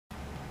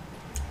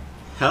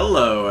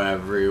Hello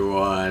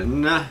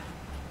everyone.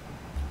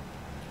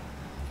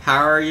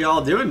 How are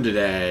y'all doing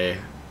today?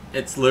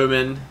 It's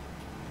Lumin.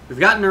 We've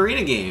got an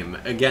arena game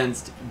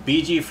against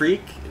BG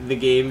Freak, the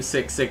game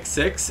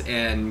 666,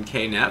 and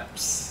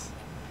KNEPS.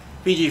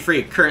 BG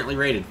Freak currently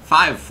rated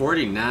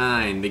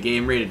 549, the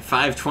game rated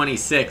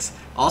 526,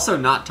 also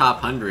not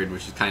top 100,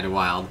 which is kind of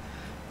wild.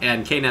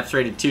 And KNEPS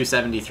rated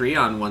 273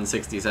 on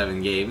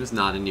 167 games,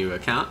 not a new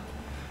account.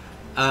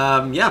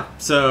 Yeah,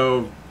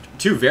 so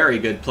two very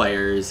good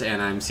players,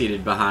 and I'm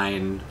seated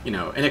behind,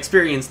 an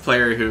experienced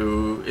player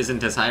who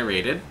isn't as high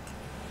rated.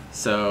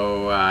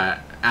 So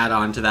add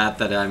on to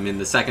that I'm in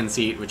the second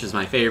seat, which is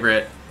my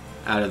favorite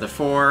out of the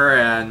four,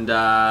 and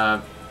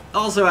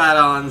also add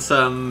on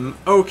some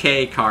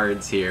okay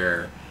cards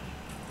here.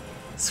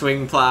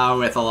 Swing Plow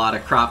with a lot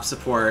of crop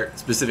support,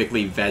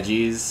 specifically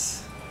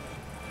veggies.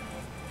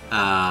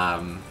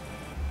 Not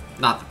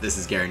that this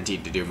is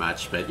guaranteed to do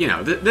much, but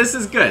this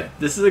is good.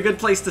 This is a good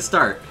place to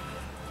start.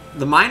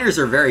 The miners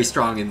are very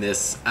strong in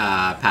this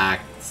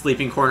pack.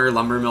 Sleeping Corner,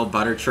 Lumber Mill,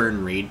 Butter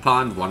Churn, Reed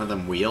Pond, one of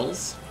them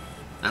wheels.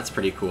 That's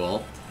pretty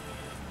cool.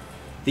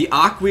 The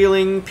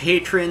Ock-Wheeling,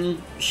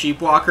 Patron,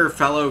 Sheepwalker,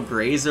 Fellow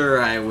Grazer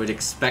I would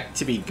expect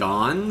to be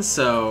gone,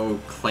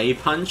 so Clay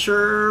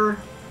Puncher,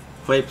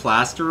 Clay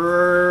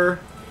Plasterer,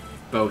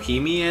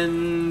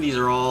 Bohemian, these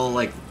are all,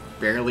 like,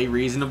 barely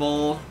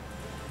reasonable.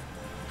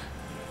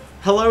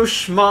 Hello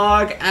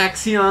Schmog,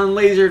 Axion,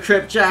 Laser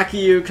Trip,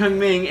 Jackie, Kung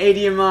Ming,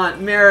 Adiamant,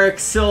 Merrick,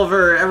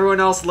 Silver, everyone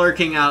else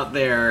lurking out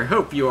there.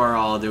 Hope you are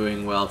all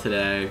doing well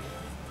today.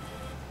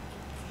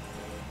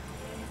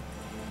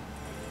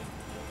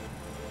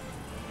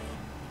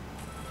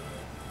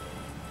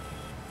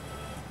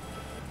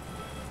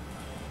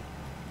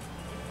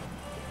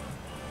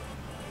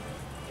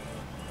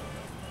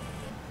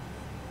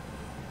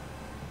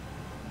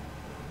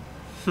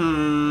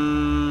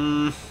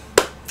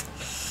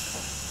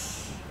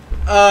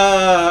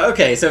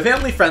 Okay, so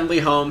Family Friendly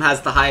Home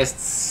has the highest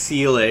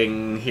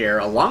ceiling here,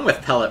 along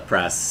with Pellet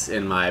Press,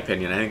 in my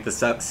opinion. I think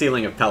the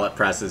ceiling of Pellet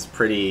Press is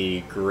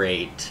pretty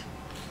great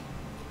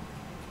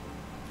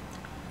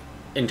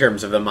in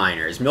terms of the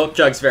miners. Milk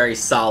Jug's very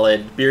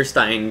solid.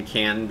 Beerstein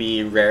can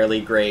be rarely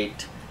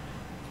great.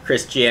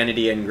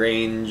 Christianity and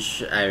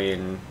Grange, I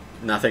mean,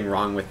 nothing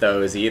wrong with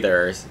those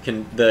either.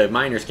 The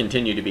miners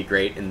continue to be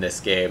great in this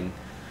game.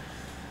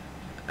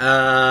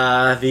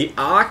 The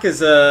Ock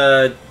is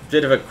a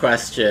bit of a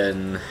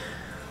question.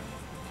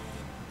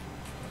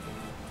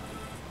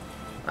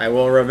 I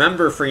will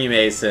remember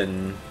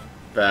Freemason,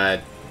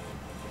 but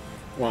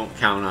won't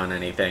count on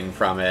anything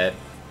from it.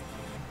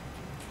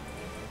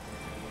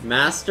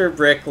 Master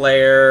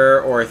Bricklayer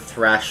or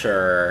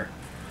Thresher.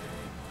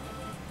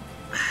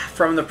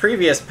 From the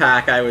previous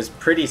pack, I was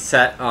pretty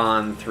set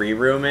on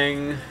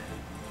 3-rooming,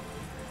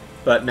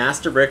 but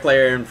Master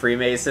Bricklayer and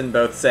Freemason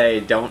both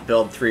say don't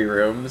build 3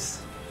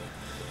 rooms.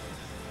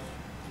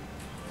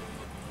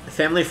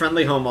 Family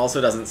Friendly Home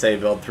also doesn't say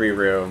build 3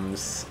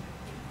 rooms.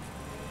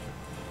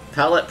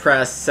 Pellet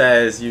Press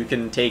says you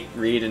can take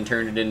Reed and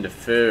turn it into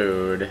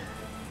food.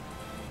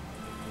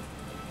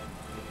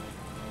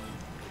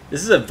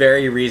 This is a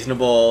very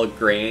reasonable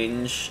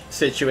Grange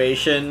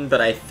situation,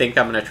 but I think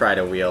I'm going to try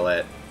to wheel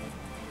it.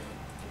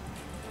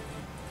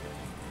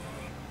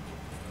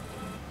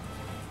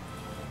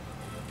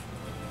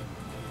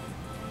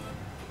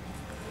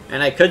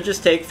 And I could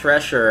just take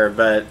Thresher,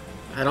 but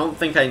I don't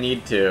think I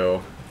need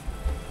to.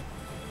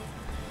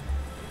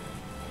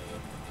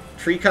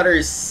 Tree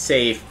Cutter's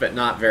safe, but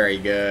not very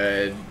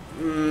good.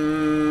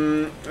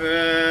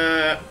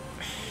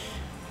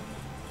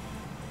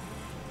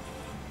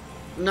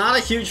 Not a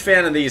huge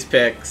fan of these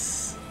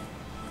picks,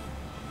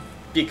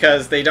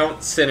 because they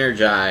don't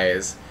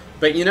synergize.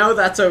 But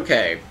that's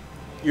okay.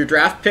 Your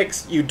draft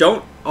picks, you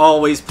don't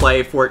always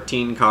play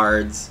 14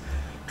 cards.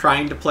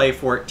 Trying to play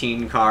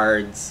 14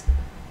 cards,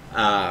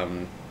 I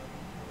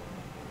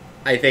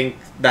think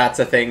that's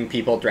a thing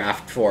people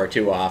draft for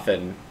too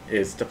often,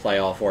 is to play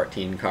all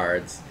 14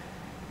 cards.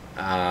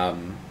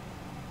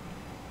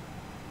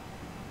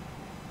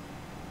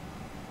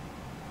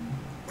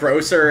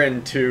 Grocer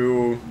and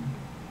 2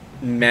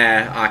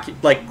 meh,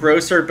 like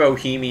Grocer,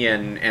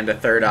 Bohemian, and a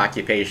 3rd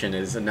occupation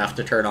is enough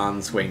to turn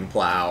on Swing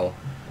Plow.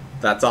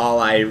 That's all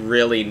I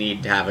really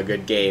need to have a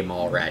good game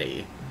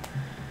already.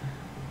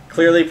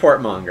 Clearly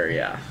Portmonger,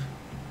 yeah.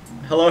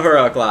 Hello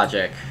Heroic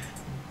Logic.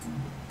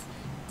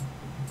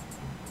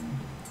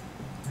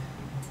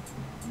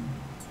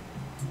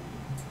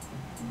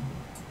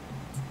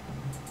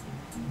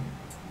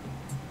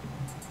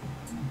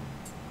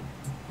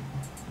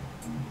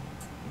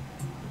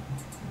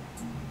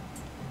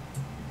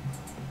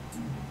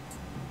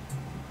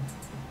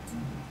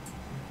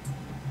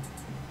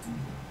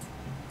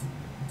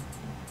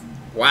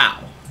 Wow.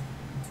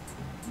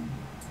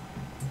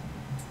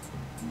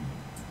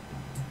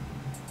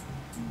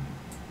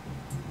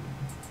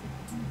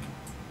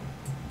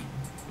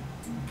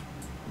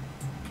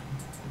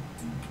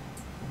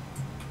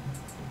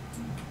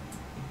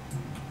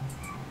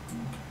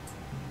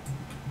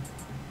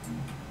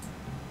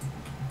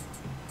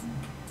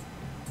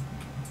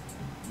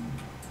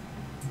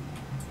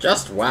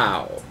 Just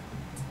wow.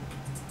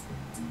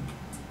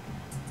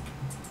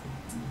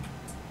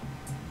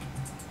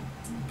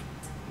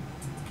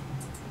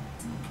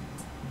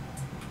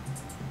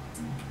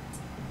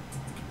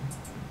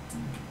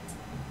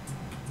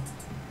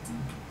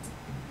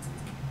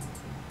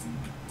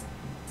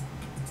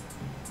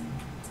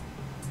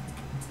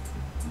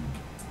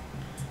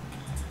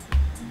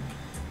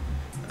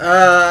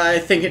 I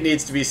think it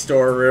needs to be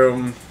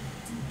storeroom.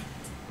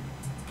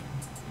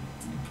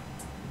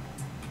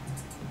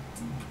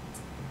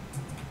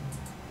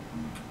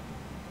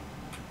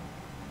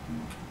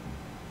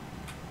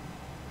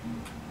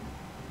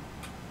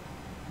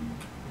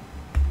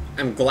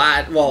 I'm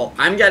glad, well,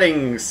 I'm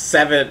getting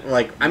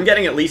I'm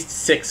getting at least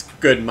 6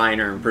 good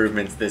minor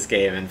improvements this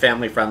game, and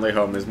Family Friendly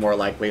Home is more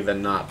likely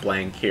than not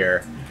blank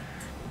here.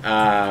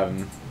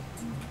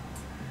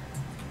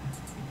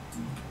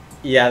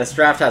 Yeah, this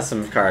draft has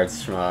some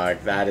cards,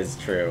 Schmog. That is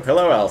true.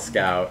 Hello, L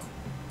Scout.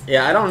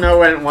 Yeah, I don't know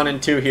when 1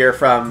 and 2 here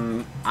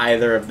from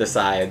either of the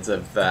sides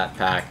of that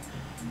pack.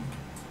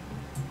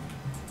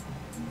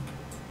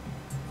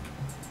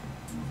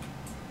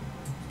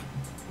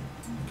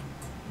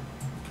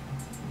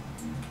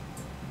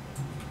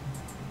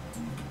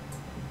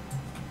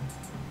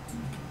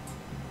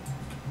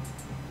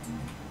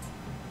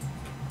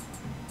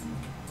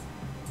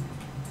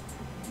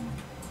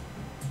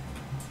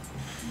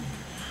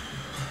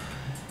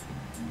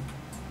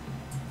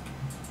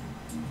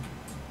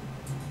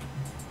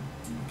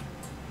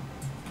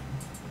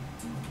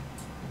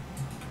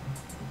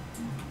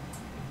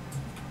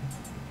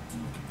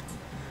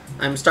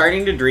 I'm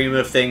starting to dream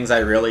of things I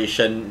really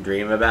shouldn't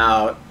dream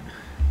about,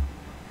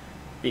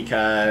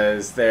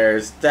 because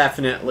there's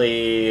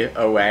definitely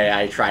a way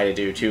I try to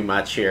do too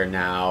much here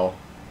now.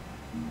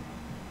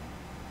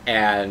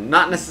 And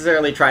not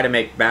necessarily try to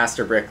make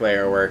Master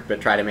Bricklayer work,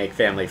 but try to make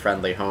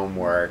family-friendly home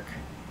work.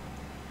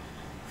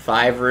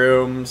 5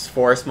 rooms,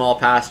 4 small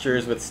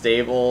pastures with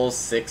stables,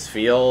 6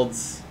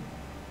 fields.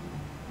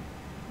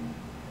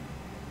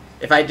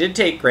 If I did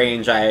take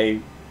Grange,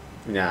 I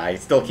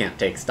still can't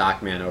take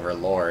Stockman over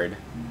Lord.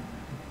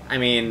 I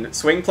mean,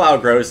 Swingplow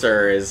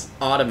Grocer is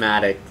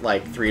automatic,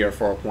 like, 3 or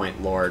 4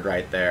 point Lord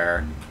right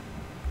there.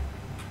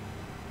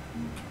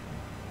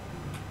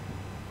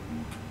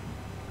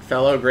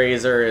 Fellow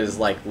Grazer is,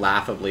 like,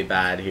 laughably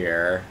bad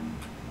here.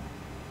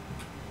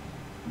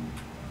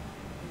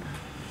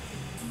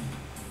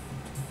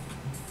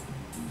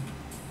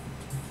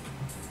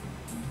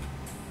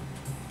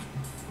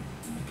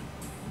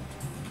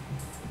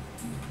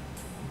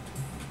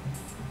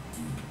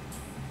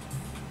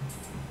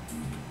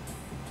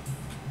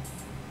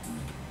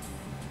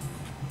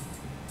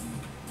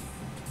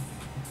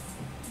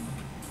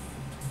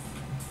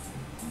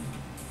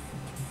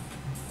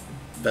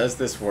 Does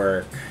this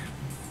work?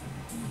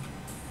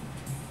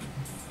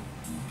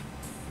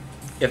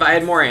 If I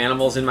had more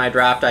animals in my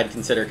draft, I'd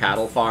consider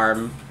Cattle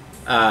Farm.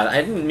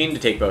 I didn't mean to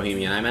take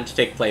Bohemian. I meant to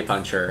take Clay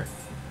Puncher.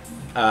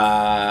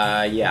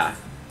 Yeah.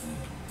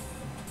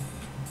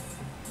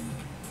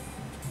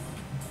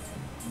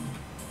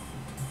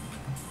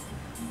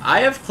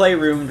 I have Clay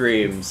Room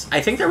Dreams.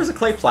 I think there was a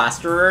Clay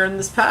Plasterer in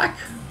this pack.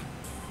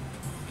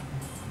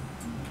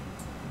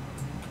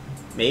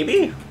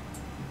 Maybe?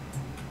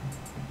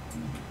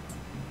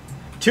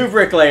 2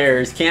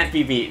 Bricklayers can't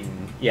be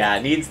beaten. Yeah,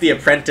 it needs the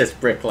Apprentice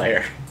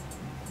Bricklayer.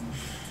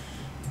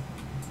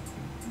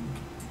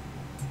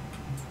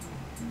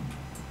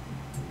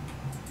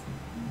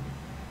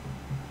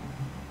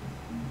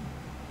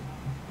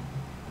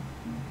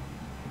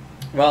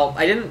 Well,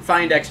 I didn't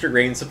find extra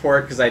grain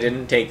support because I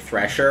didn't take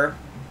Thresher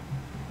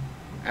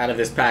out of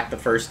this pack the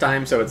first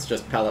time, so it's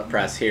just Pellet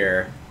Press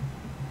here.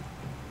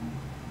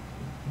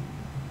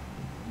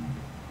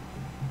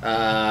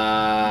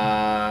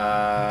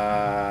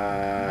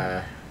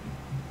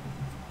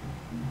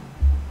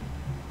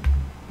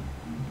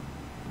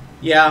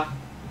 Yeah.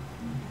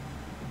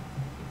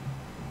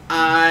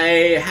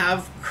 I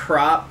have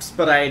crops,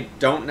 but I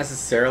don't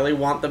necessarily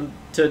want them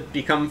to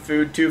become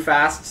food too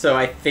fast, so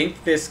I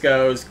think this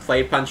goes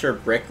Clay Puncher,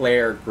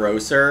 Bricklayer,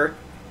 Grocer.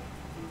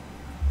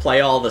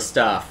 Play all the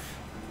stuff.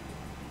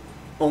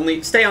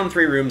 Only stay on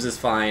 3 rooms is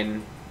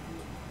fine.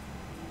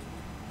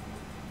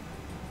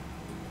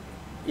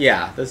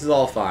 Yeah, this is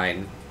all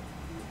fine.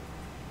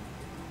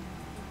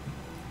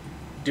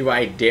 Do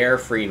I dare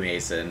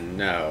Freemason?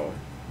 No.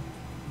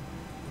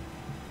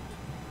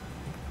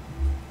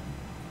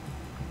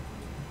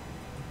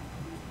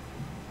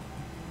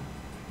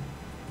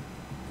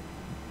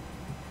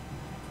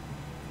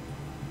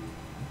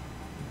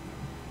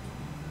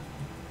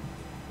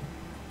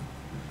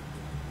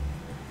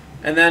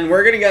 And then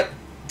we're going to get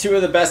 2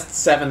 of the best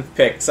 7th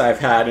picks I've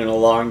had in a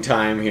long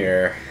time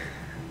here.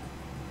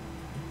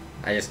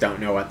 I just don't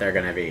know what they're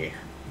going to be.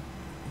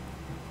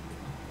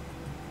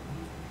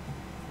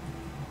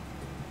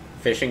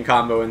 Fishing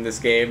combo in this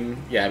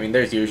game? Yeah, I mean,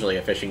 there's usually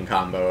a fishing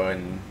combo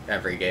in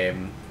every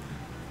game.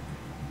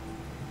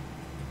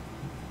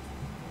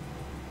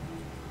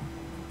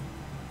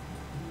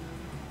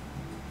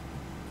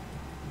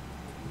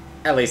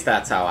 At least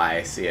that's how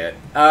I see it.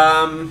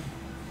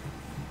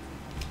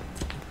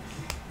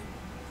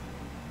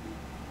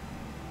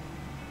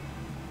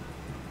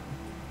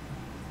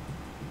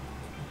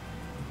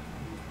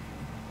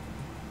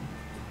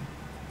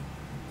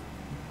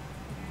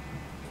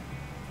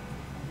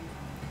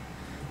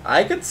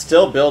 I could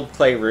still build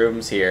clay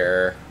rooms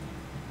here,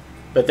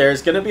 but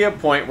there's going to be a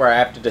point where I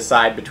have to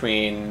decide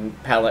between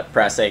pellet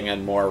pressing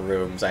and more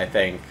rooms, I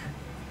think.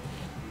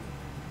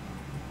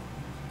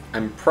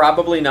 I'm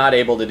probably not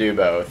able to do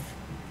both.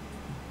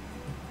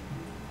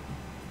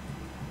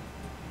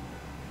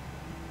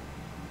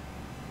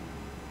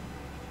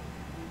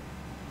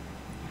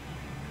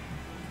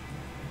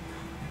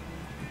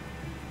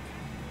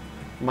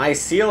 My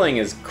ceiling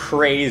is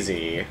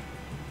crazy,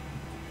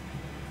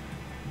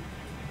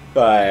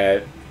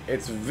 but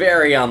it's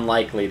very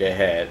unlikely to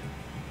hit.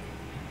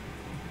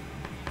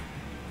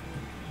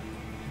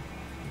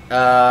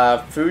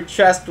 Food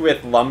chest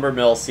with lumber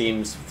mill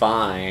seems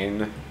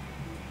fine.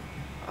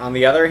 On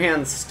the other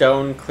hand,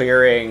 stone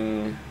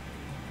clearing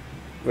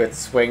with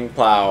swing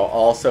plow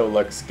also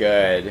looks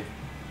good.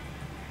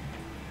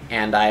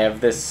 And I have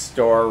this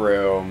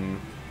storeroom.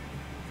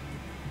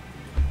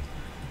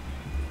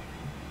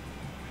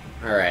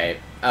 Alright.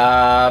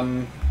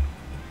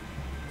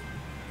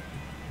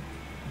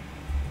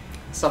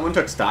 Someone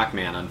took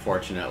Stockman,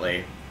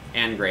 unfortunately.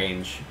 And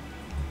Grange.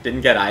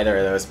 Didn't get either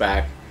of those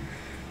back.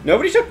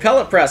 Nobody took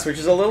Pellet Press, which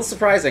is a little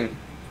surprising.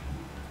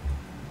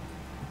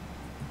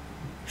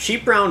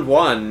 Sheep round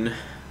 1.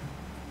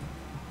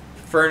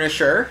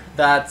 Furniture.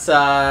 That's,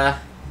 wow.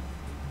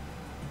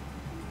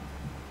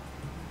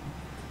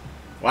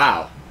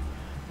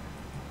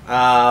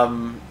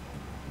 I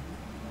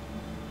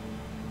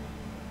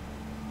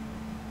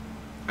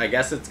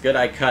guess it's good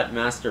I cut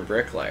Master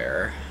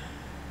Bricklayer.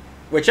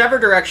 Whichever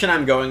direction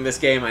I'm going this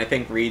game, I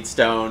think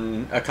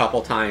Reedstone a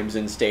couple times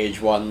in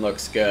Stage 1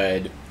 looks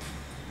good.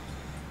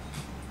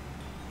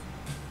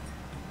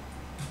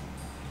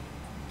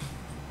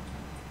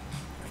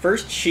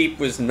 First Sheep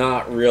was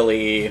not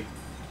really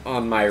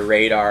on my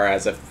radar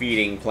as a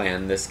feeding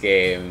plan this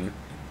game.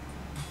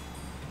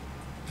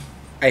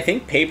 I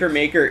think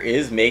Papermaker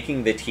is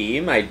making the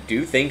team. I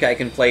do think I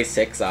can play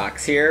 6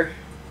 Ox here.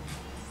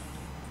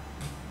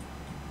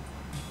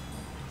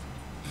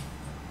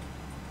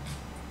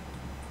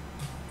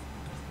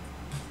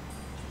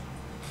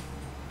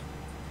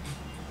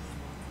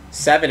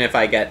 Seven if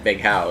I get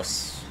Big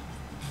House.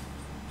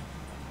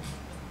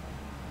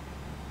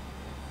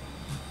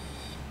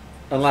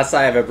 Unless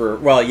I have a brew.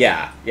 Well,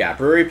 yeah.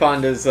 Brewery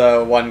Pond is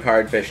a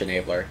 1-card fish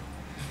enabler.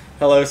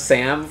 Hello,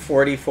 Sam,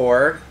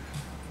 44.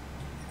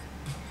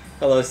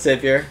 Hello,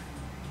 Sivir.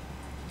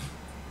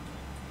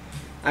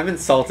 I'm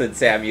insulted,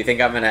 Sam. You think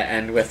I'm going to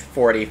end with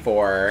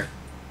 44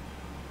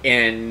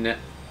 in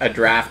a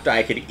draft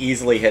I could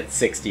easily hit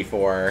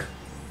 64.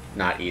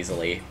 Not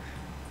easily.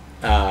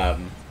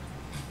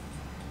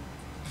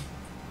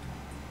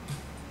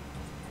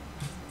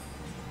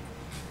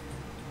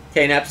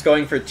 KNEP's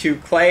going for 2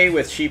 clay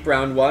with Sheep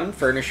round 1.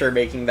 Furniture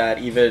making that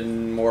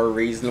even more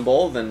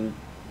reasonable than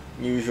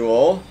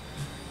usual.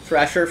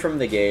 Thresher from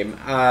the game.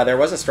 There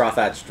was a straw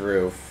thatched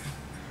roof.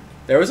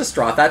 There was a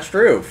straw thatched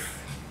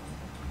roof.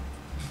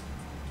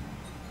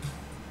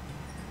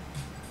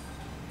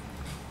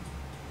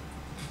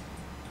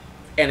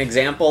 An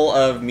example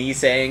of me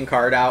saying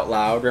card out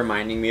loud,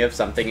 reminding me of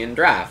something in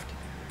draft.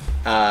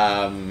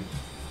 An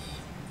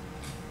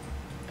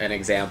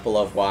example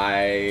of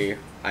why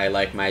I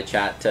like my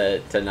chat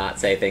to not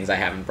say things I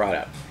haven't brought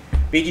up.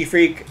 BG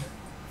Freak,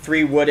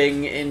 3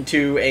 wooding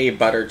into a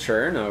butter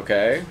churn,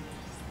 okay.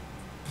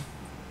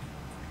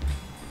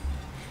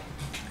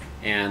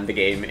 And the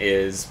game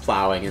is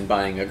plowing and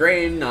buying a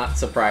grain, not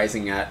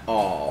surprising at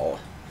all.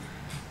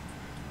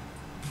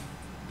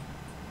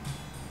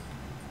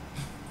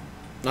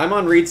 I'm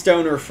on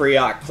Reedstone or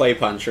Freeock Clay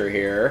Puncher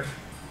here.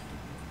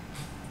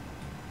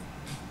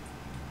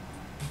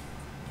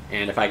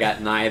 And if I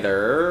got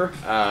neither,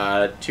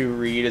 2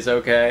 Reed is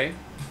okay.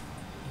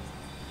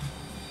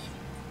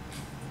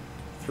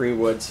 3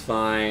 wood's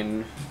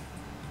fine.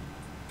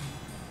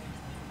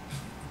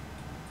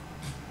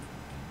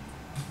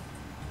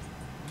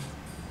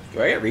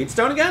 Do I get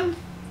Reedstone again?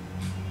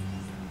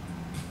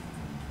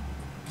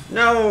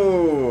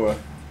 No!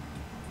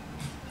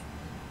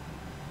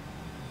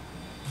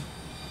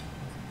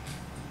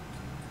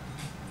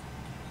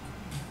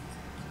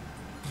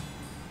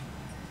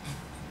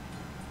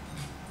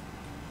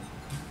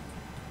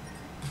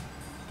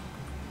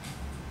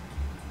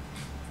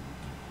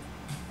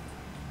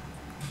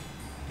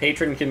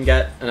 Patron can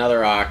get another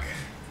rock.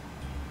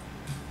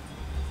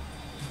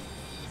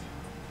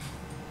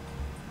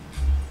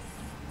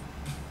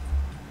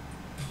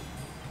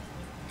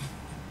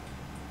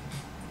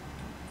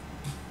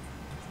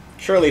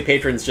 Surely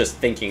Patron's just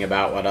thinking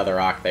about what other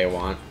rock they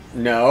want.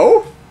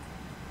 No?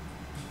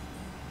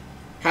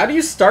 How do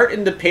you start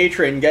into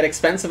Patron, get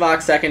expensive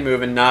Ock second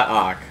move, and not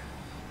Ock?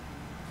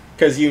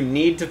 Because you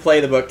need to play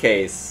the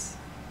bookcase.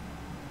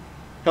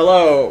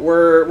 Hello,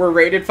 we're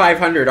rated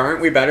 500.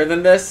 Aren't we better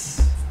than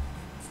this?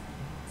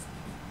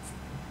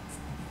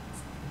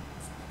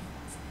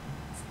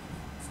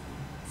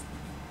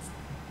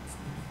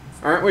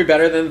 Aren't we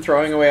better than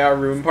throwing away our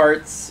room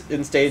parts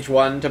in stage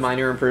 1 to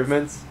minor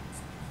improvements?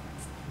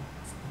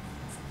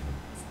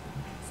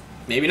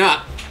 Maybe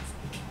not.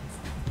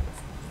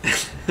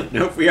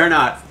 Nope, we are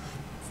not.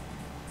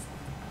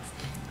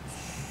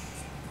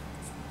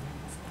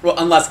 Well,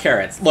 unless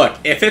carrots. Look,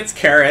 if it's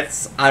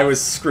carrots, I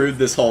was screwed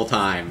this whole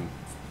time.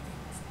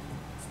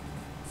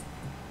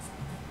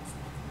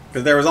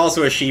 Because there was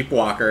also a sheep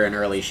walker in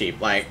early sheep.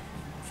 Like,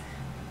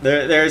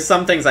 there's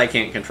some things I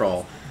can't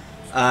control.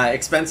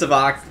 Expensive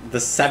Ock, the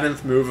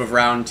 7th move of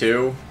round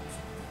 2.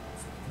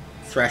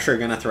 Thresher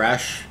gonna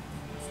thresh.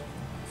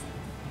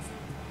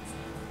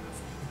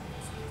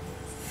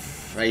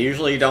 I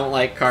usually don't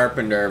like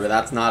Carpenter, but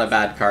that's not a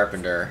bad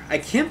Carpenter. I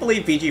can't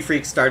believe BG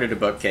Freak started a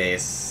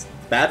bookcase.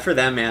 Bad for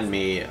them and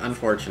me.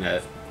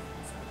 Unfortunate.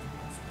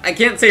 I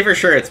can't say for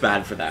sure it's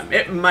bad for them.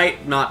 It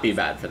might not be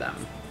bad for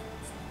them.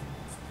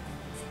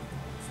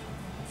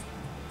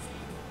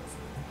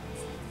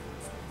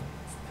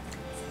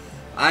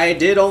 I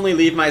did only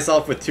leave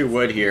myself with 2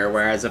 wood here,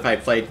 whereas if I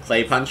played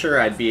Clay Puncher,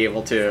 I'd be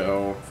able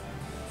to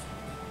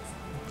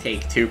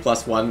take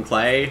 2+1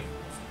 clay.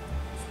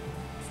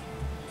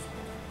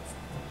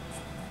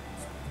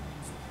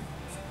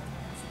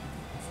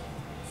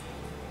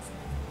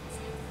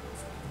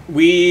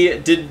 We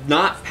did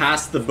not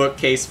pass the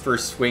bookcase for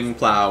Swing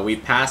Plow. We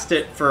passed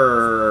it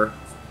for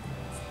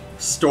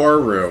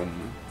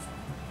Storeroom.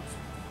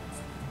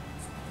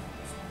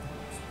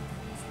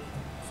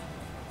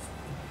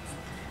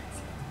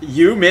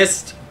 You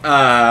missed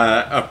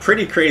a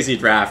pretty crazy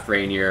draft,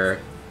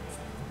 Rainier.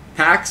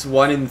 Packs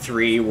 1 and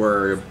 3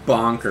 were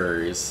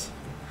bonkers.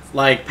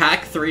 Like,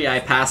 pack 3, I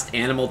passed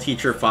Animal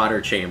Teacher Fodder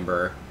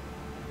Chamber.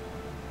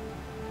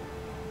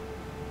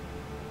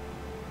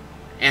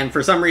 And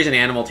for some reason,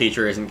 Animal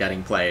Teacher isn't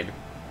getting played.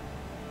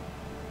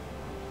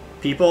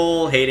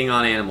 People hating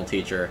on Animal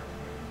Teacher.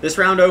 This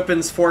round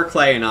opens 4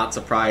 clay, not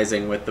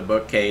surprising, with the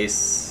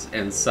bookcase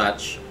and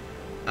such.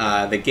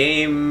 The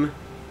game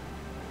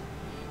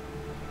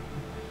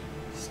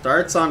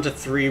starts onto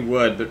 3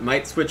 wood, but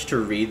might switch to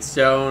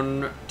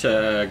Reedstone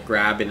to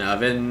grab an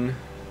oven.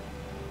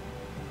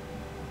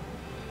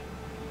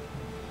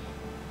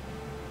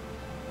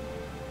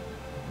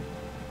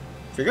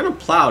 If you're gonna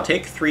plow,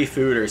 take 3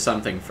 food or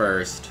something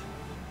first.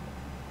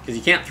 Because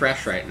you can't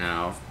thresh right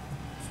now.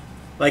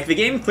 Like, the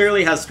game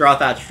clearly has Straw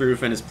Thatched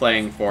Roof and is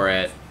playing for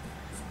it.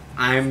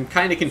 I'm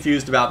kind of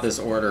confused about this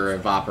order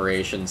of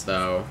operations,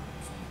 though.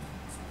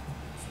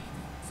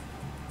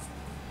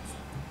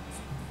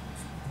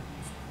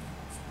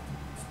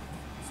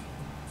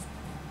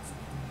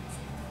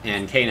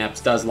 And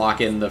Kneps does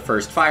lock in the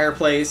first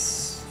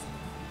fireplace.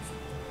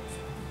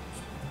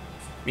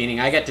 Meaning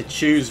I get to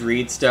choose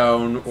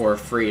Reedstone or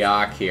Free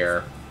Ock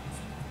here.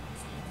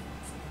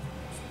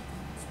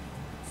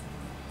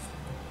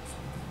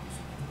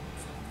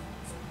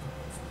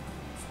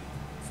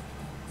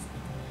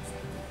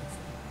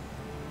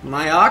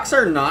 My Ocks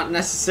are not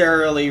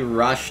necessarily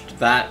rushed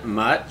that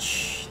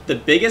much. The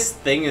biggest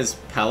thing is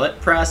Pellet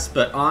Press,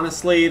 but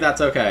honestly,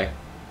 that's okay.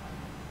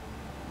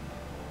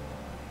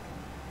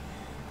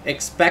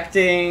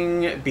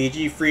 Expecting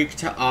BG Freak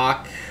to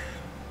Ock,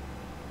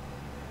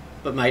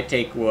 but might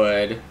take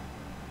wood.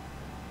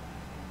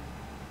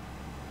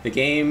 The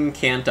game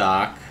can't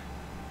Ock.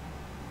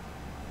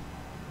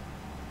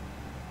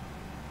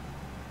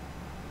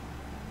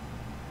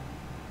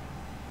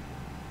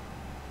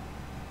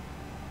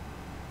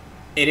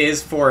 It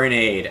is Foreign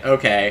Aid,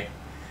 okay.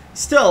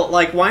 Still,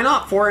 like, why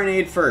not Foreign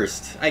Aid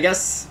first? I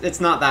guess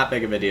it's not that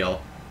big of a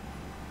deal.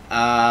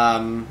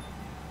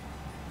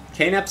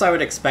 Kneps I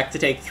would expect to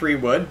take 3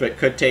 wood, but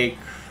could take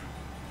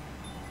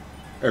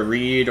a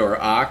Reed or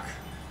Ock.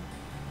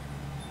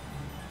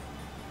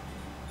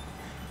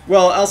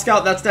 Well, El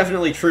Scout, that's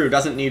definitely true.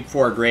 Doesn't need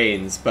 4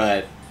 grains,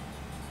 but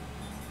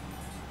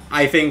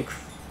I think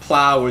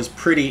Plow was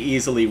pretty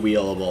easily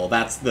wheelable.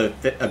 That's the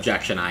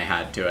objection I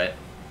had to it.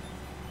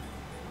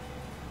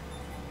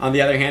 On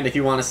the other hand, if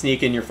you want to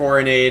sneak in your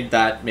Foreign Aid,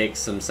 that makes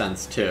some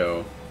sense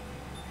too.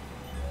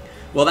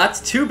 Well, that's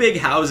 2 big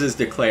houses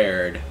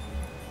declared.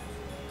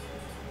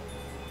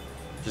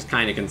 Which is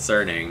kind of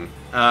concerning.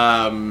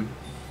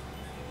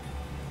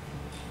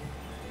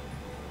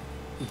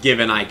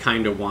 Given I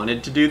kind of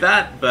wanted to do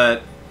that,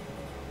 but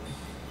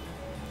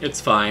it's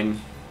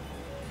fine.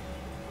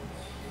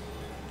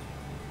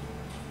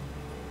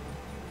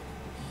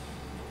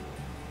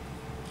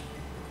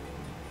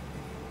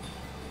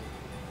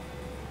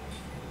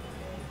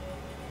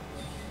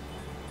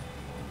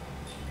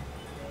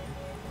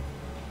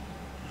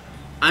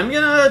 I'm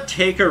gonna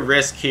take a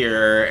risk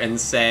here and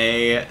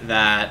say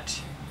that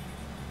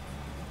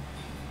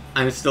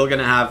I'm still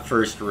gonna have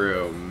first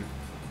room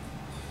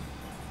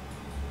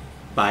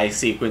by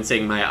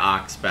sequencing my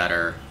Ox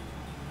better.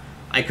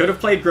 I could have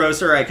played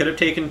Grocer, I could have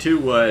taken 2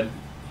 wood.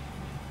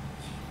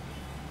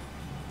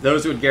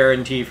 Those would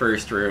guarantee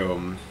first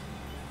room.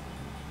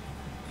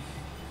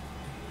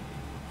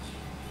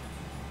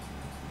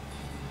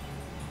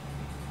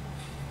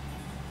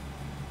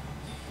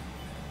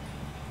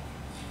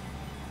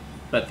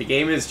 But the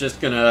game is just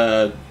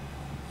gonna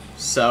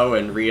sow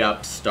and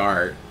re-up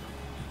start.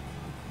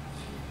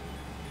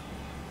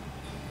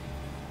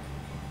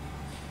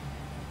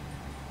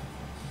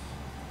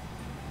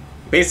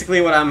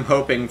 Basically what I'm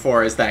hoping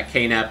for is that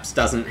KNEPS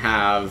doesn't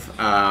have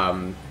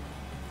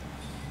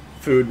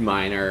food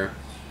miner.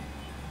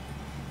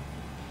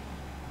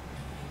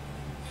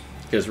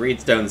 Because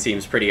Reedstone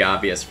seems pretty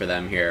obvious for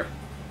them here.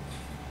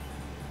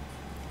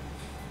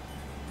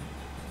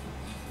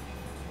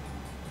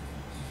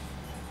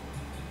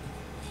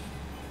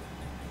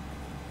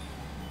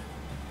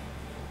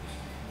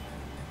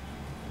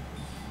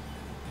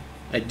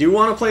 I do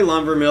want to play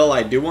Lumber Mill,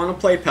 I do want to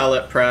play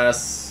Pellet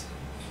Press.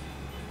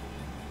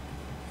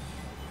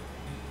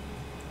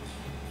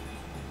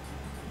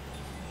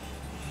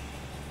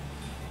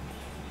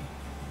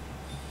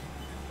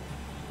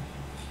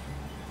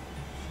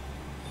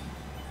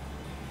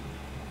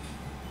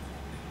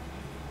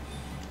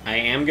 I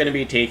am going to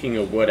be taking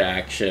a wood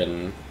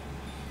action.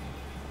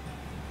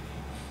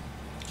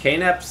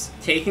 KNEP's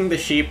taking the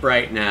sheep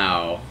right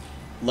now.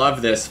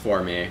 Love this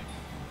for me.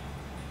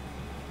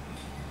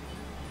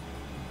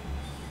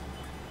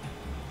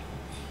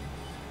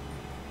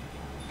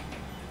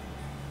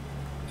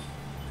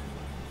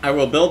 I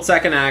will build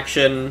second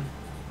action.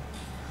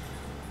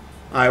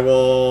 I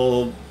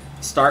will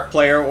start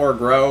player or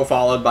grow,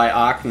 followed by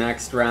Ock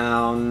next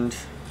round.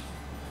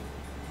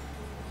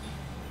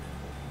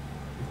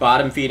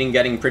 Bottom feeding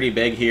getting pretty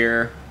big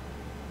here.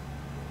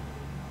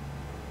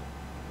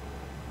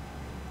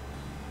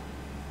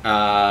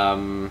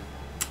 Whoa,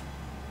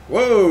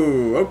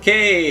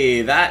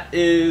 okay, that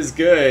is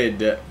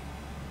good.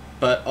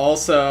 But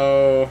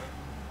also...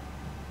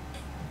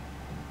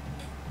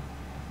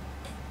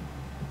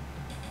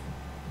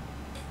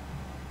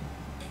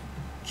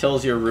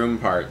 kills your room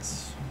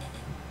parts.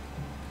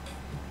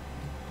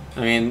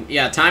 I mean,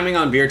 yeah, timing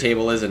on beer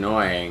table is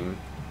annoying.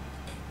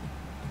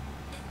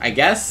 I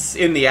guess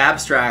in the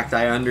abstract,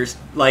 I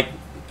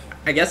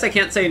guess I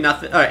can't say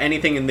nothing.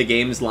 Anything in the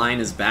game's line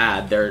is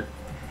bad.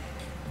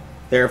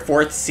 Their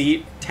fourth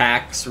seat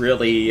tax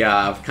really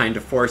kind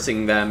of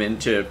forcing them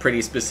into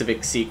pretty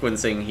specific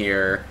sequencing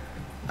here.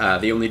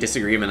 The only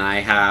disagreement I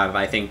have,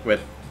 I think,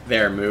 with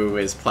their move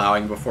is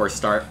plowing before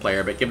start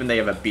player. But given they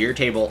have a beer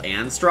table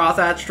and straw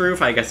thatched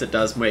roof, I guess it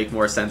does make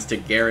more sense to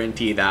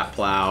guarantee that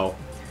plow.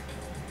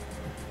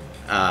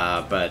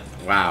 But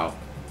wow.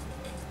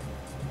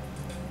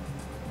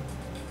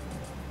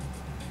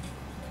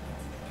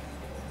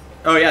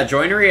 Oh yeah,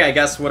 joinery I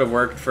guess would have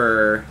worked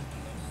for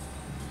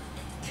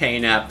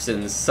KNEPS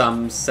in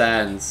some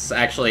sense.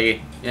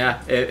 Actually,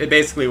 yeah, it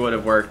basically would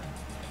have worked.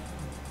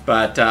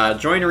 But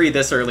joinery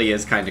this early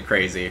is kind of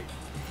crazy.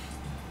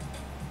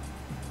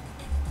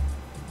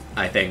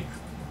 I think.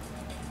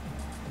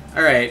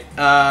 Alright,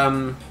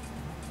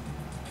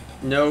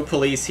 no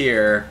police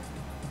here.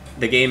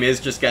 The game is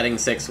just getting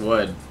 6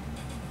 wood.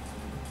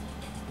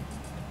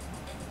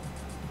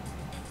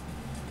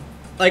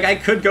 Like, I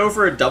could go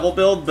for a double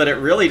build, but it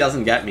really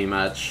doesn't get me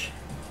much.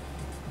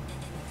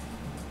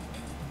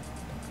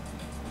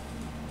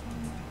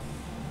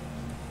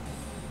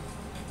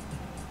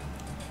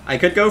 I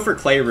could go for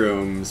clay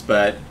rooms,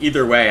 but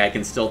either way, I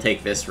can still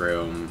take this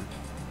room.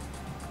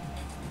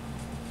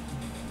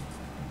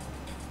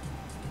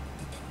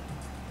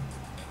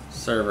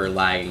 Server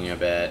lagging a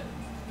bit.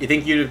 You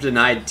think you'd have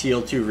denied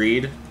Teal 2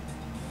 Reed?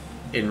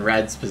 In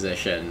red's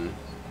position.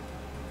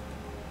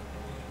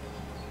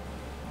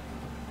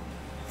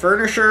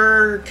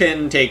 Furniture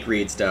can take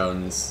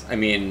reedstones. I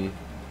mean,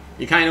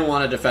 you kind of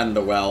want to defend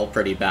the well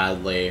pretty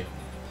badly.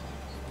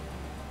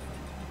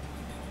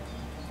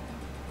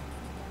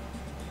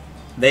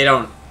 They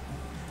don't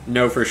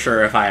know for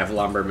sure if I have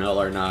lumber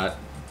mill or not.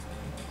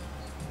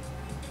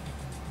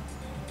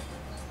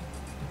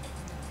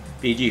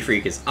 BG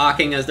Freak is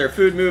Ocking as their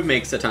food move,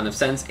 makes a ton of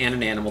sense, and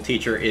an animal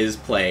teacher is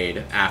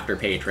played after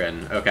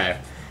patron. Okay.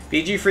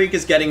 BG Freak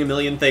is getting a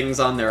million things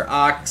on their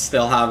ox.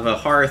 They'll have a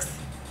hearth.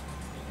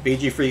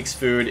 BG Freak's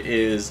food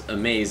is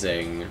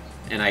amazing.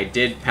 And I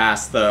did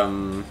pass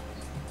them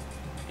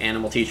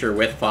animal teacher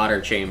with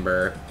fodder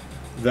chamber.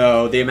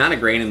 Though the amount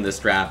of grain in this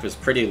draft was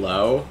pretty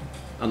low.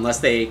 Unless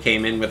they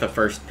came in with a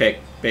first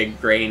pick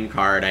big grain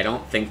card, I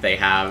don't think they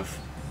have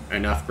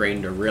enough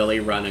grain to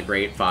really run a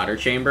great fodder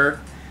chamber.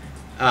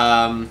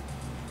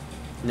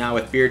 Now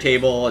with beer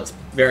table, it's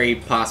very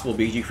possible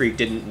BG Freak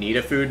didn't need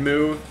a food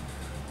move.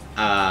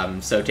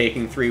 So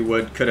taking 3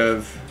 wood could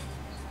have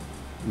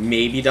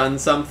maybe done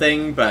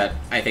something, but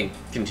I think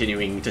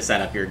continuing to set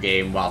up your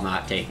game while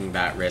not taking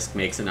that risk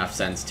makes enough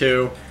sense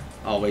too.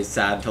 Always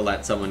sad to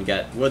let someone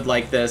get wood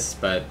like this,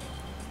 but...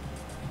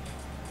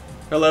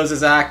 Hello,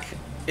 Zizak.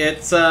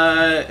 It's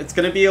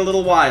gonna be a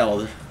little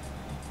wild.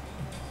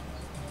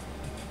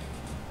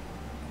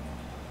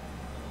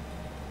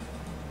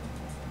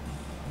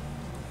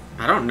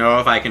 I don't know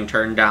if I can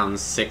turn down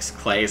 6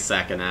 clay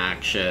second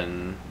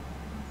action.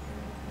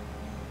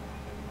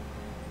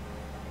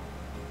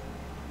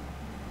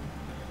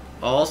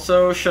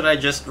 Also, should I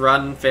just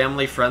run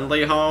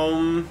family-friendly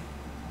home?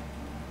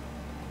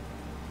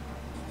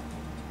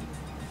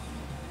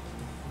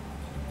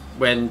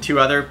 When 2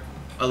 other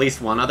at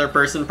least one other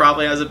person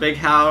probably has a big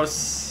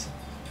house.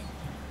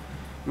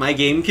 My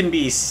game can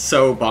be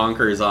so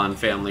bonkers on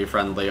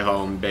family-friendly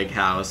home, big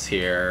house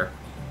here.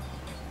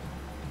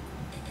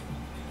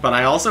 But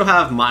I also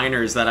have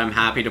miners that I'm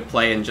happy to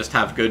play and just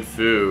have good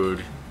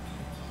food.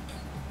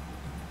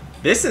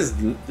 This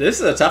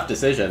is a tough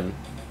decision.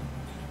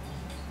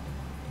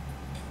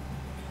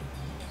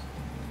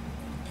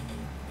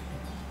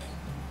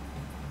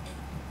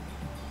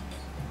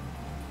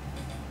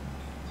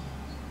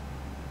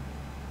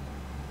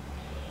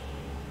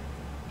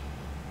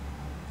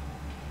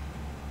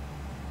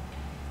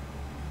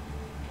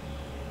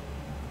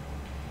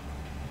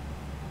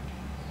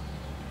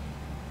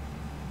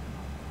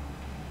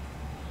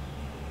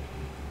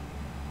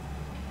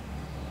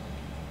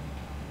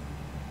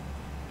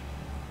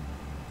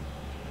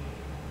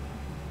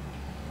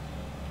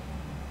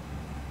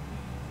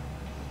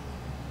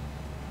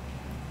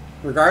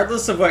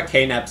 Regardless of what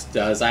KNEPS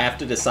does, I have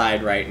to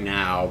decide right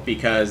now,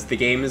 because the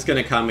game is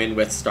going to come in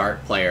with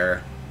start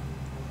player.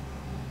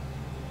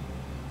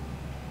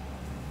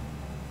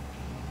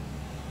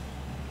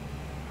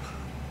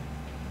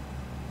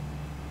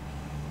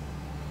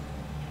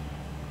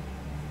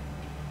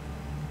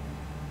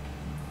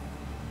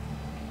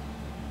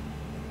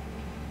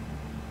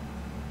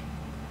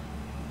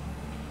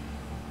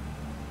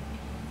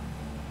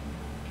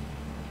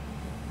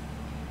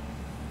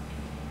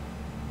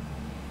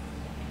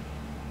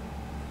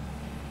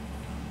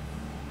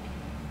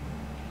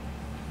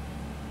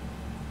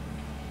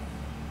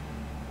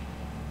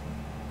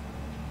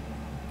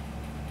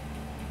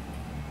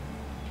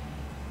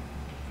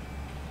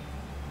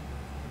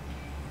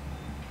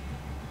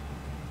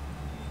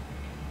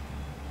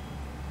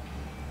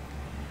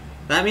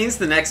 That means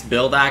the next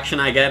build action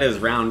I get is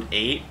round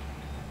 8,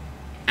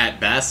 at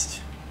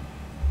best.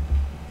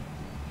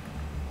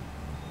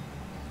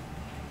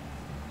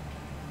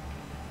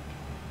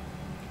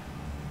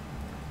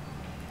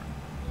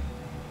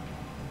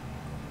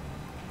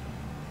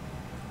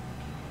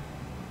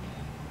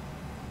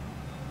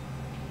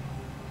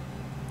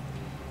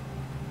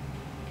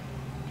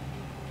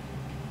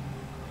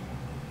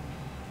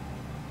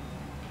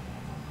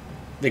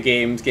 The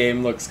game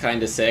looks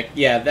kind of sick.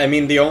 Yeah, I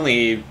mean, the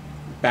only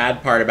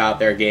bad part about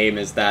their game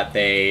is that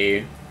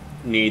they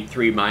need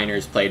 3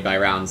 miners played by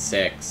round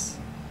 6.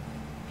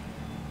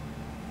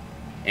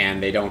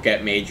 And they don't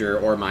get major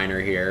or minor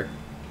here.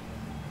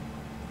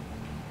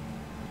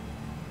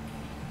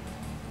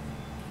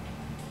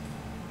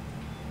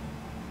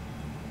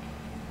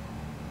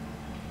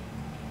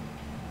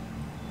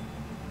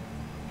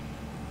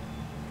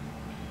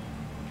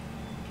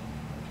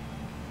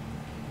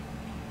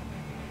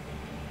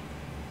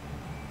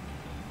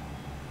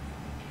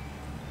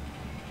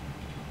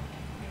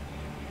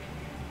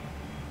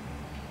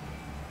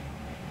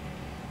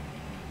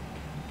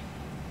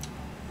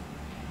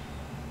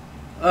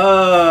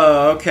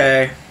 Oh,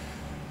 okay.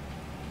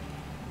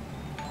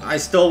 I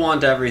still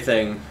want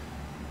everything.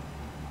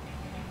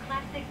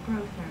 Classic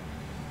Grocer.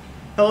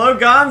 Hello,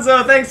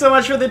 Gonzo! Thanks so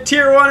much for the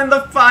tier 1 in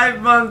the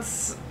 5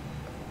 months!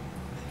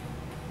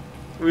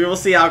 We will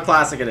see how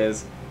classic it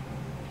is.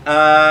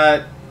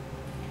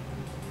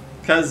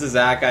 Cuz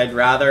Zach, I'd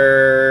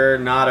rather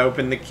not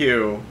open the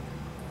queue.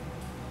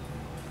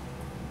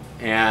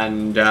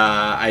 And,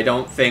 I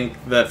don't think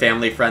the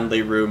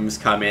family-friendly rooms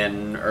come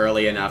in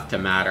early enough to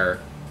matter.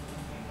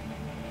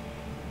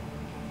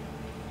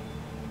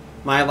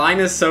 My line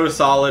is so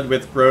solid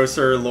with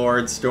Grocer,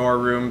 Lord,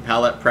 Storeroom,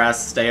 Pellet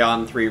Press, stay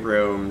on 3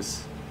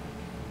 rooms.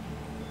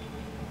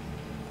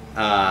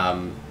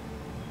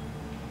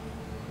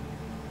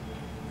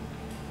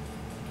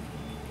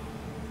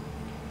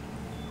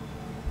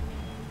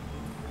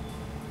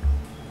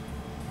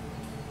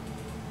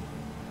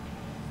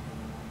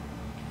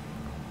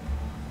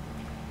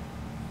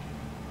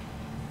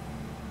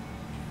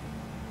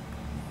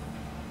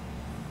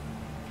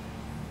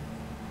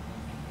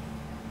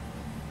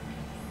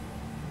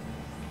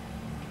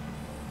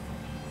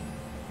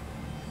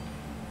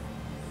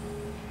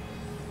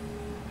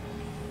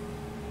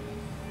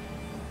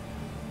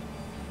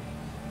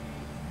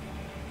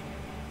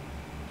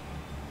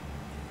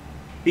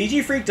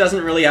 BG Freak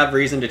doesn't really have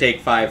reason to take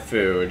 5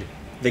 food.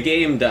 The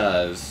game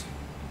does.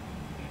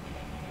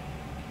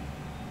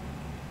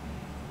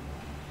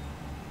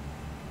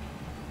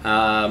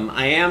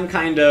 I am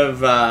kind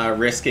of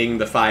risking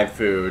the 5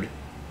 food.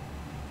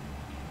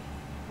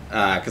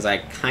 Because I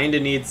kind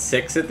of need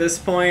 6 at this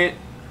point.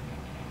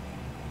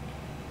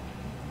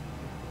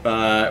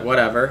 But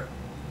whatever.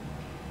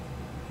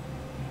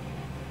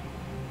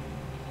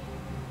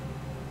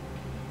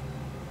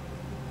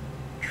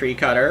 Tree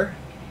cutter.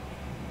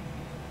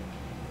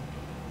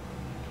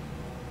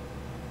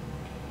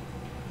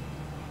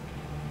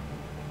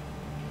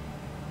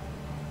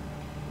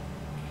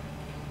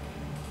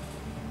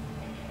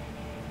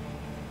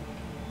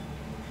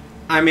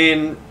 I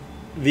mean,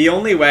 the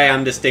only way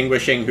I'm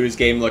distinguishing whose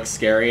game looks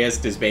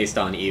scariest is based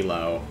on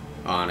elo,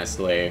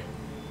 honestly.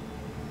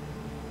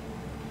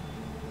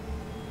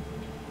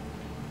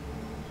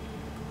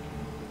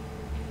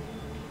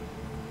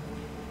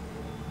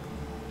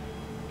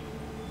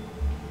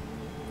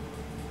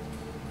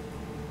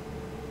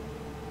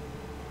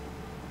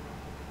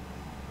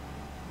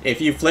 If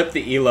you flip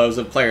the elos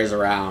of players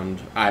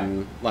around,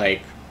 I'm,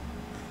 like,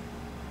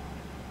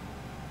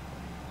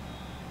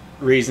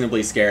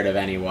 reasonably scared of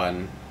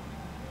anyone.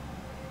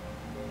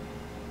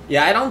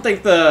 Yeah, I don't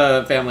think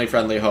the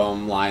family-friendly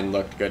home line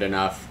looked good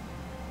enough.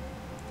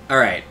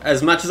 Alright,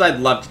 as much as I'd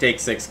love to take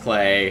 6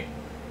 clay,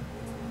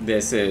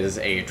 this is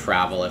a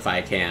travel if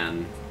I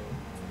can.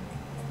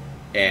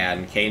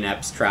 And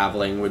KNEP's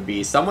traveling would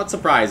be somewhat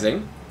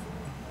surprising.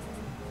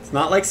 It's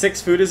not like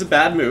 6 food is a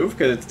bad move,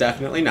 because it's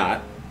definitely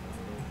not.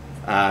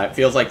 It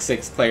feels like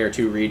 6 clay or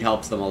 2 reed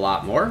helps them a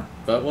lot more,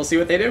 but we'll see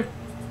what they do.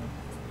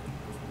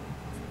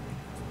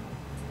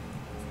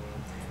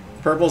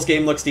 Purple's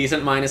game looks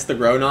decent minus the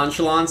grow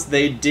nonchalance.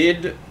 They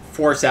did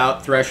force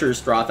out Thresher's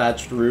Straw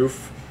Thatched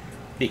Roof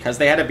because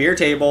they had a beer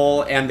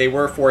table and they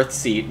were 4th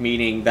seat,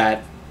 meaning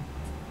that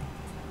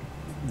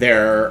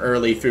their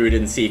early food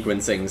and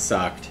sequencing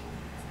sucked.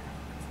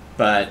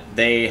 But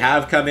they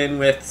have come in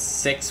with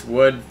 6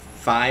 wood,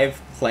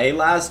 5 clay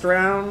last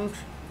round.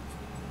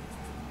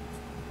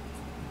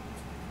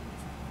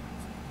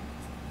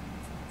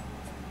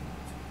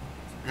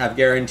 Have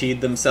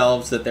guaranteed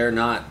themselves that they're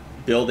not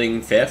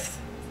building 5th.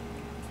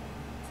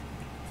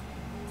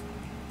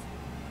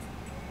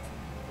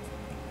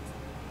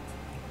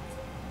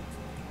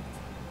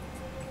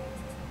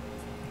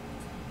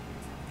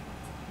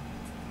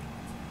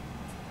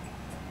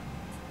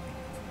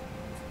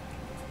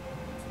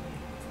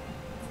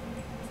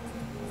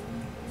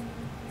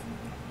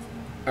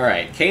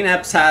 Alright,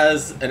 KNEPS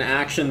has an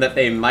action that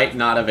they might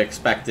not have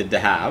expected to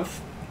have.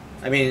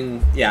 I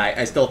mean, yeah,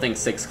 I still think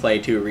 6 clay,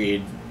 2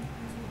 reed.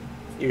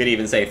 You could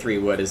even say 3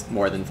 wood is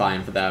more than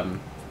fine for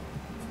them.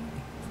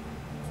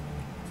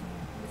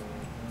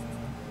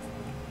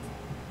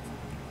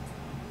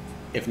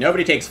 If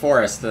nobody takes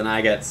forest, then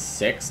I get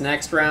 6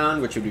 next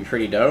round, which would be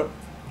pretty dope.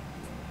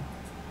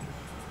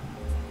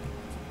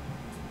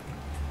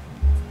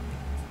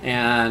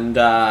 And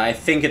I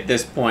think at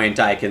this point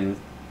I can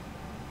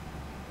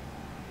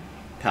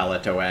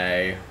pellet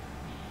away.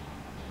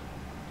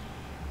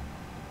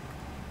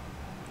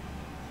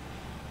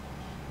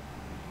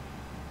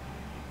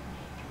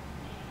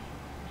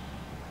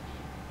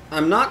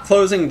 I'm not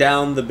closing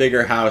down the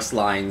bigger house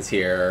lines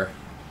here.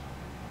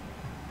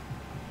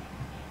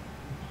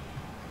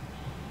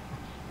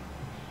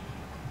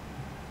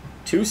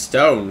 Two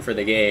stone for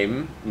the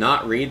game,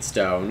 not reed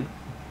stone.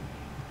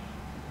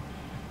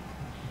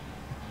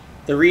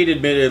 The reed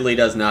admittedly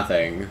does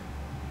nothing.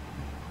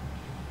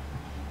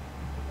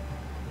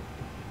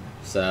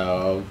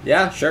 So,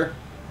 yeah, sure.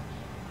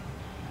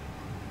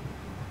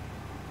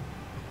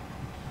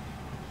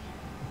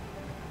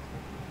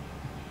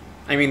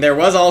 I mean, there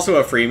was also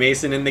a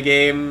Freemason in the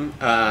game,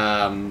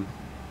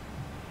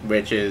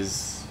 which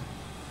is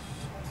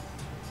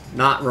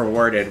not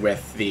rewarded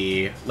with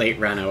the late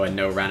Reno and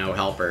no Reno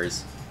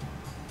helpers.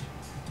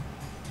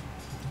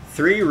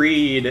 3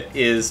 reed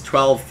is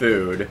 12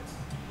 food,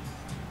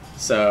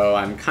 so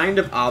I'm kind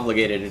of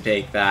obligated to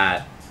take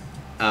that.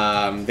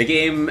 The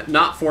game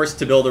not forced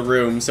to build a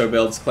room, so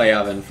builds clay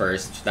oven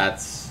first.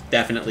 That's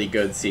definitely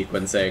good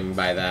sequencing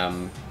by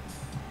them.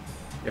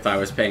 If I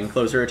was paying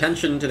closer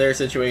attention to their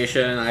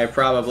situation, I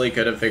probably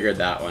could have figured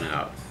that one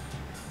out.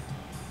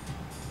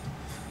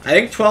 I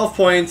think 12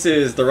 points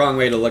is the wrong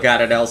way to look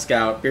at it,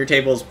 L-Scout. Beer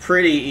table's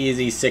pretty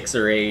easy, 6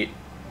 or 8.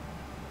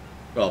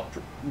 Well,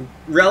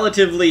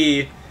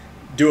 relatively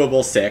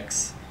doable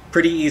 6.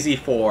 Pretty easy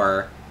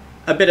 4.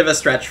 A bit of a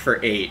stretch for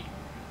 8.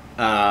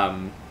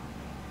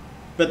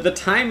 But the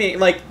timing,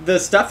 like, the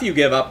stuff you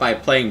give up by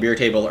playing beer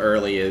table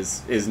early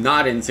is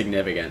not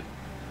insignificant.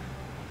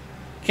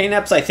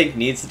 KNEPS, I think,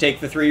 needs to take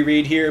the 3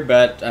 reed here,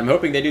 but I'm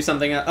hoping they do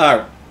something...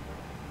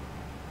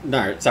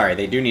 no, sorry,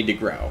 they do need to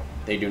grow.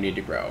 They do need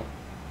to grow.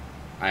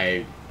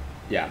 I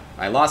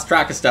lost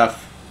track of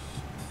stuff.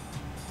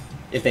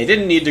 If they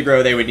didn't need to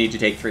grow, they would need to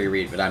take 3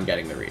 reed, but I'm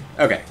getting the reed.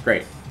 Okay,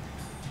 great.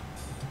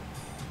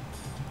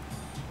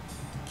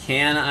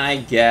 Can I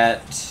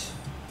get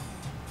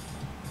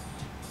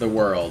the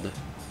world?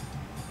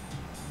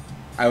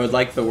 I would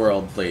like the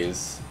world,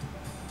 please.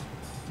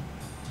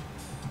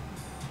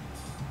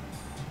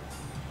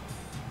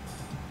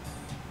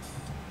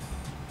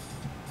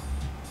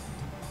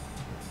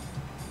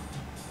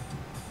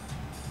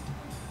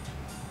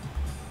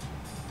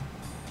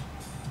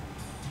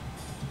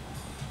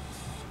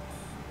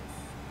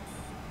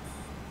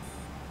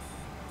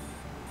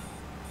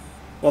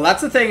 Well,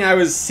 that's the thing I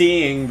was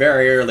seeing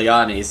very early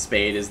on, Ace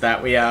Spade, is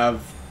that we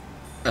have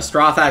a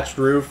straw thatched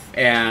roof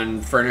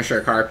and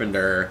furnisher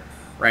carpenter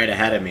right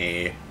ahead of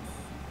me.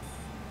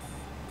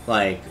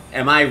 Like,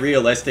 am I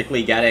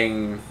realistically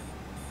getting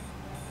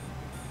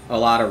a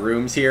lot of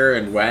rooms here,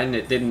 and when?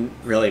 It didn't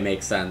really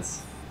make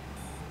sense.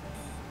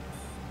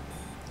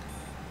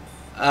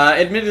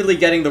 Admittedly,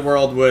 getting the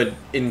world would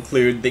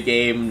include the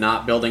game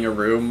not building a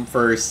room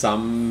for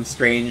some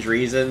strange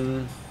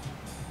reason.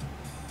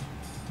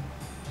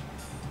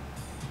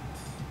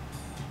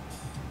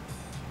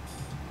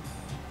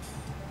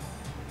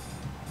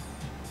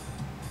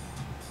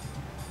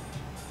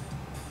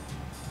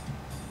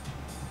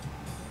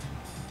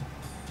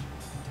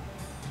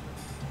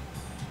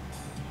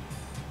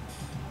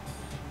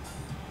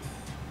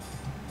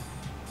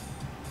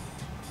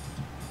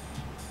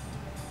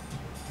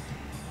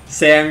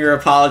 Sam, your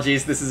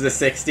apologies. This is a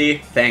 60.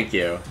 Thank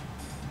you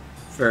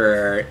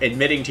for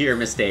admitting to your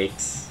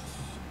mistakes.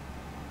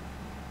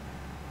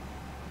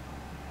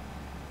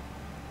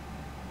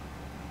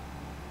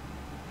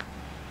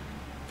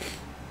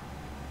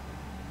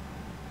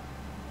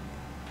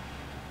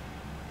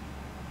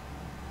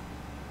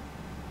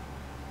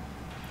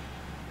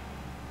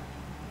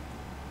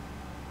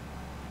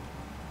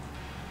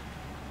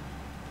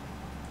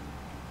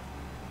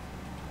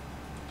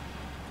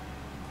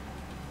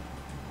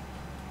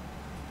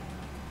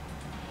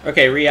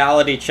 Okay,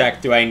 reality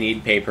check. Do I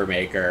need paper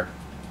maker?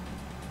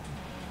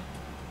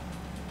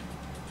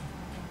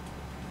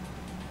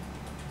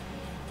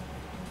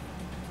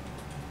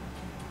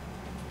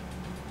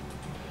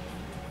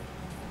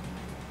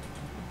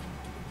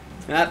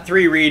 That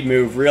 3 read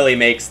move really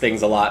makes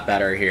things a lot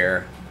better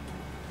here.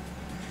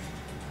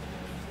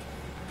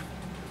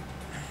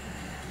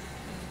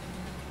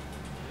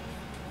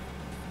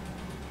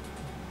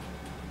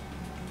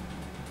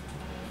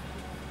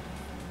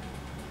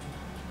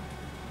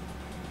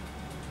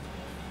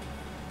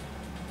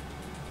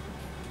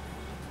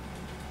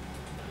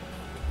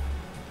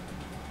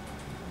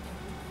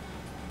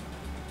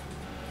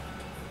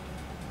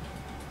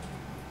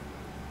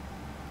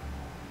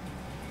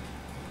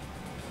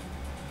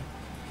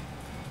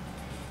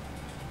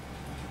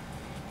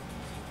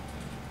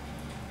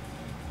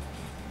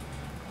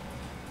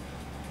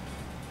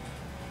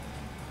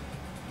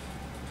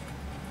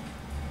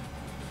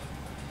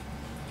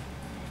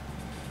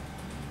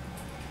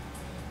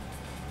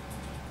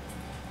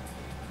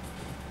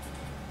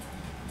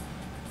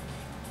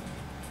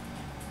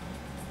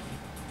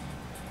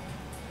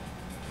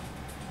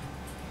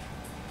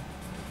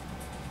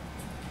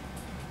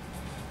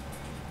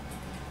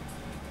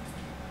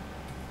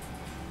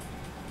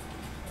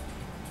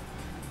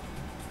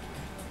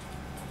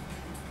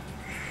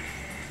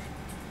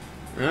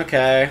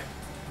 Okay.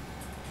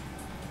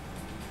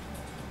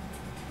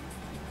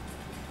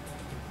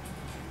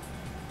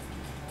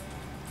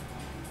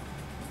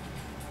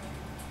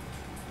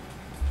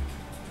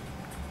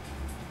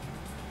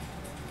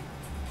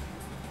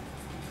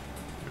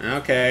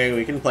 Okay,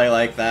 we can play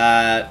like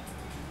that.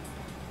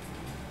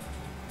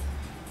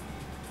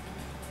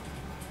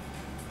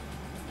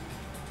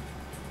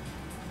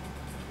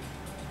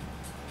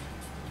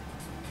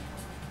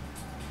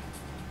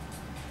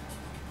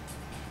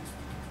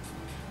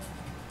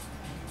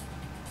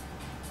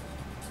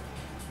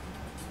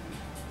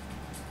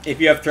 If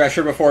you have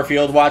Thresher before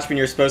Field Watch, when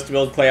you're supposed to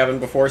build Clay Oven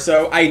before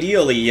so,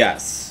 ideally,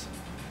 yes.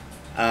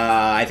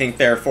 I think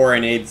therefore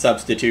an aid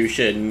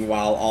substitution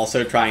while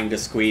also trying to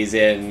squeeze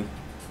in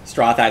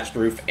Straw Thatched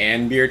Roof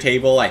and Beer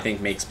Table, I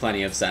think makes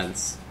plenty of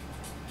sense.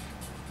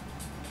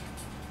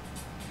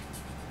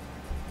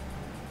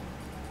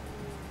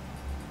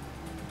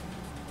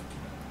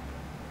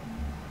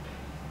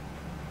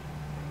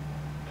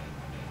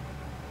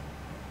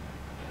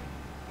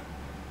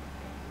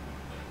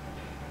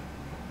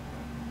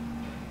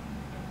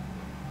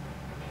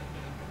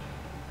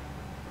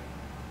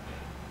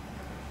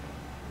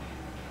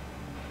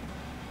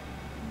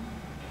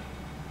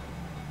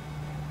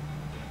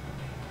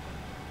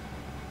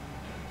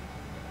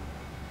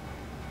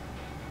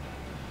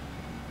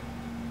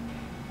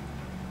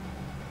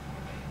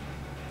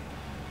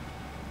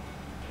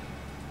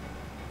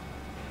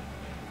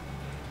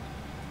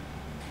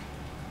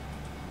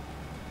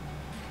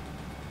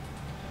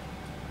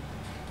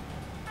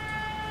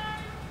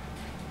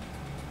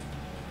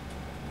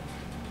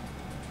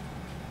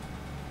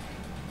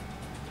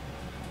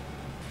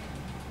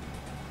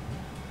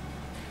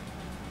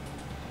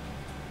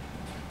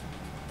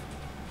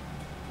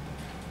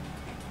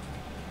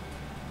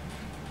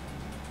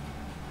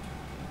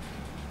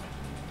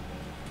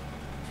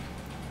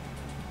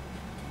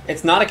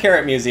 It's not a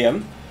carrot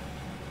museum,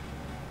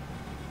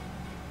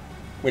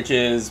 which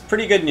is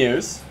pretty good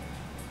news.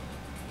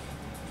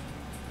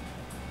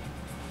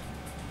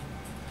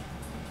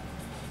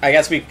 I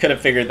guess we could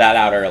have figured that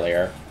out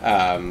earlier.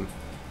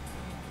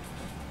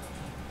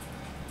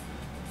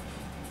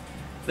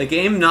 The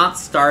game not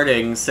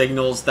starting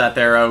signals that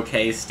they're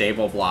okay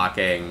stable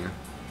blocking.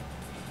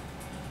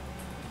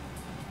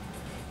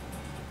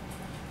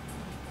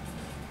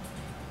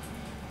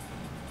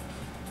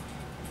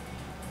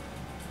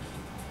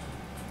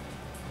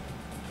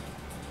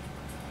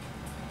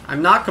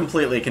 I'm not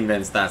completely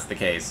convinced that's the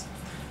case.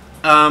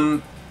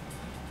 I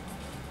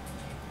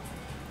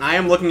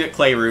am looking at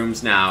clay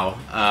rooms now.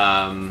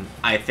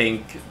 I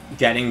think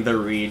getting the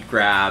reed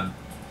grab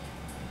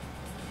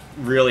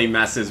really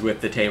messes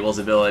with the table's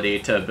ability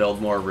to build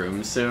more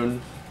rooms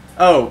soon.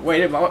 Oh,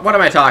 wait, what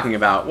am I talking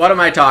about? What am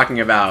I talking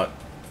about?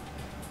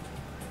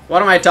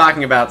 What am I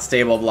talking about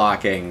stable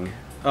blocking?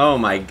 Oh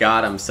my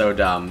god, I'm so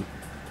dumb.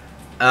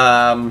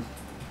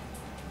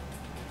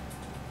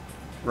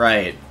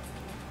 Right.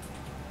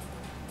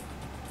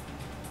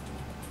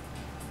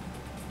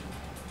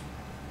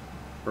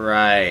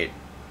 Right.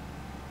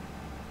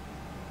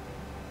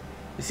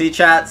 You see,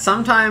 chat,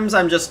 sometimes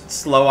I'm just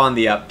slow on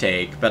the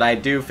uptake, but I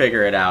do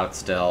figure it out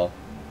still.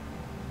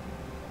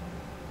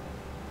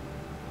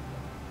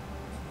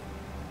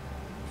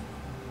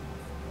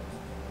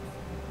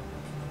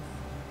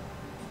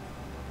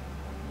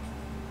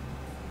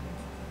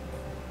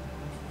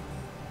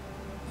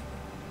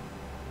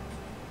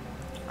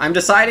 I'm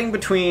deciding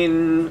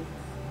between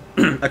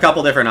a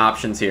couple different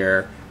options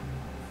here.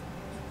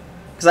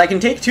 Because I can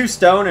take 2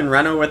 stone and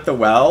reno with the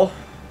well.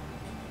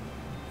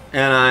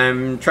 And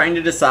I'm trying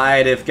to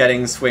decide if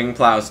getting Swing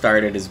Plow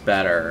started is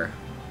better.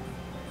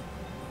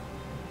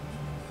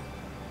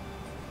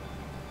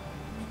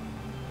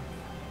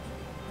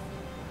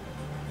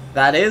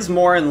 That is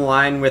more in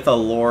line with a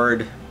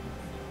Lord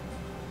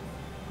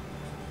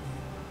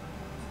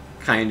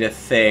kind of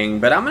thing,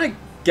 but I'm gonna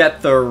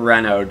get the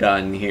reno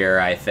done here,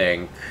 I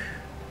think.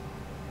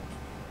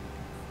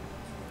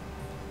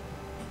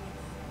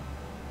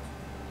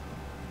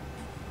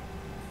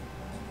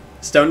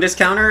 Stone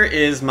Discounter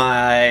is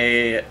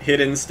my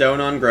hidden stone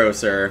on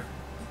Grocer.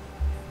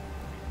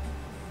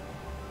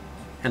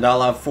 And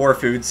I'll have 4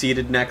 food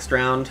seeded next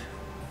round.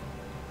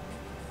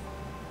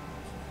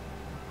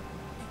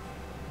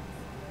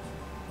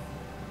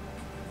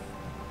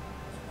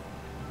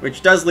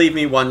 Which does leave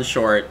me 1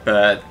 short,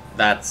 but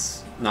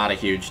that's not a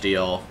huge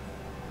deal.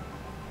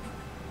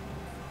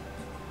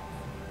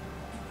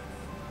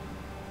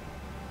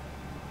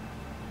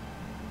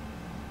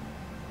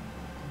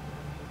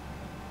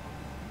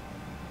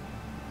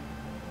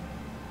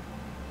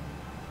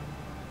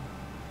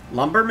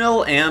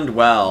 Lumbermill and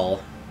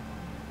well.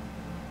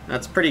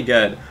 That's pretty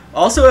good.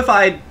 Also, if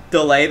I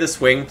delay the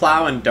Swing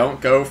Plow and don't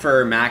go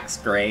for max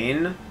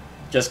grain,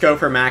 just go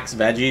for max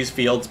veggies,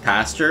 fields,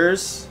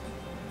 pastures,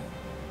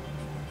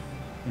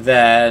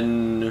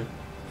 then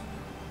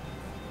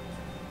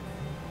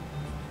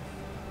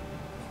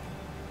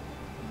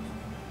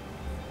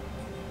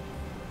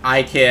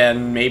I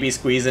can maybe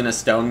squeeze in a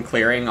stone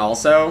clearing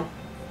also.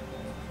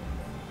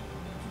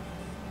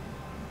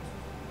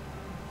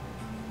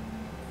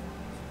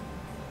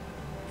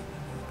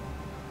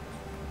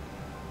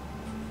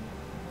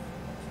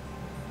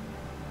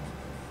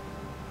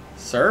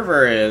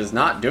 Server is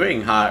not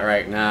doing hot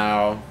right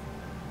now.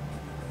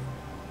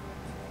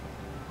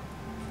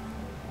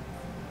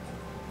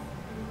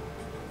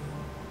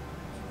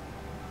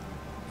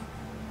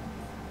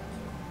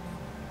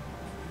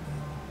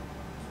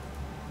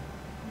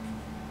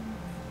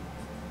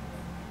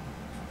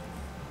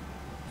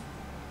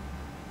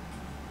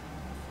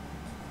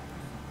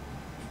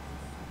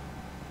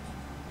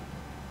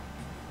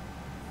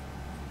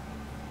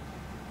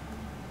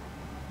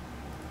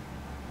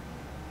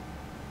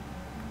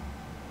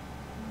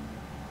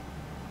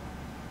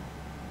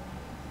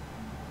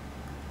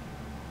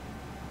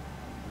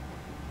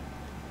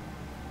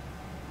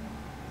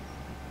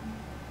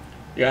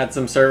 You had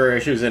some server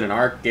issues in an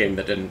Arc game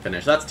that didn't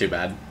finish. That's too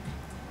bad.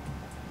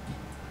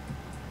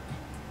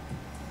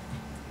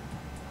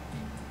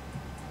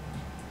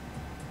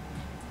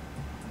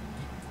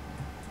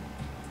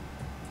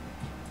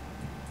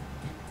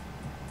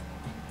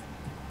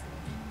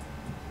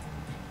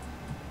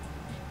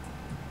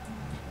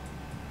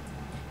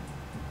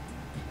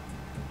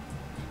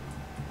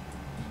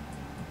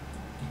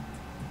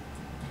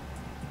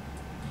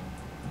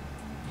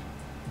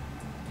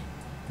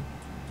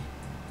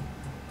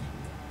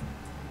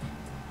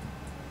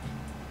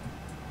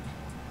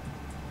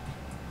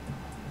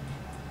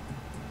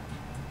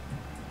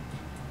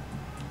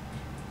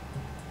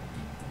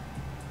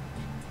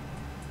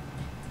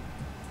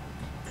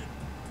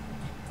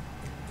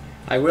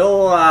 I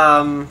will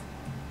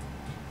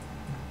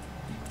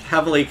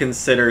heavily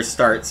consider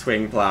start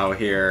Swing Plow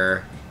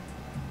here.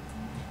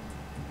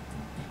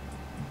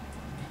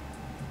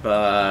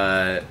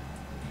 But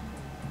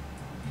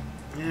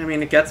yeah, I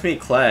mean, it gets me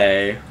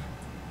clay.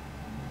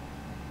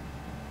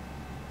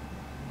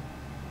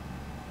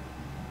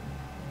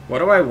 What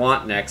do I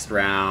want next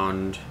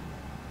round?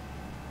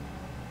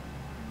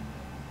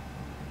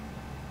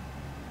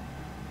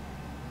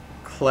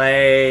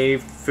 Clay,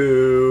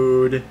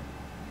 food,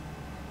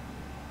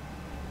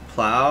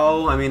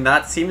 plow. I mean,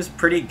 that seems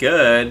pretty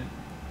good.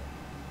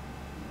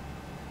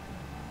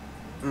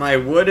 My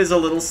wood is a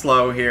little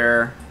slow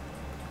here.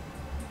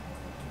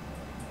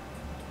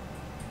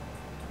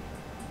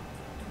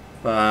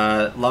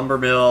 But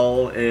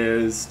Lumbermill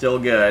is still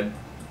good.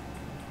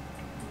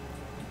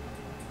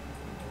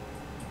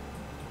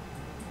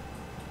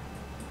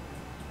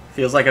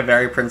 Feels like a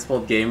very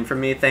principled game from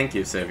me. Thank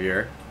you,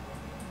 Savior.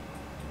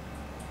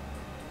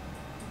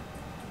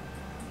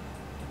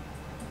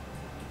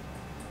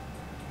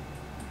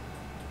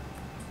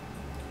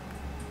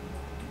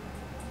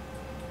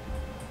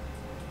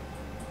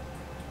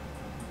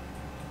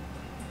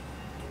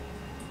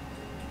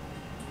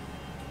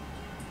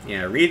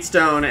 Yeah,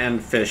 Reedstone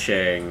and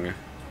fishing.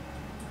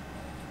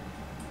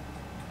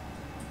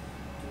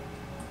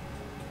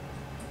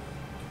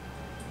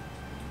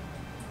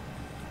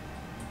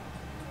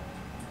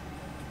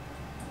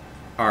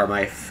 Are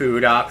my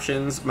food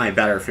options, my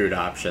better food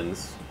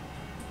options.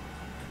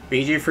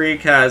 BG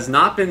Freak has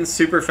not been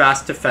super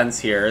fast to fence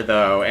here,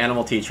 though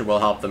Animal Teacher will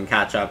help them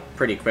catch up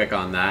pretty quick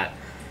on that.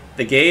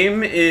 The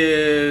game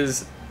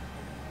is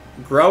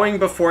growing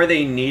before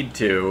they need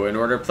to in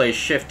order to play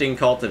shifting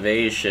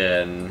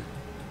cultivation.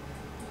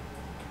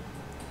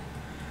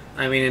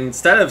 I mean,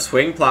 instead of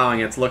swing plowing,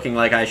 it's looking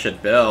like I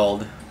should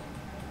build.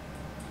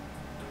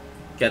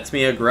 Gets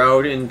me a grow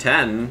in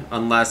 10,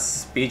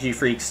 unless BG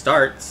Freak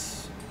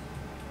starts.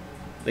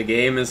 The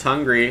game is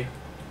hungry.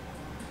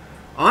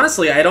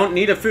 Honestly, I don't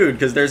need a food,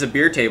 because there's a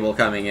beer table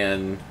coming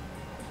in.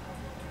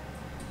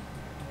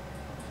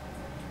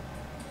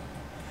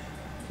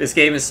 This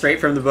game is straight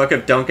from the book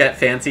of don't get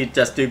fancy,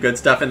 just do good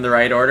stuff in the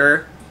right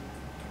order.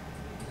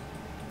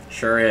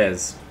 Sure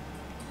is.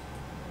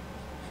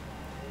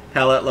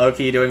 Pellet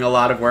low-key doing a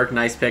lot of work.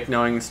 Nice pick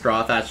knowing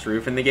Straw Thatched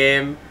Roof in the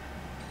game.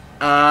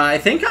 I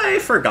think I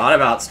forgot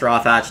about Straw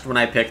Thatched when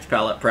I picked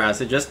Pellet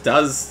Press. It just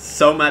does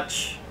so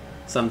much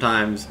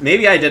sometimes.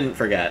 Maybe I didn't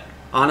forget.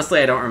 Honestly,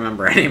 I don't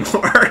remember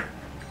anymore.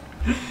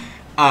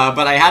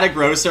 But I had a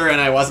grocer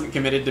and I wasn't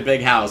committed to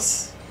Big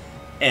House.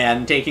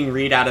 And taking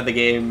Reed out of the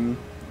game,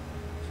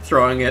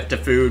 throwing it to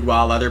food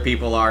while other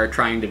people are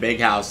trying to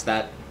Big House,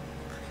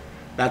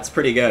 that's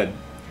pretty good.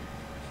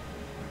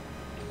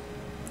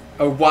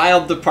 A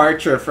wild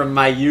departure from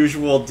my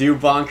usual do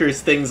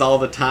bonkers things all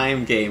the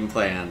time game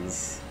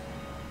plans.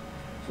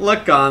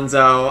 Look,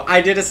 Gonzo,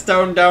 I did a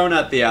stone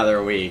donut the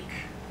other week.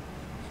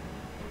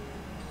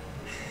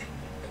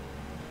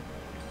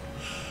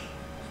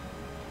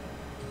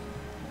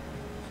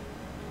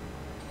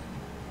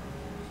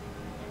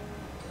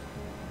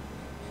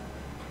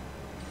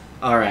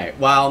 Alright,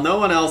 while no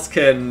one else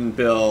can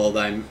build,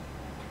 I'm...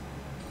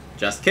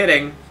 Just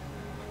kidding.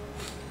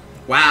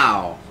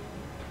 Wow.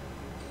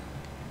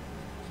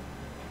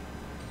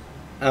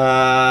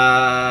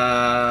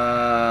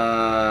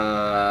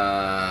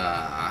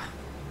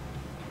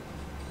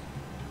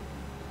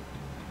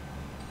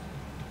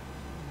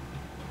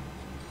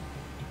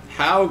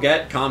 How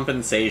get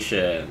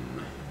compensation?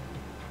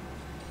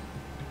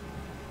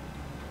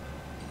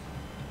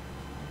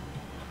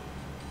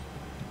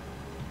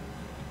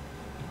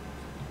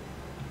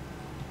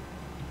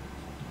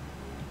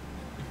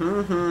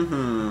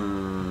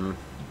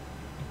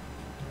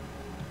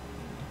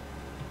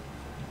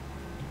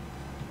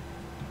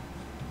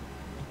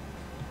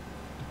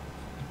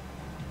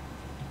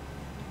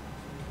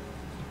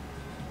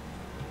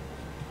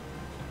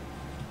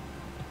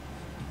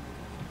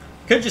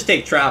 Could just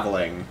take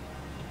traveling.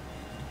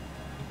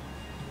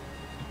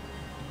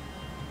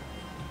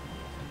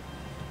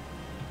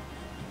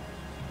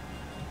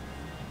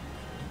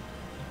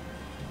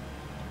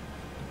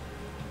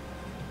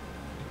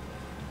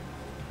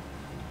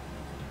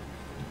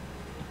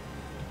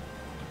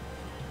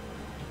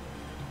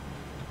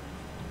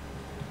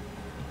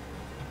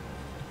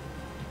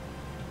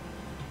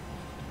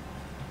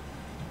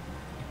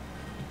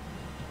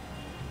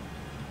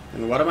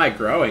 And what am I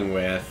growing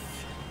with?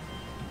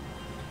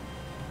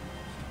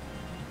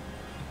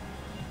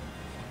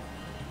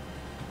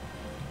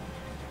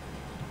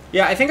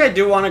 Yeah, I think I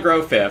do want to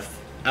grow 5th.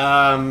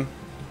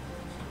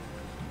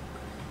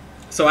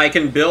 So I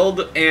can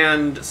build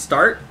and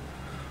start,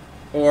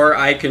 or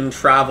I can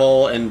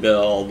travel and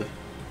build.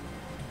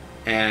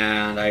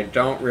 And I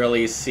don't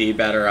really see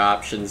better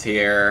options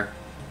here.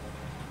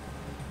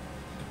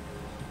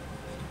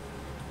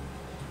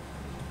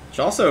 Which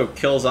also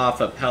kills off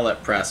a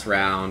pellet press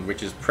round,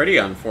 which is pretty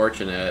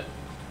unfortunate.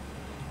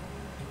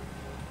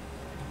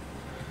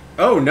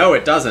 Oh, no,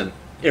 it doesn't,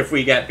 if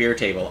we get beer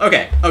table.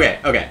 Okay, okay,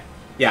 okay.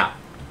 Yeah.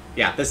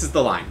 Yeah, this is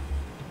the line.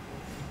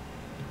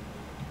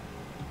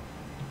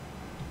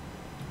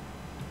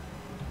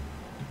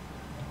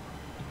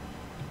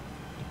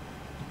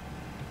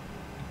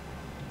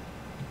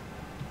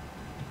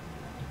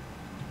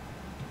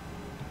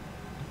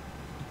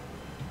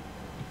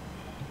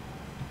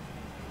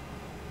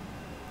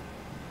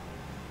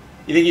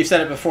 You think you've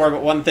said it before,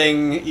 but one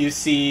thing you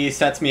see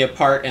sets me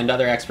apart and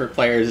other expert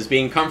players is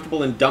being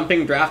comfortable in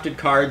dumping drafted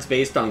cards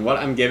based on what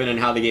I'm given and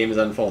how the game is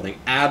unfolding.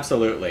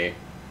 Absolutely.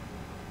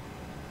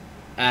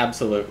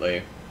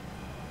 Absolutely.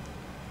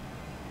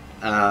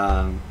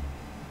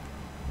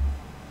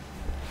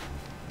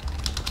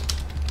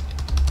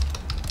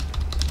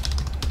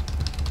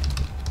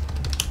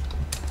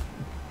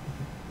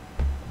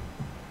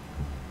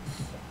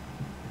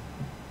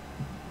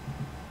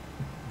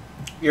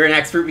 You're an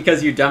expert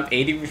because you dump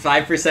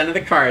 85% of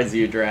the cards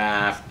you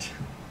draft.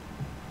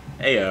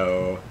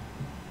 Heyo.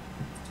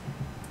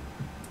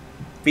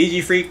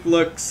 BG Freak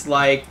looks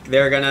like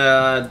they're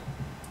gonna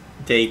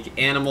take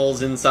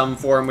animals in some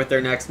form with their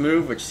next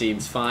move, which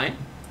seems fine.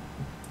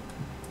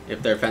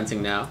 If they're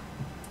fencing now.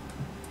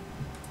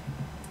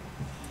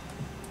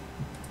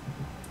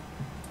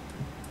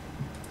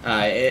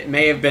 It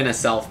may have been a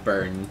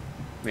self-burn,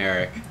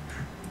 Merrick.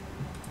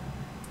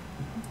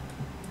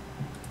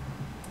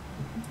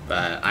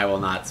 But I will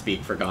not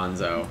speak for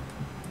Gonzo.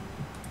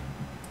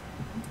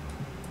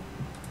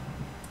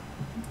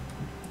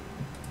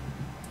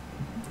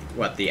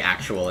 What the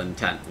actual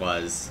intent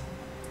was.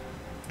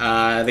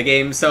 The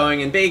game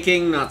sewing and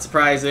baking, not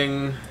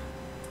surprising.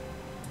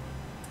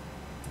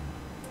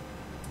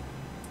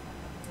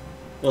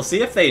 We'll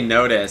see if they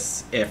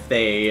notice if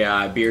they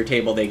beer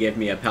table they give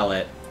me a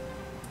pellet.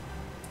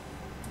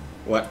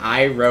 What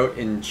I wrote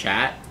in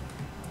chat?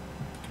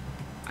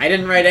 I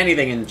didn't write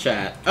anything in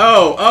chat.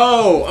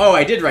 Oh,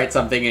 I did write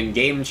something in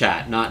game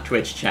chat, not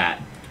Twitch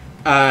chat.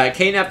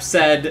 KNEP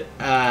said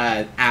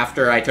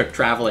after I took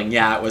traveling,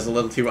 yeah, it was a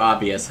little too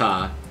obvious,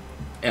 huh?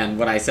 And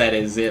what I said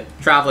is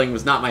traveling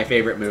was not my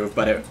favorite move,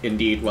 but it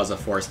indeed was a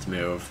forced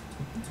move.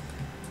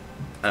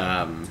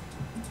 I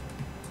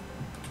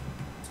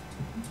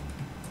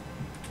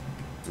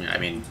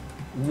mean,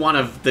 one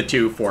of the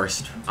two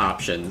forced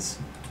options,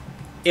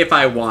 if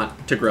I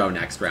want to grow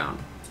next round.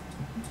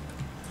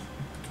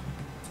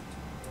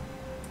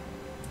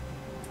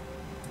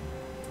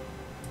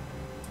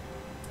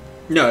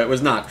 No, it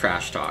was not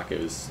trash talk.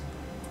 It was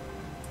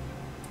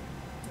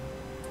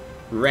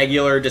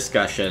regular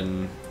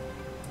discussion.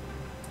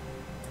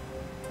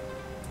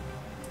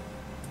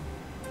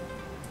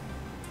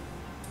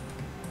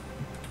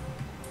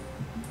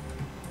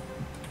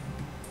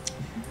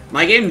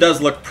 My game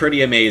does look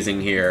pretty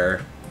amazing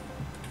here.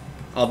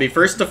 I'll be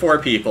first to 4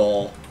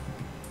 people.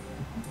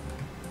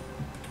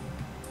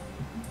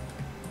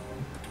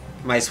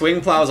 My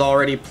swing plow's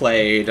already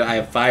played. I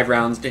have 5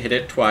 rounds to hit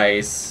it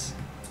twice.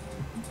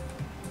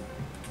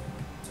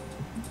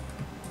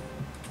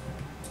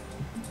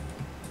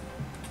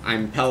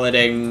 I'm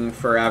pelleting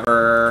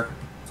forever.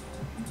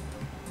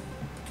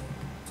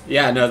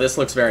 Yeah, no, this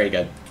looks very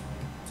good.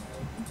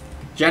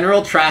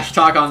 General trash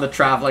talk on the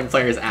traveling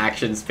player's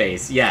action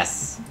space.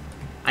 Yes.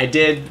 I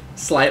did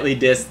slightly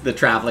diss the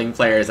traveling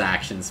player's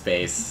action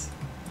space.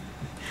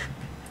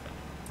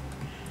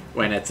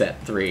 When it's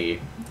at 3.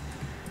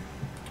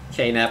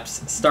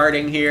 KNEP's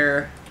starting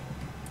here.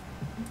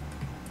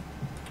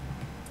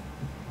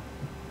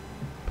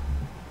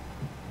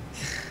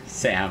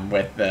 Sam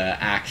with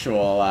the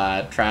actual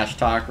trash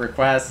talk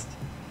request.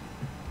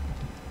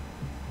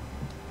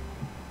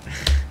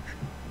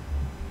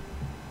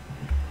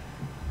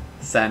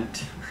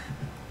 Sent.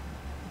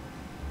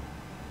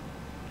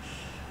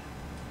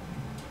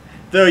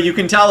 Though you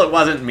can tell it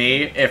wasn't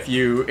me if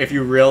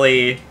you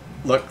really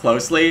look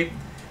closely,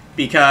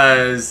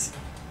 because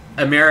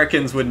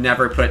Americans would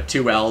never put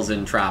 2 L's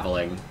in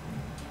traveling.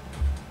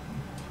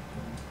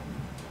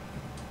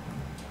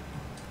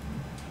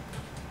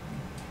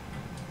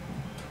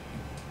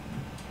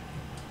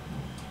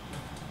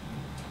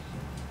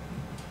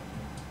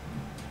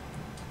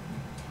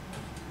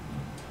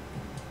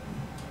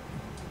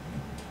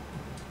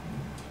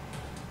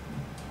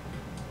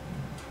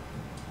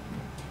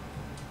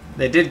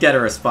 They did get a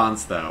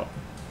response, though.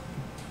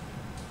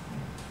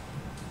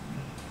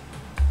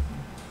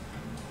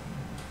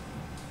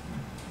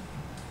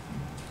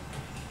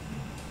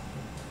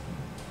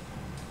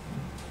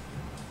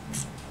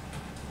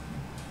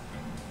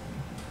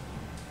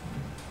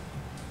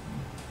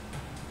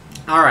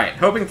 Alright,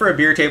 hoping for a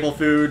beer table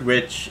food,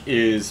 which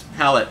is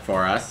pellet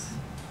for us.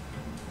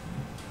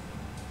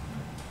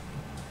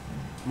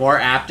 More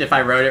apt if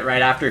I wrote it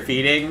right after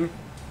feeding.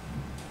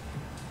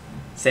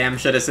 Sam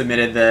should have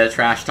submitted the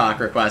trash talk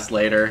request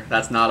later.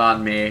 That's not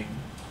on me.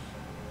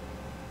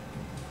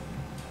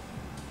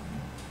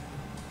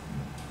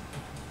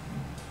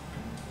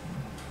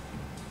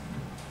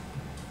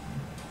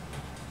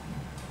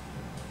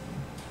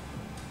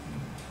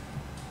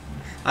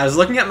 I was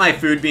looking at my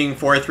food being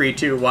 4, 3,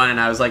 2, 1, and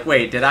I was like,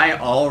 wait, did I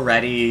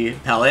already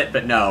pellet?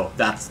 But no,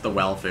 that's the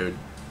well food.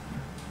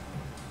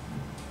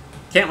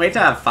 Can't wait to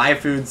have 5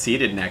 food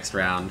seeded next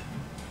round.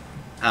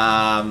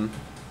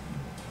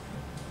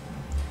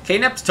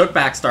 KNEP's took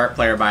back start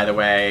player, by the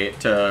way,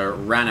 to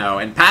Reno,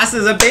 and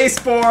passes a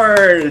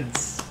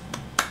baseboards!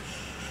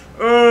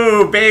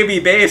 Ooh, baby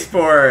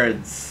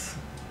baseboards!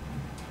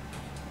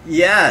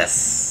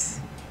 Yes!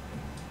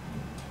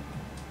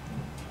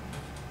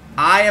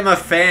 I am a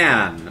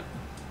fan.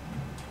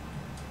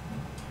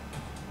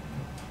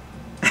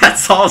 That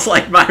solves,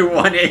 like, my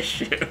one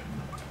issue. Did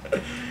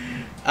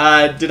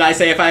I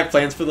say if I have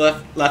plans for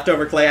the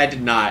leftover clay? I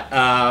did not.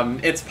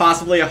 It's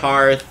possibly a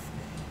hearth.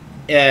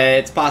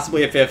 It's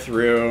possibly a 5th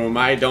room.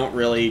 I don't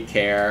really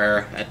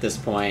care at this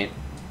point.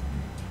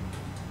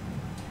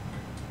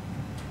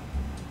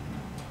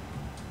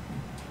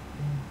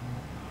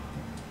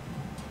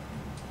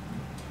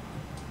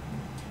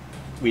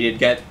 We did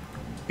get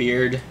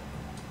beard.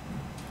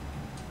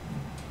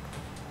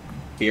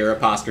 Beer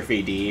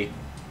apostrophe D.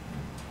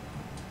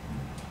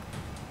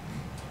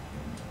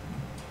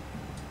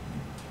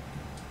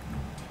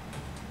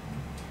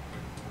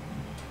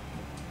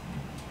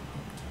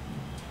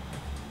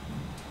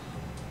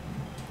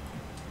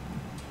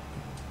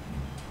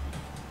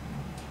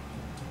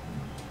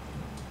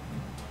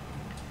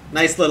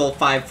 Nice little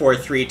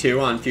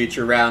 5-4-3-2 on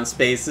future round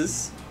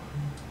spaces.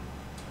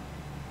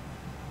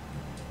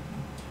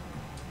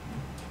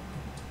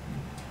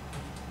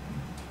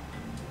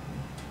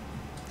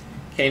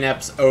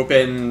 KNEP's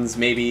opens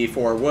maybe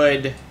for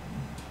wood.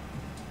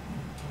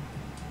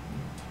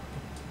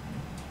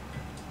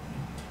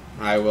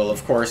 I will,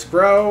 of course,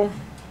 grow.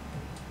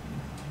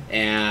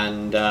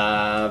 And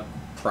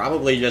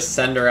probably just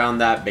send around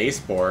that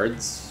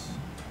baseboards.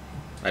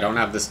 I don't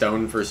have the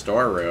stone for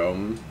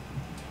storeroom.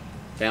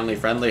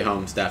 Family-friendly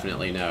homes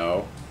definitely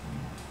no.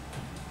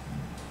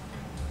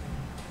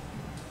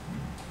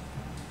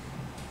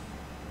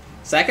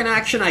 Second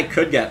action, I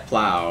could get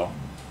plow.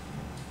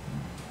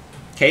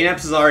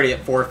 KNEPS is already at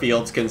 4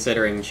 fields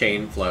considering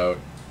chain float.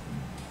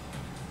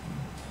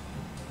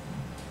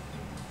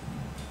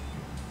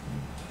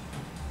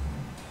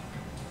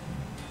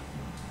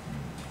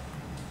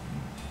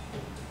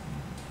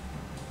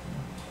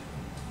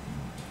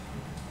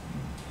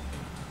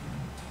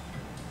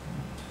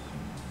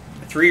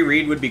 Three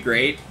reed would be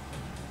great.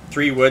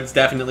 3 wood's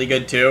definitely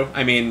good too.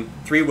 I mean,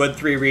 3 wood,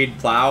 3 reed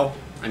plow.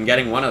 I'm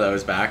getting one of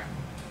those back.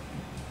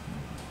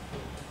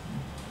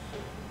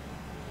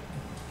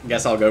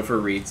 Guess I'll go for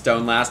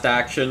reedstone last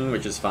action,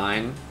 which is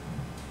fine.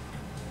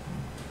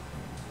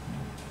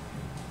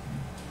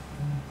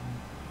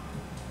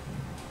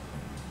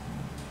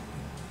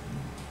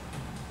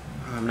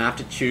 I'm gonna have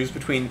to choose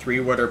between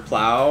 3 wood or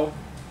plow.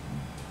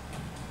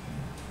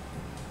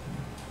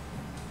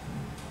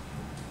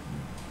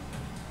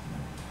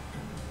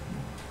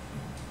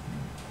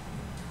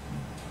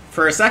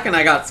 For a second,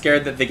 I got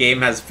scared that the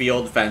game has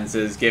field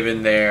fences,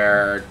 given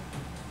their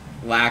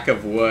lack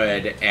of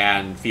wood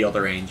and field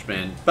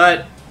arrangement,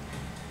 but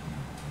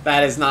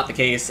that is not the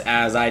case,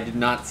 as I did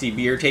not see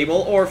beer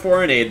table or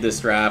foreign aid this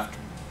draft.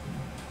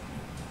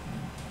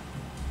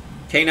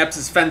 KNEPS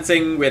is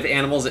fencing with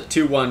animals at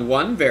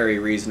 2-1-1, very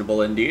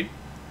reasonable indeed.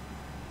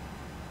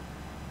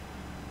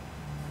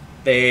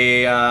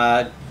 They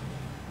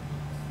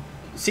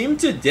seem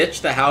to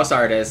ditch the house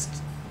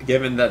artist,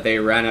 given that they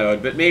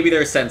renoed, but maybe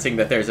they're sensing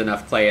that there's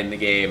enough play in the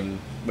game,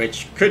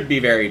 which could be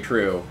very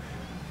true.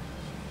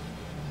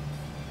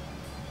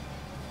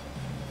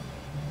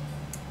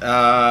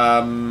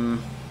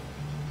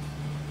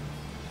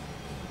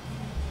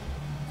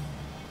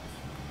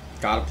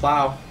 Gotta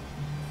plow.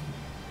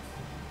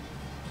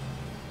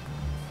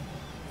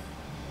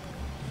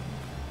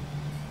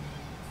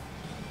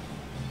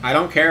 I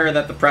don't care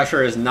that the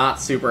pressure is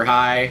not super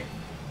high.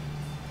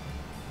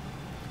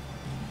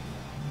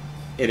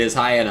 It is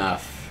high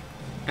enough.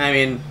 I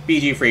mean,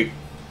 BG Freak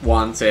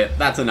wants it.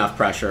 That's enough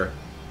pressure.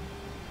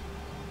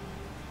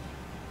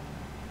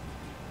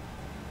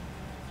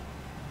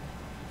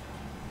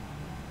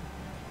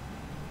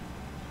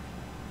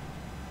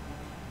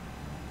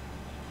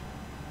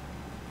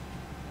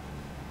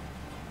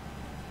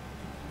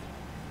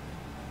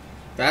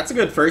 That's a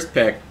good first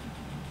pick.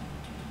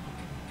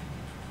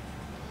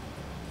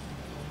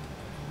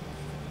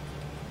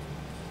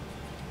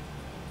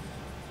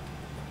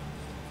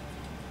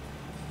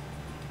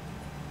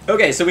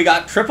 Okay, so we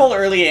got triple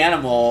early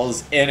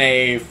animals in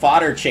a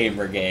fodder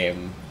chamber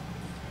game.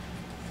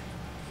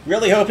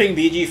 Really hoping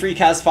BG Freak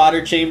has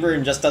fodder chamber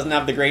and just doesn't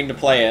have the grain to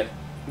play it.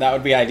 That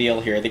would be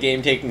ideal here. The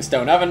game taking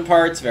stone oven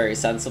parts, very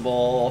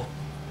sensible.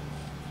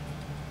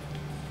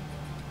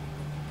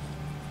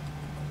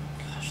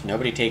 Gosh,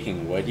 nobody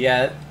taking wood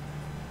yet.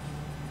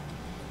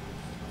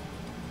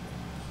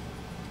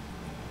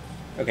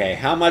 Okay,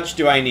 how much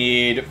do I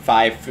need?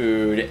 5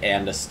 food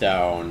and a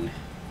stone.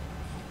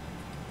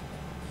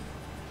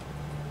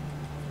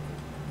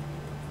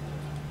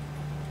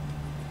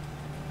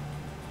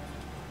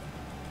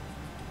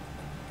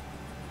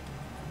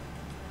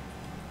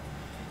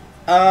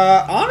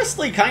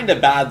 Honestly, kind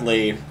of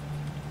badly.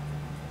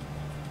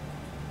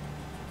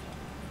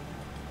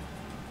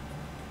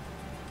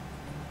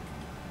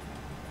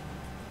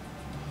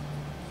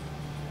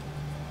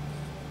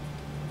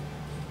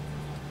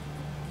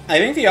 I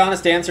think the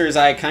honest answer is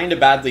I kind of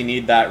badly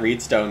need that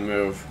reedstone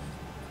move.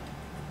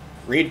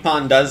 Reed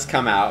Pawn does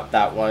come out.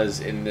 That was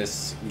in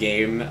this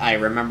game. I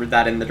remembered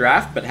that in the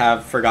draft, but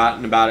have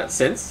forgotten about it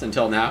since,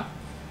 until now.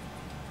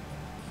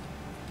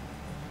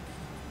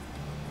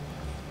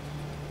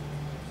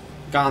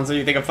 Gonzo,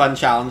 you think a fun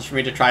challenge for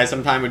me to try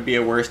sometime would be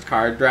a worst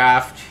card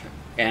draft?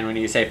 And when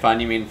you say fun,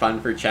 you mean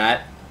fun for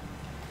chat?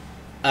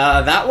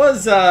 That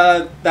was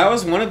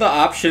one of the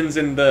options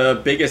in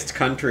the biggest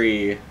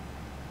country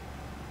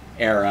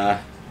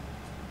era.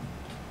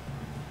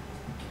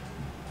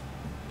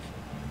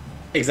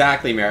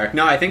 Exactly, Merrick.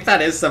 No, I think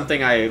that is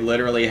something I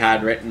literally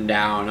had written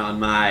down on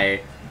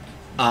my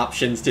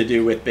options to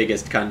do with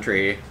biggest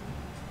country.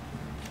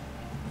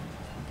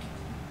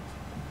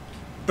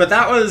 But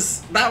that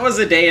was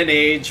a day and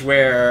age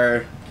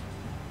where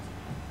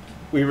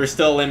we were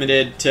still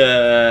limited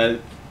to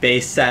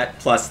base set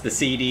plus the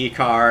CD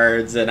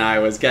cards, and I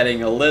was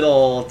getting a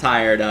little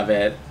tired of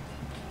it.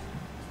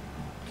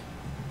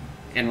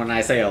 And when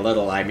I say a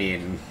little, I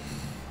mean...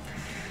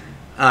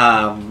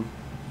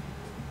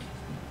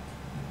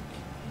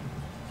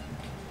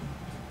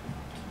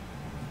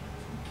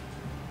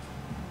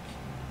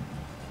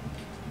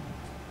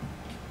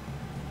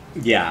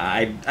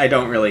 yeah, I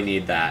don't really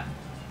need that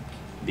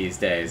these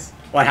days.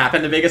 What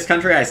happened to Biggest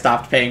Country? I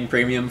stopped paying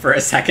premium for a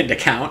second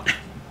account.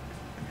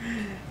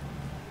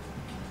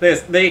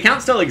 The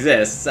account still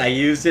exists. I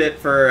used it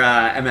for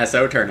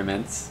MSO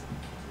tournaments.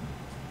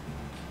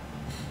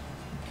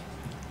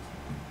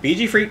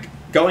 BG Freak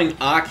going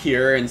Ock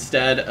here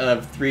instead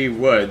of 3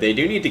 wood. They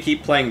do need to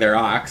keep playing their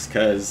Ox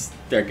because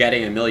they're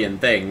getting a million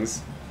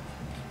things.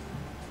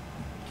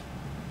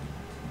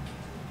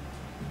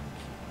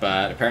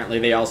 But apparently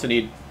they also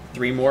need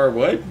 3 more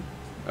wood.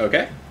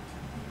 Okay.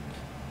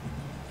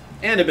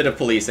 And a bit of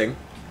policing.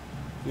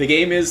 The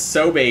game is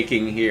so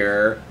baking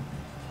here.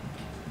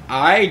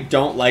 I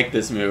don't like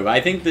this move.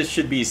 I think this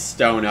should be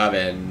Stone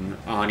Oven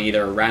on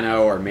either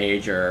Reno or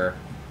Major.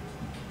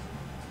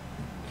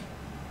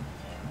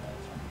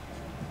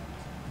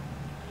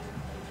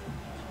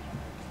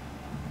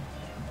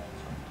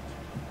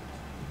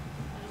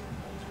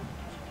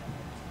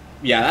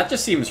 Yeah, that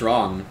just seems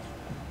wrong.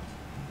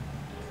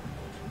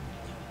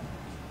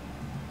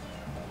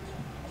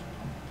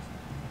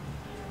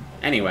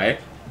 Anyway,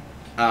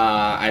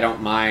 I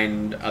don't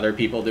mind other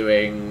people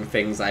doing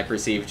things I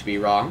perceive to be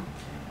wrong.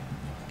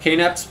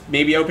 Knep's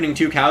maybe opening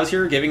 2 cows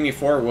here, giving me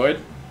 4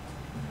 wood.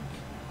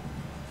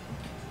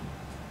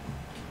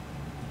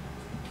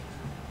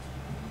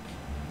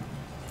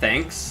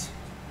 Thanks.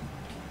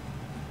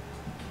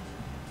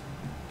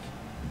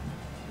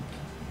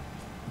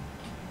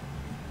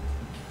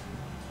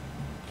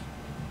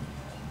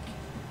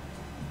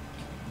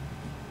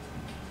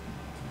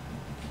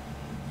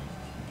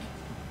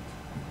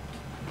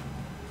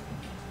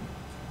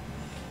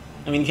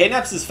 I mean,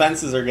 Knep's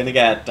fences are going to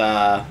get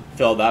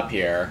filled up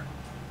here.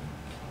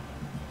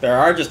 There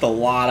are just a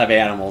lot of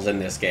animals in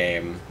this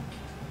game.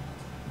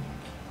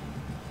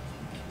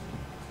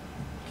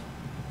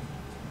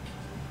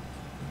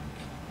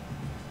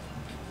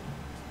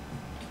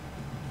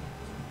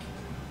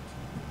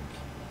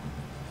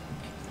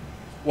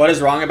 What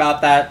is wrong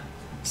about that?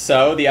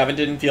 So, the oven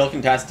didn't feel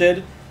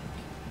contested.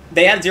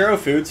 They had 0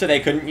 food, so they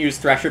couldn't use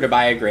Thresher to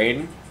buy a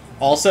grain.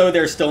 Also,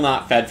 they're still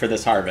not fed for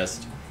this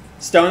harvest.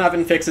 Stone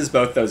Oven fixes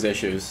both those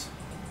issues.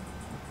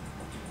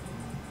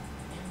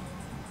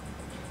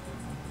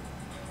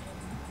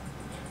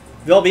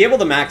 They'll be able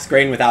to max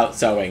grain without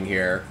sowing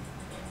here.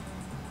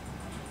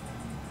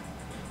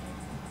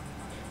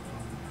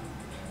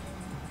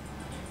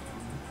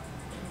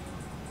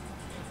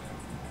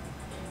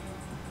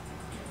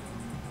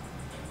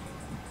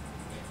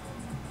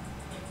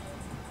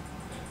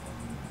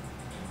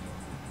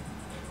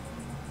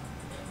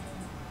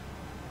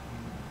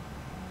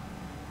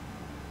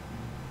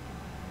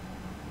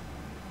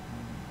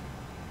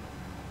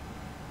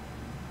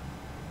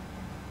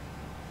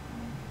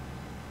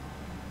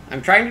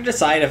 I'm trying to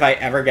decide if I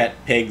ever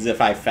get pigs if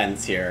I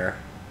fence here.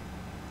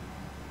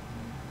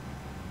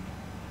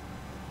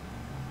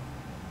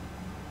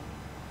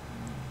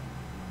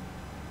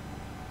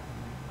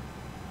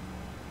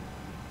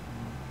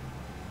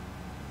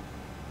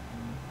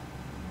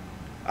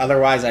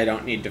 Otherwise, I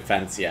don't need to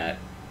fence yet.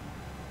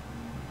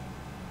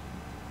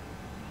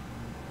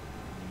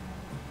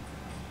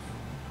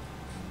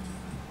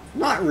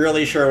 Not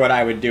really sure what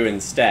I would do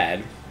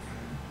instead.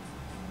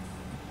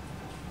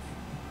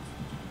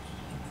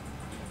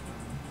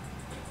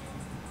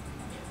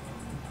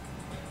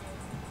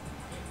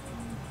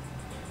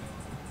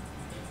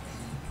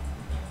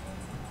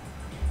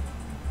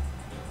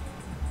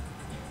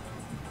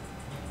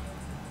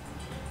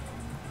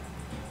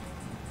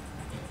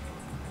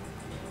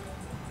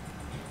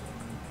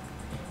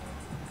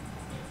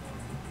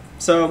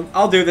 So,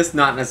 I'll do this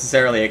not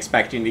necessarily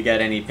expecting to get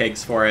any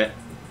pigs for it.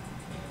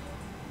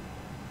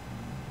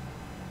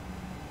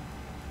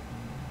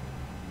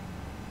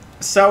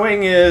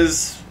 Sowing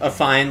is a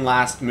fine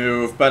last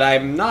move, but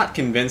I'm not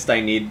convinced I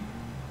need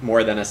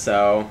more than a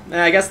sow.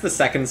 I guess the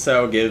second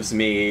sow gives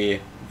me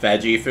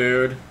veggie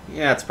food.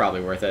 Yeah, it's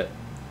probably worth it.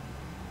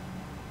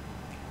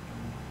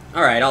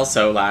 Alright, I'll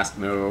sow last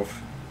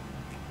move.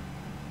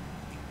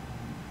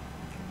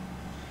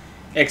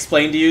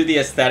 Explain to you the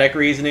aesthetic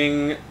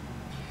reasoning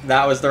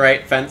that was the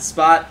right fence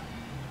spot.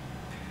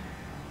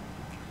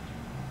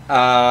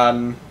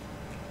 No,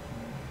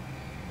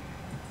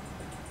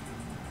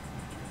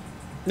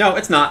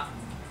 it's not.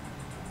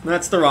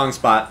 That's the wrong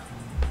spot.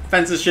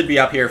 Fences should be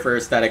up here for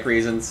aesthetic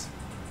reasons.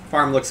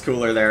 Farm looks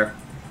cooler there.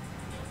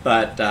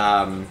 But,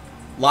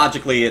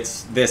 logically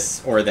it's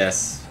this or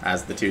this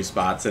as the 2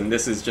 spots, and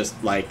this is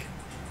just, like,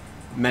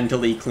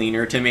 mentally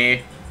cleaner to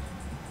me.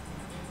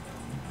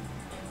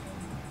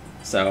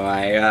 So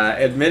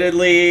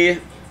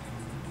admittedly,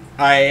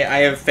 I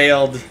have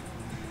failed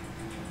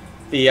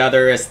the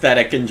other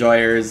aesthetic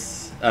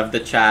enjoyers of the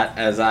chat,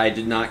 as I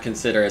did not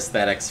consider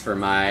aesthetics for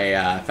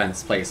my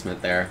fence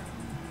placement there.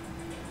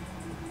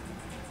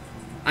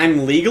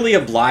 I'm legally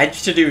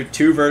obliged to do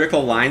 2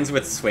 vertical lines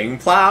with swing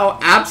plow?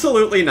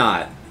 Absolutely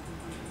not.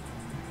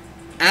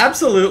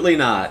 Absolutely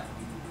not.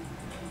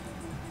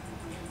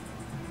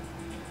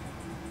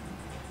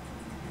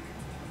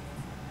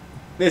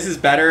 This is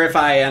better if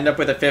I end up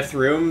with a 5th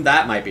room?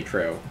 That might be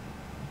true.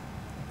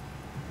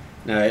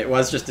 No, it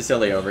was just a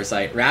silly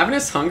oversight.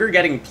 Ravenous Hunger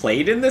getting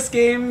played in this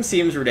game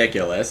seems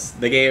ridiculous.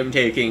 The game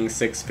taking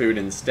 6 food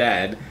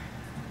instead.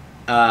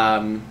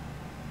 I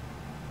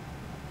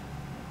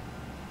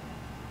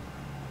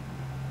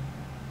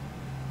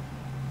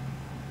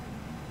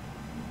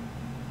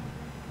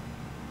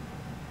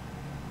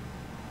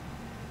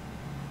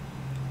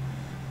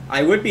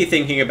would be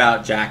thinking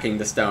about jacking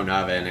the stone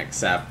oven,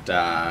 except,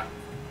 I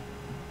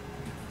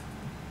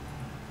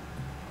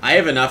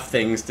have enough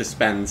things to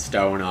spend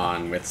stone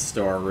on with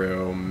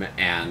storeroom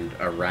and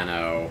a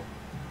reno.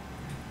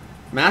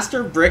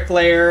 Master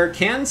Bricklayer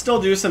can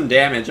still do some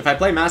damage. If I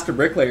play Master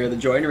Bricklayer, the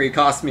joinery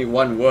costs me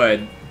 1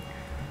 wood.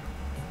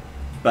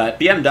 But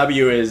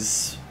BMW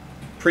is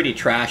pretty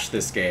trash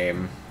this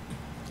game.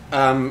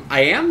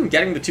 I am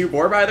getting the 2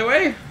 boar, by the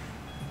way.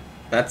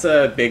 That's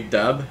a big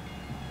dub.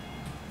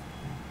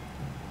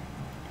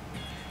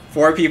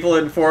 4 people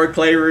in 4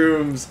 clay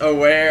rooms.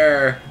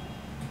 Aware.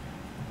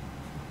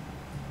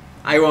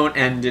 I won't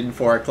end in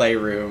 4 clay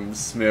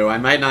rooms, Moo. I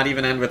might not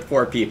even end with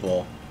 4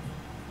 people.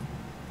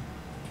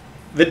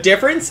 The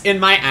difference in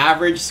my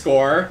average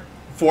score,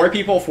 4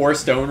 people, 4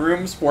 stone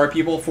rooms, 4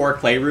 people, 4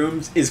 clay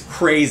rooms, is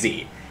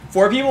crazy.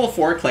 4 people,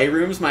 4 clay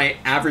rooms, my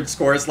average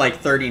score is like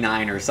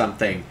 39 or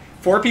something.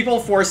 4 people,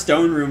 4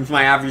 stone rooms,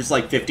 my average is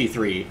like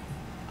 53.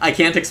 I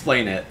can't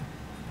explain it.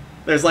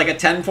 There's like a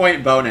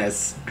 10-point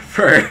bonus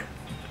for...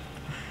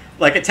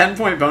 like a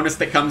 10-point bonus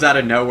that comes out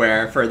of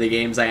nowhere for the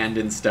games I end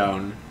in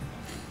stone.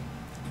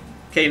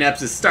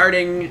 KNEPS is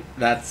starting.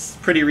 That's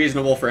pretty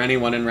reasonable for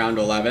anyone in round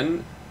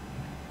 11.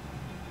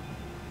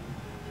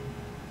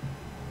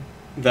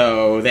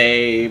 Though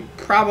they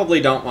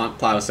probably don't want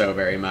Plauso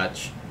very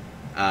much.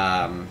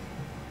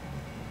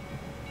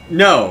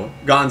 No,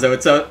 Gonzo,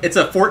 it's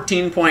a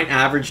 14-point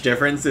average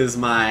difference is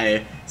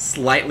my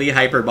slightly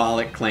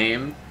hyperbolic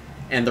claim,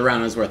 and the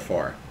round was worth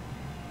 4.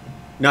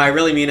 No, I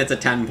really mean it's a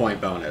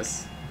 10-point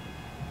bonus.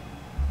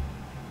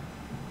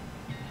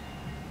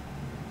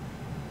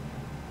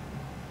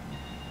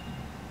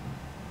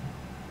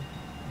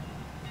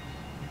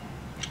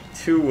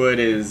 Two wood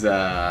is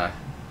not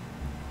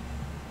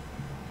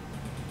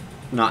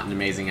an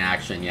amazing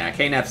action. Yeah,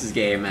 KNEPS'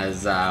 game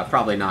has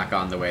probably not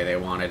gone the way they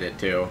wanted it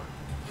to.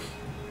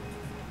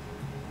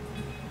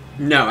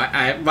 No,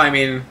 I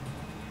mean,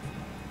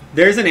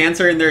 there's an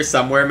answer in there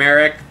somewhere,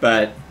 Merrick,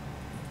 but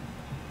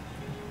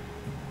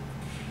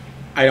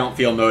I don't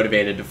feel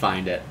motivated to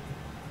find it.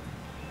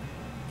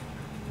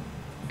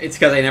 It's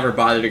because I never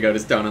bother to go to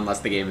stone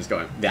unless the game is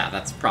going... Yeah,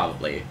 that's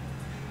probably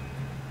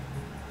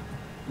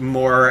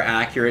more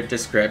accurate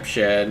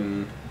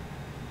description.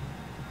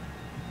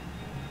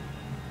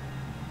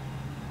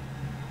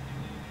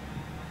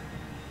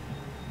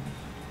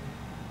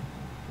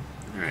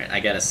 Alright, I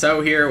get a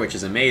sow here, which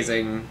is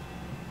amazing.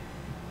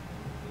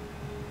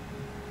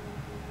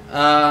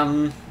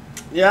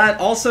 Yeah, it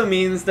also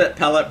means that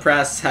Pellet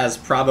Press has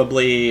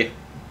probably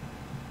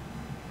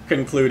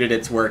concluded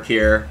its work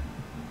here.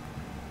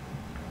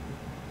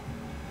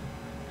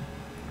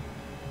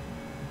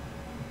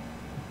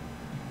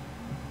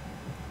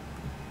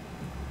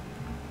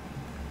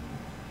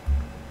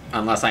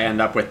 Unless I end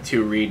up with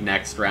 2 reed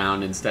next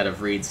round instead of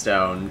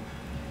reedstone.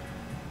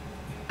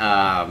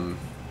 Reedstone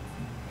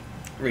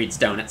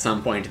at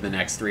some point in the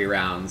next 3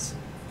 rounds,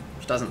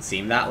 which doesn't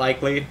seem that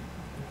likely.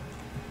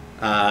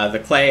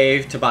 The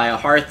clay to buy a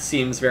hearth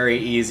seems very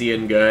easy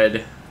and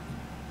good.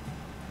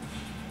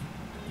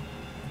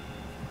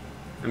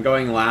 I'm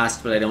going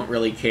last, but I don't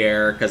really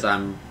care because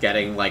I'm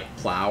getting, like,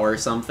 plow or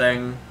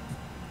something.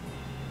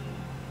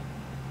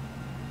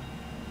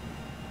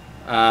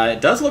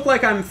 It does look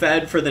like I'm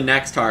fed for the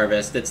next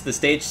harvest. It's the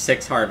stage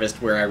 6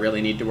 harvest where I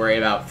really need to worry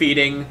about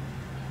feeding.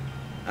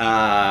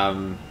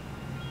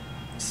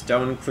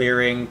 Stone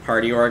clearing,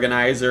 party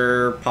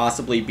organizer,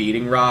 possibly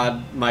beating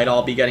rod might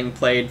all be getting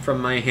played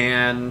from my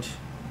hand.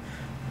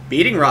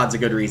 Beating rod's a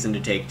good reason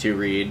to take 2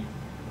 reed.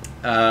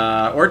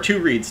 Or 2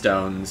 reed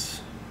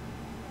stones.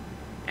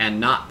 And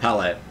not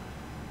pellet.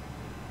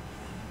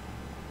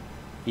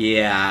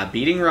 Yeah,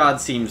 beating rod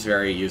seems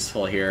very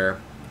useful here.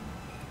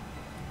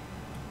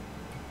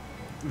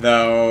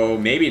 Though,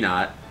 maybe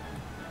not.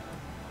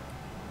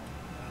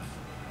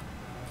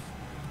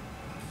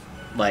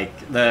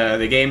 Like,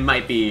 the game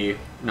might be...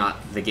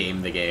 Not the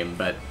game,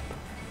 but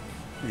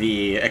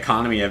the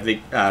economy of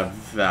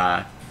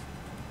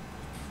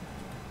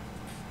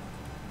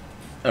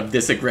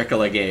this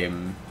Agricola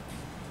game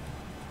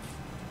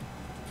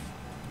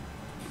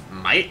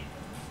might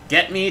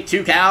get me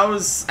 2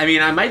 cows. I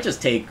mean, I might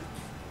just take...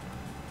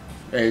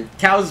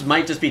 cows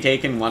might just be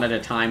taken one at a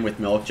time with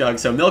Milk Jug,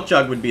 so Milk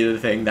Jug would be the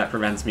thing that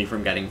prevents me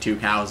from getting 2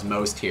 cows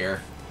most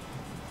here.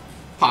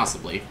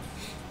 Possibly.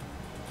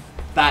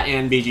 That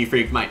and BG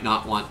Freak might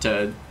not want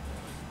to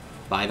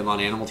buy them on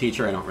Animal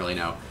Teacher, I don't really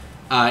know.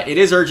 It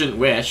is Urgent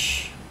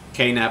Wish.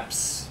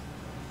 KNEPS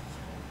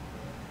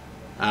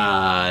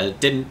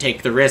didn't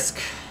take the risk,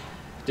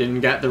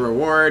 didn't get the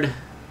reward.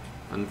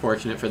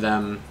 Unfortunate for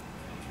them.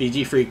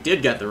 BG Freak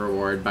did get the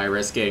reward by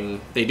risking...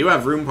 They do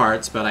have room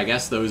parts, but I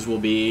guess those will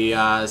be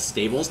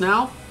stables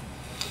now?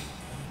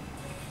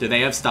 Do they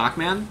have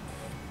Stockman?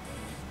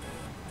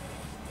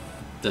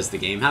 Does the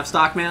game have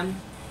Stockman?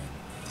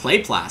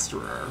 Clay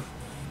Plasterer.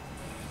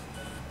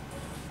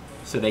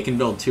 So they can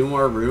build 2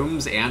 more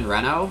rooms and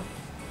reno?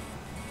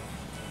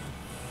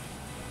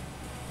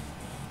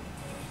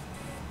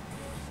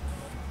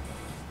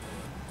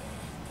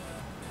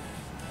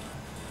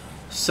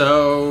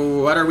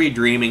 So, what are we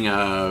dreaming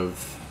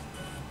of?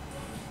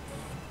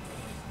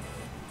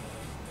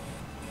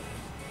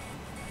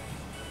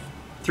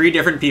 Three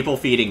different people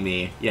feeding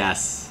me,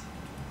 yes.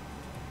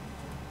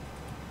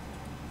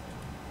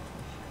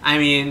 I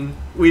mean,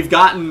 we've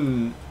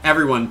gotten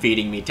everyone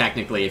feeding me,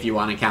 technically, if you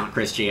want to count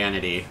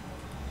Christianity.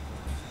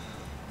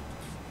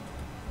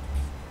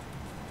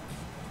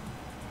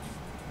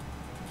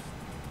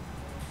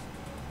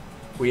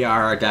 We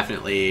are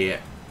definitely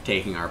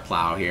taking our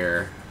plow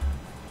here.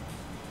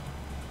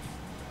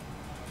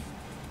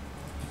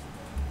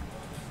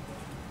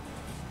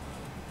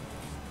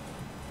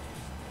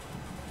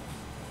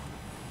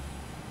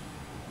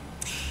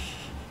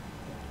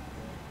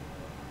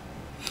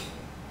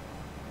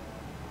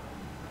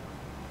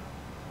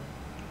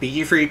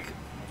 BG Freak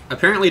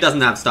apparently doesn't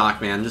have stock,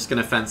 man. I'm just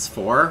gonna fence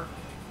 4.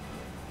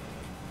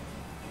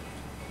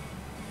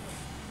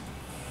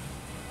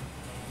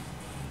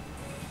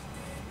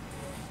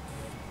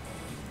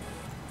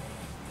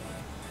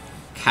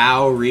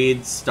 Cow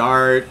read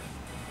start.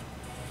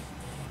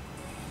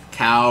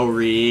 Cow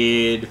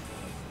read.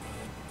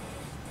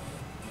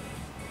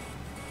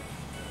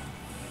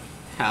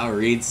 Cow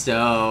read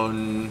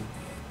stone.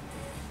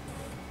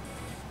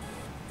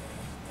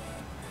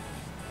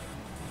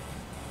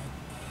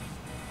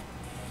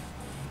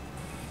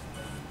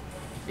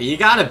 You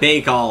gotta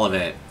bake all of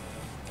it.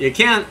 You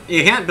can't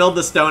build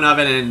the stone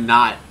oven and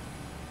not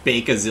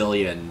bake a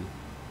zillion.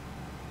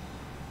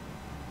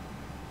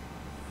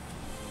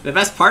 The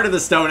best part of the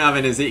stone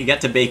oven is that you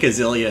get to bake a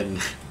zillion.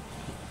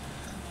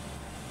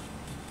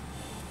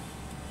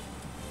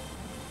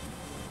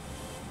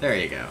 There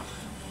you go.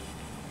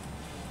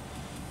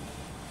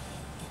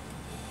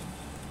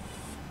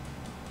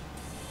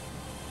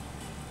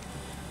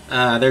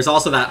 There's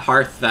also that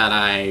hearth that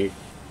I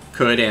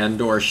could and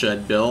or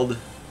should build.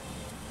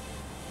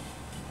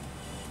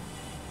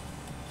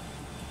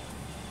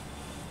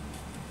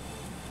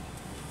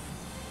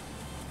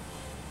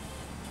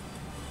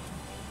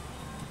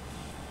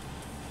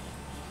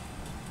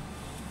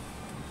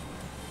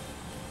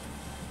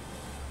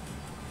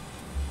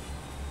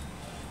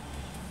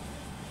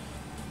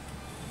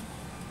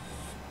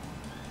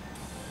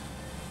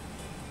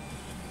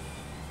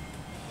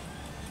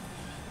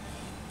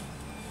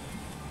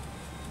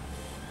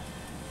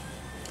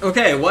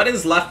 Okay, what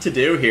is left to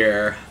do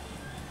here?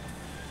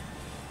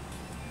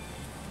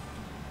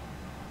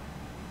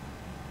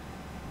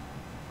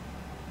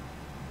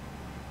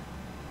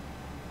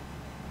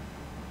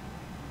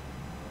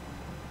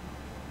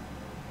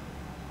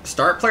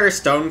 Start player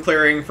stone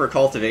clearing for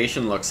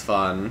cultivation looks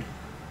fun.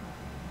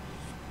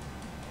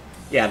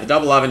 Yeah, the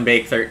double oven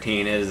bake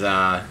 13 is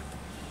a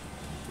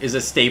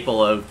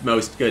staple of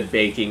most good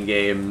baking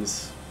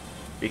games,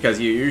 because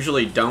you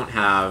usually don't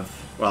have,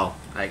 well,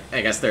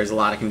 I guess there's a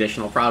lot of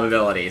conditional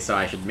probability, so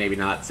I should maybe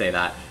not say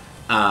that.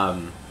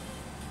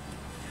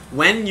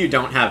 When you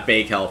don't have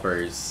bake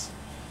helpers,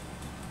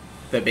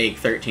 the bake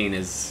 13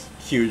 is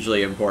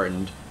hugely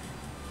important.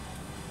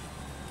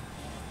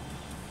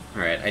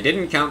 Alright, I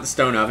didn't count the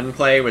stone oven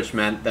clay, which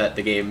meant that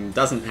the game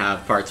doesn't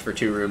have parts for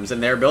 2 rooms,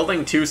 and they're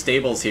building 2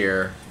 stables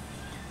here.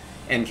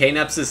 And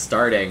KNEPS is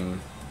starting.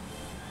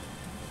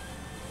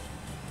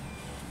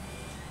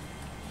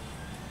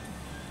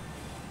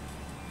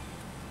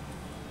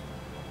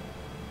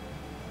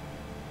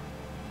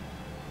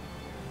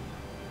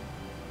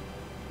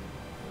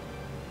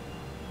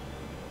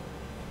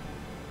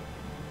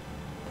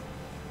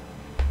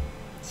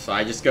 So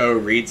I just go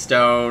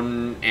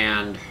reedstone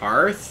and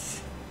hearth.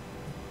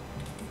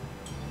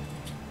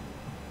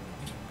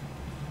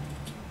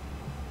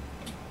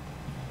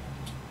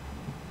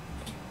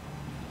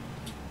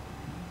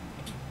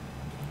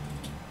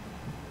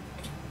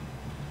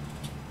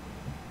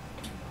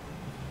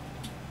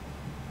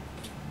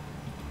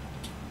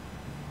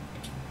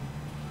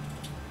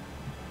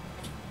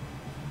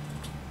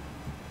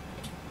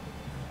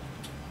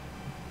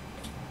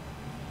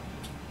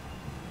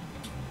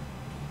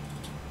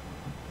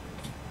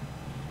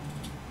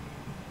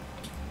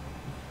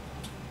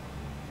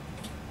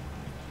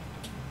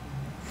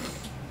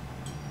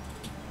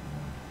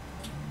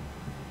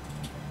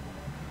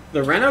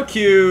 The Reno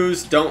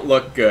queues don't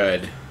look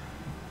good.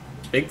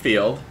 Big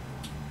field.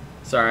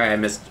 Sorry, I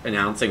missed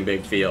announcing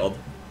big field.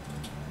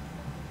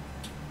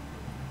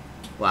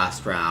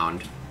 Last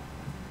round.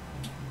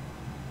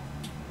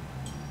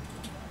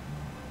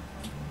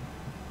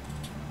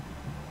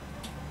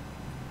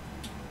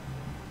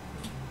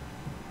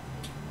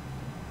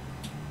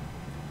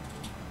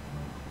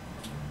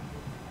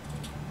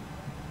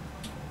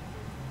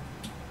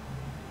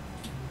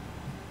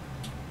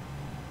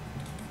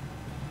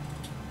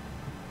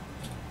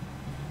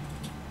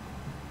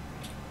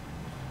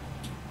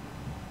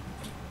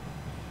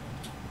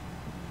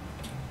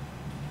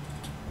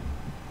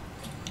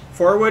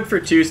 Forward for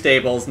 2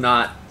 stables,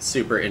 not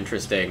super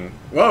interesting.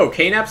 Whoa,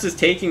 KNEPS is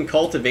taking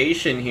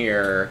cultivation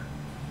here.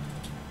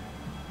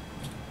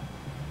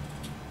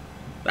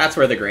 That's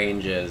where the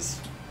Grange is.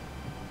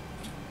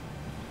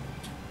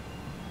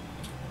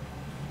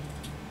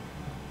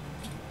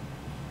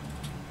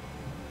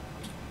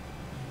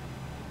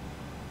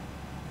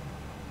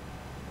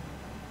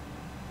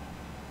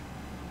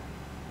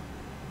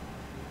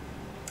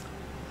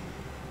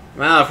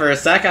 Wow, for a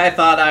sec I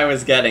thought I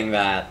was getting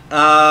that.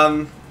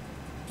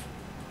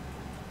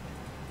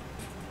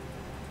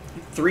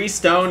 3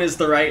 stone is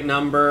the right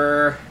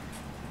number.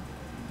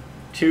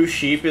 2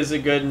 sheep is a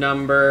good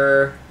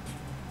number.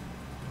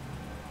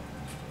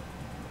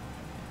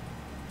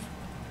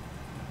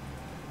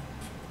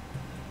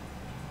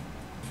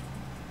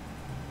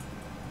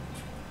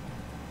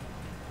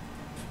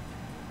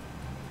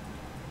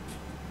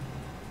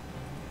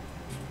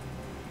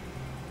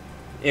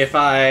 If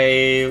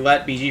I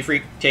let BG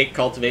Freak take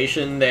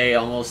cultivation, they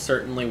almost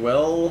certainly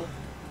will.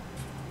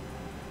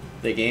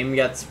 The game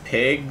gets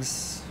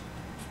pigs.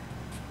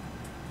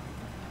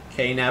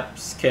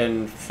 Kneps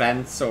can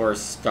fence or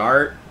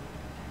start.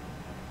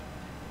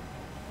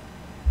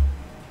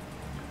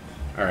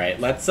 All right,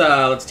 let's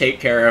take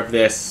care of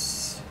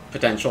this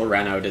potential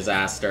Reno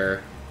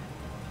disaster.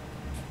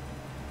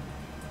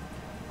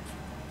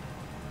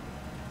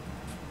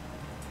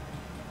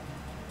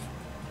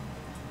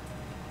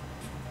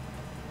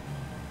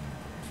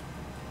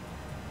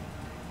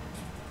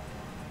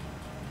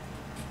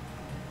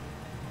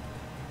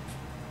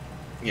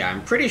 Yeah,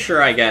 I'm pretty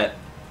sure I get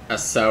a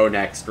sow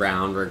next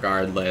round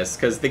regardless,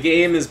 because the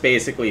game is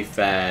basically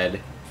fed.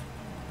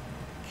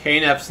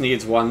 Kneps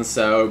needs 1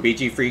 sow.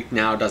 BG Freak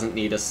now doesn't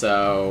need a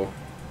sow.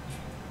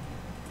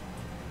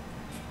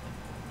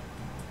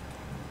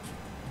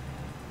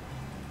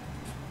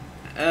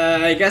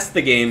 I guess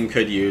the game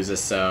could use a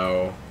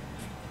sow.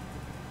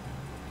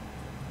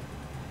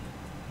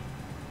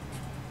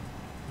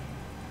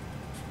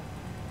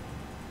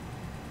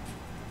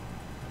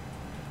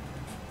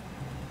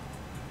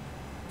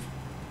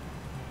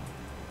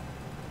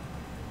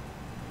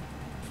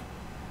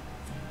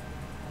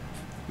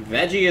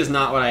 Veggie is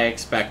not what I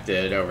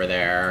expected over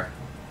there.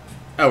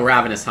 Oh,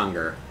 Ravenous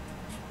Hunger.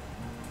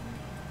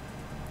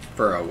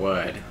 For a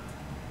wood.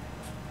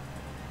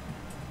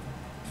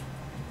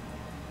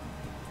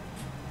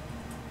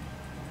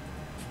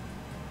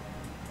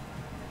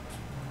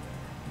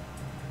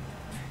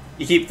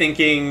 You keep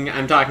thinking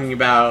I'm talking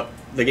about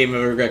the game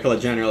of Agricola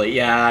generally.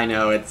 Yeah, I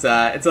know, it's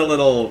a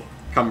little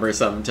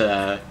cumbersome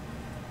to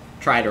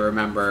try to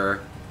remember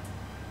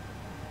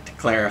to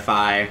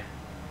clarify.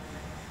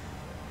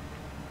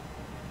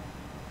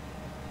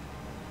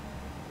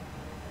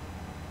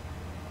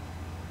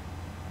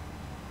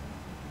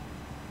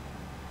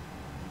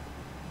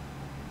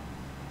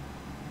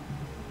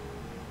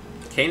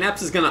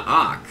 Kneps is gonna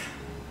Ock.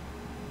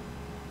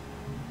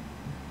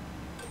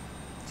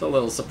 It's a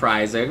little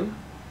surprising.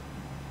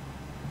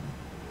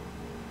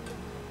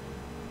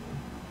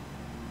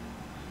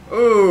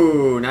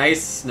 Ooh,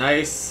 nice,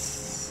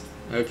 nice.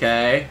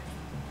 Okay.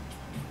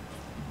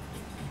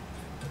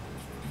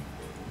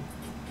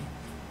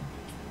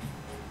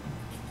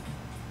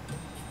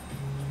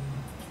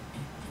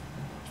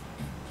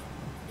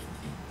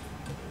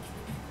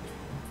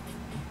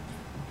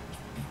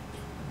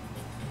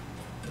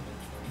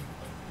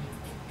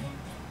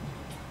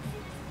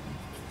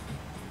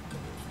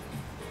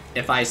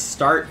 If I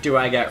start, do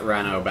I get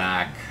Reno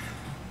back?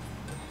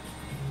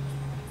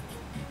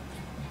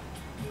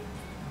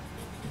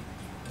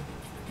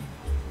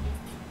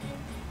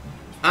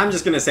 I'm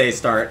just gonna say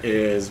start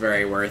is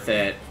very worth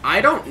it.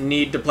 I don't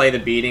need to play the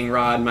Beating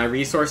Rod. My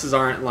resources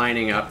aren't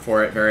lining up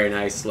for it very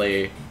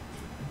nicely.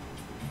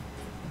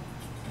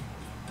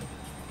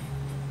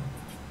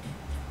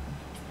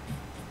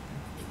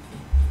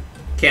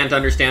 Can't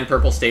understand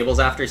Purple Stables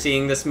after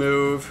seeing this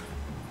move.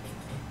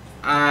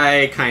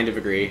 I kind of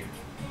agree.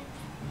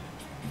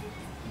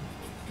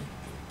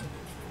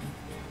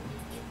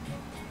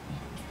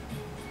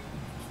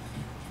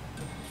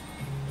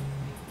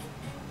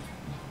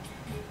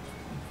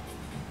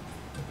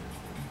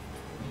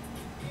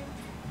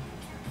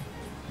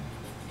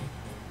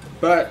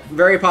 But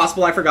very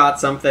possible I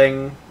forgot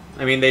something.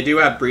 I mean, they do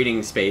have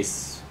breeding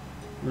space.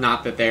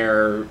 Not that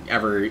they're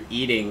ever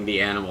eating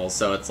the animals,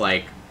 so it's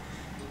like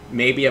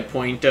maybe a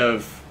point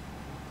of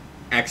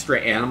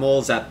extra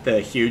animals at the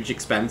huge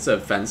expense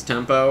of fence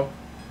tempo.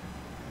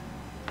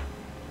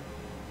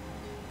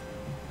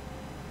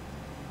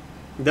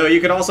 Though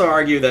you could also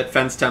argue that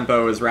fence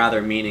tempo is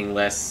rather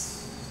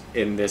meaningless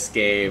in this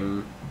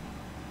game.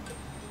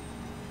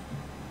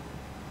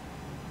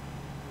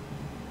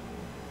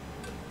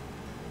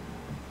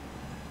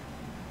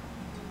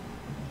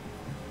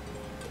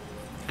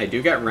 I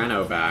do get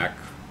Reno back.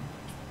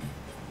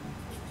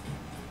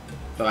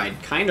 Though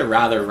I'd kind of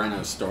rather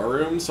Reno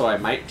storeroom, so I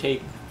might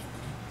take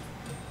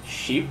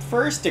sheep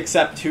first,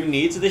 except who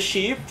needs the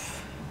sheep?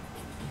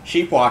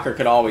 Sheepwalker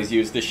could always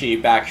use the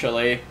sheep,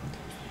 actually.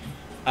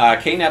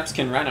 Kneps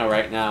can Reno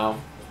right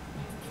now.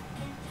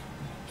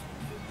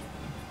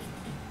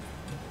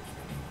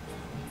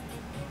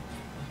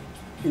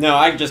 No,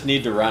 I just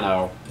need to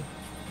Reno.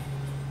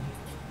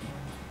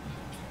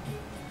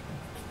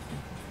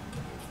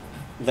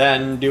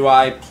 Then do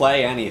I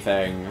play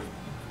anything?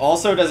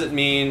 Also, does it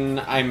mean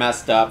I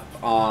messed up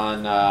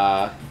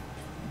on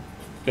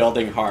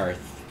building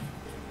Hearth?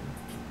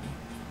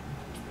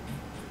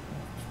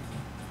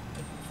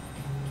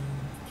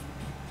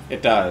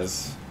 It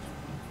does.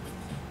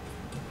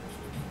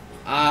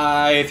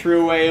 I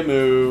threw away a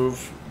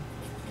move.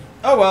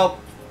 Oh well.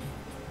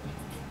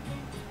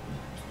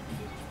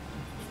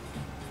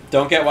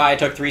 Don't get why I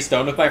took 3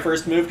 stone with my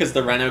first move, because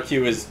the Reno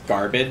Q is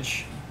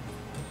garbage.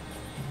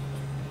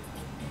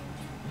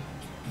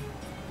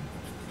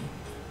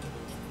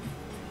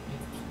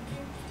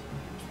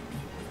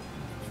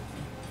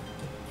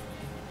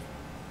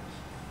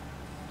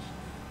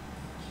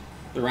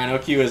 The Reno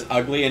Q is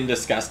ugly and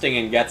disgusting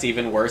and gets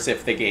even worse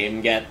if the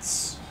game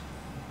gets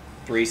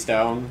 3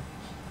 stone.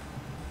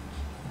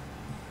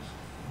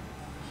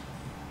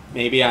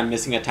 Maybe I'm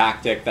missing a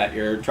tactic that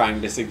you're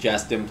trying to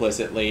suggest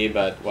implicitly,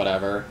 but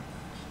whatever.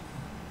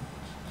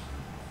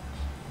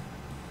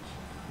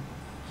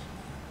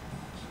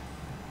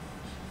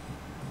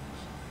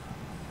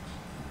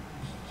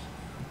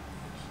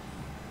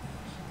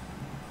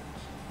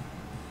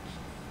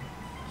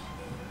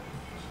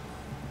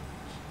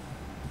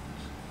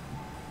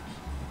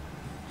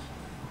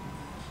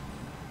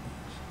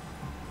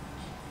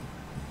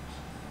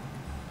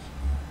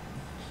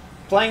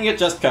 Playing it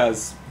just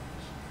 'cause.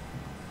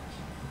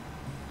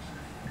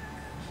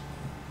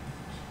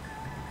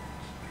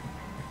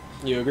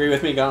 You agree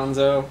with me,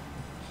 Gonzo?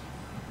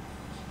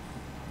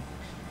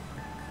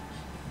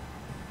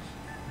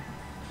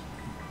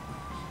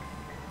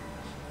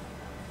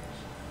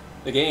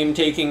 The game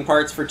taking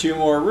parts for 2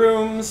 more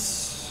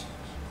rooms.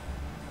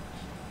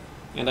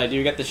 And I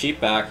do get the sheep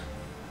back.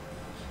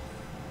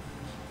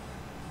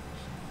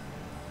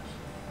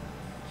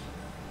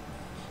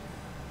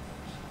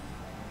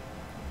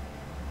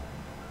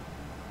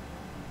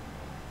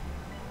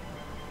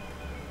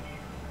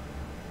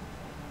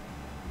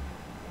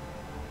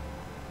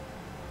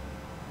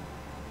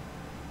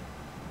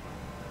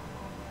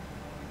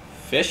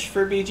 Fish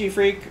for BG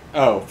Freak?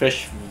 Oh,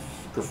 fish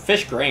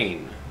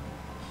grain.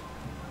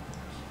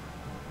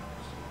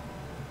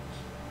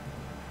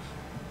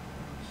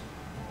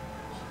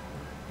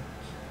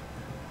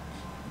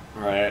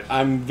 Alright,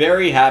 I'm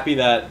very happy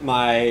that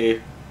my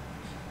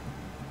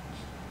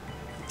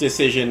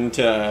decision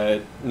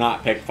to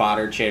not pick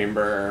Fodder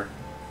Chamber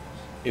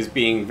is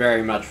being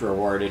very much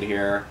rewarded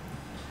here.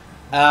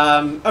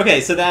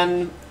 Okay, so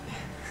then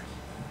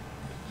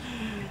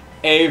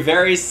a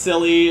very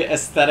silly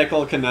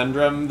aesthetical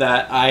conundrum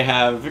that I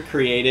have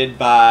created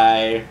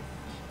by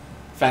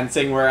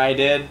fencing where I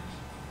did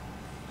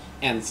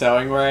and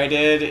sowing where I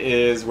did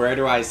is, where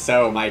do I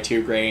sow my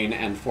 2 grain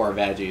and 4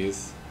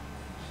 veggies?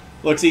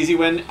 Looks easy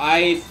win.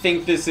 I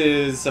think this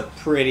is a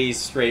pretty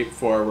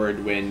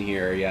straightforward win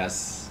here,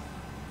 yes.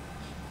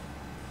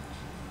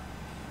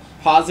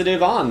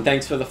 Positive on,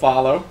 thanks for the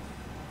follow.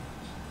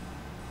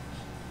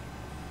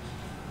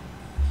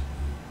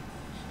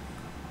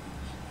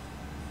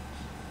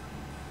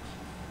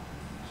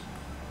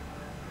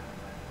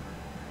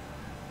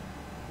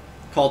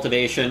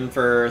 Cultivation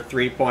for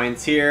 3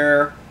 points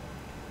here.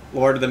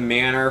 Lord of the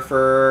Manor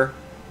for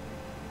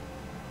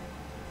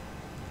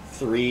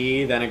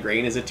 3, then a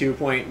grain is a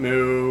 2-point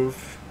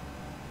move.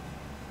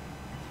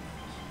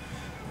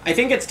 I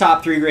think it's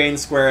top 3 grain,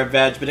 square of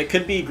veg, but it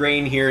could be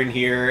grain here and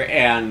here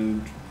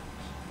and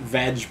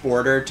veg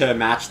border to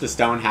match the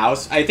stone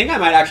house. I think I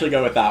might actually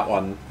go with that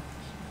one.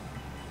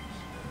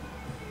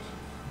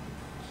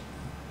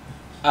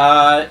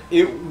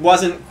 It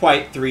wasn't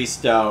quite 3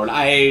 stone.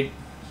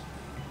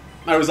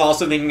 I was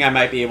also thinking I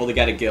might be able to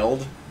get a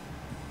guild,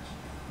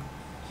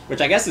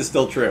 which I guess is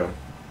still true.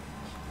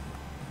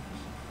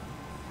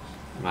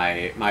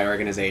 My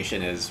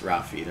organization is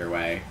rough either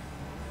way.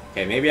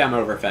 Okay, maybe I'm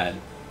overfed.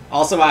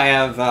 Also, I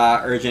have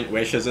Urgent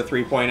Wish as a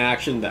 3-point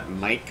action that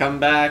might come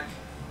back.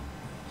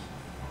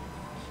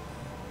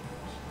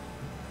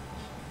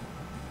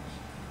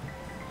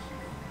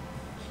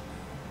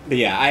 But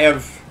yeah, I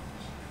have...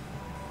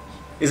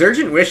 Is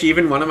Urgent Wish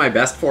even one of my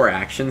best 4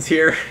 actions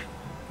here?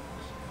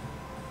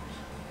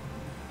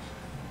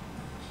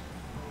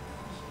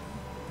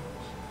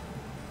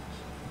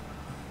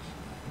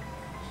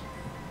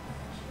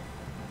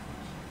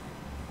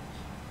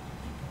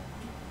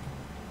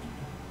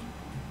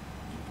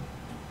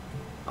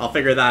 I'll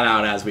figure that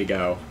out as we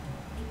go.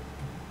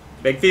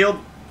 Big field?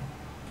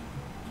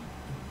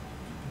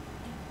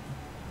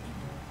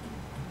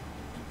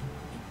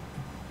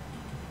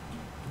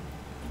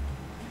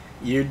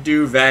 You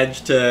do veg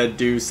to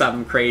do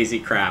some crazy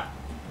crap.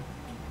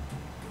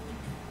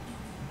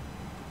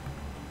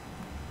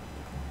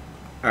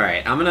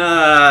 Alright, I'm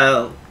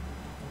gonna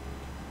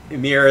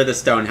mirror the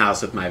stone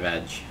house with my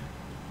veg.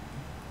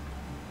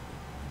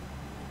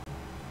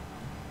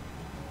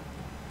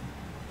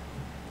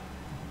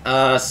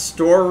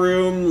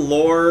 Storeroom,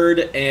 Lord,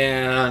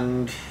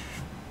 and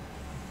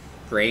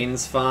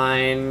grain's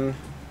fine.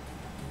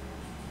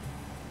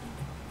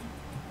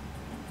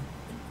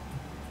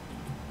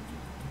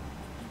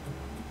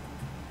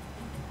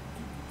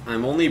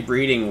 I'm only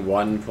breeding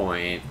 1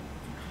 point.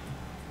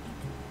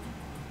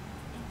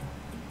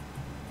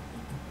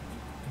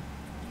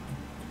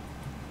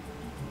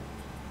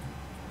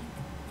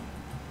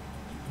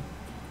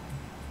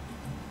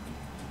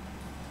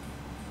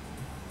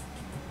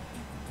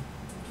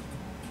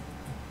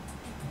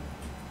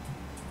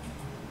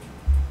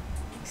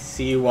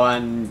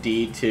 C1,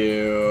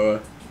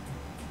 D2,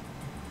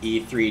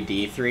 E3,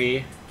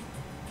 D3.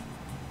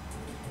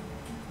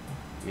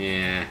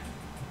 Yeah.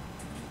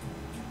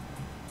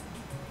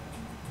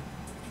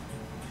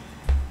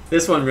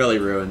 This one really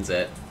ruins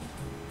it.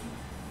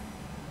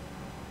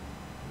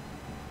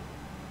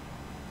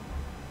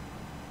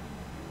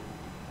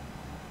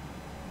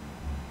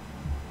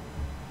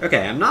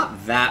 Okay, I'm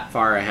not that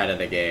far ahead of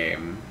the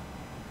game.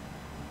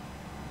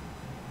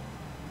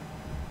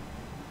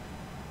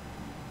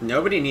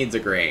 Nobody needs a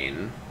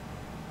grain.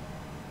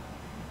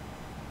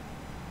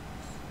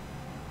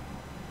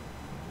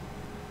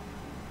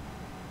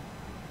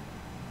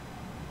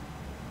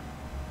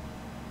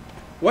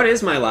 What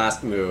is my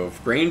last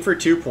move? Grain for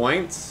 2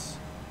 points?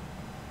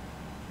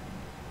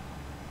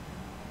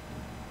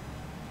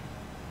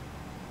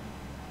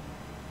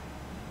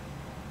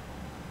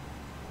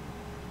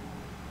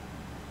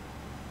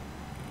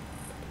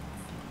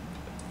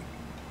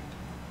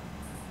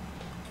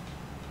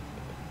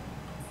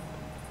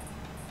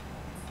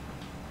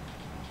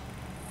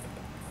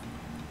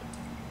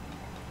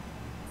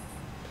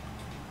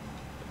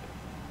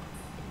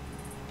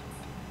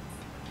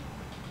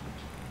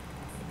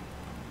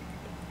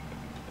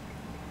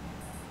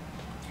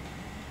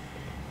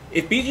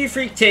 If BG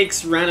Freak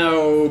takes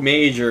Reno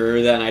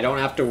Major, then I don't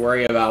have to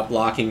worry about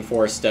blocking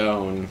 4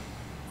 stone.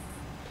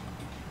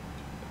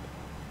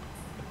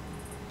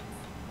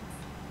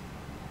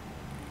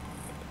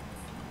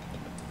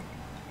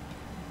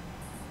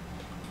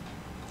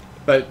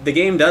 But the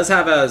game does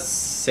have a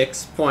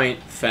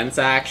 6-point fence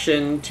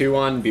action, 2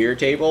 on beer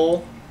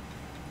table.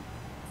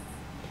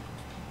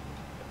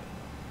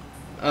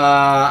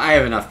 I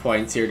have enough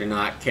points here to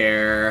not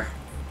care.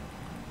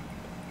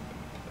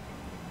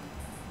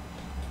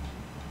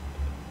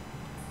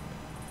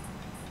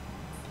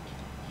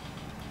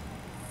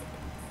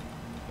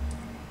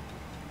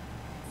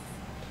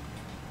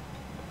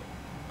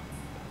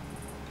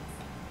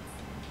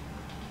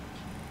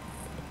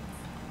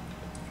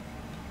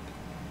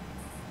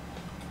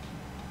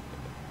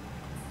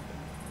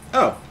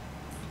 Oh,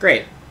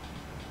 great.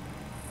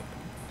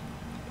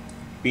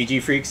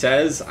 BG Freak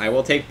says, I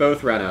will take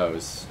both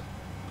Renos.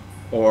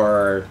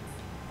 Or,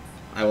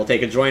 I will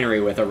take a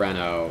joinery with a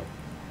Reno.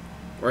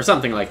 Or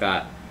something like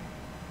that.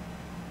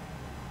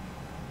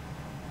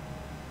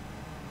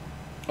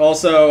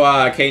 Also,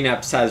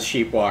 Kneps has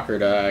Sheepwalker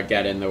to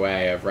get in the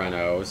way of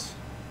Renos.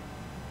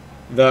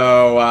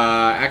 Though,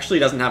 actually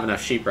doesn't have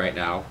enough sheep right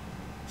now.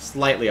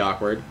 Slightly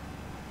awkward.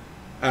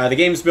 The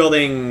game's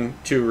building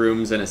 2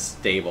 rooms and a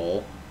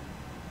stable.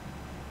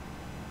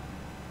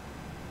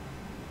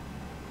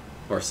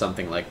 Or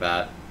something like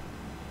that.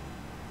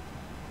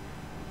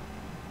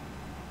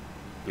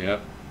 Yep.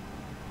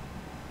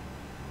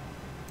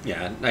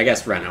 Yeah, I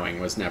guess Renoing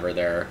was never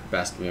their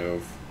best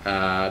move.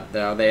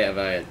 Now they have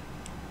a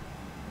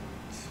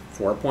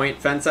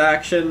 4-point fence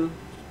action.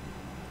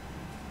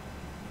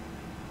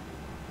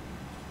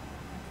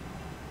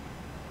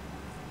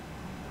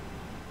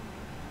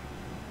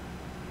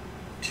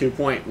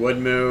 Two-point wood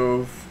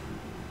move.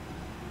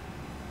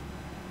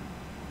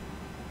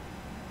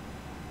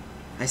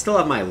 I still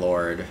have my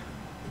Lord.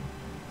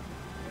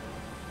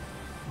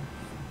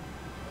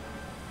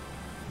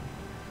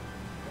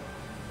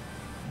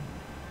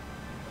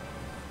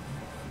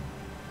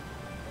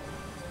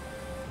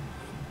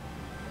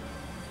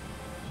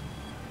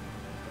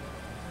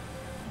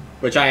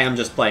 Which I am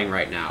just playing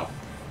right now.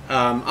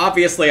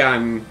 Obviously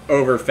I'm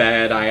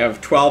overfed. I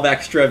have 12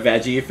 extra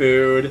veggie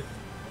food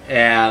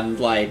and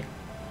like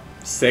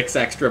 6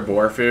 extra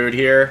boar food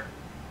here.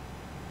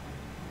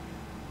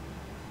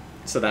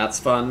 So that's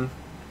fun.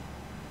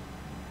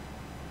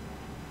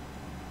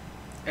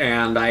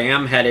 And I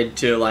am headed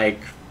to like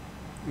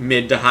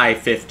mid to high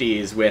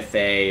 50s with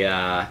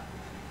a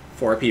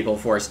 4 people,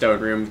 4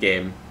 stone room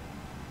game.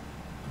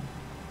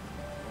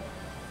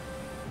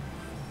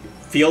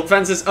 Field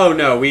fences? Oh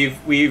no,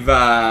 we've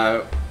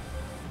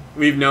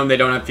known they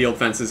don't have field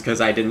fences because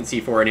I didn't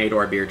see 4 and 8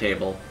 or beer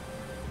table.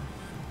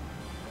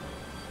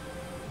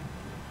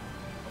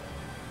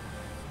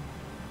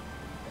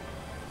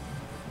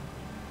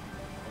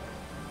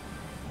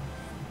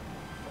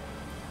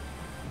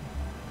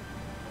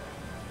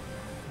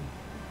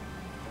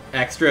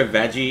 Extra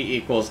veggie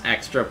equals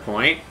extra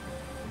point.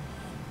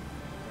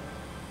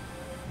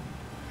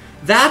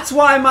 That's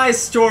why my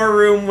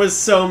storeroom was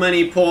so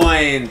many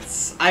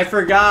points. I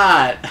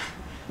forgot.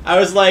 I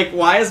was like,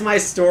 why is my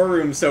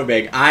storeroom so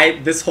big?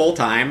 This whole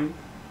time,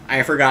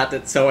 I forgot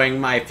that sowing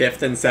my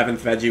 5th and 7th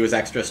veggie was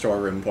extra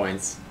storeroom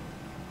points.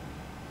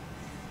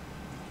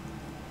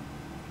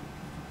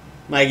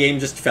 My game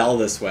just fell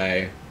this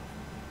way.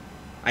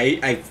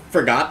 I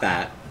forgot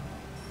that.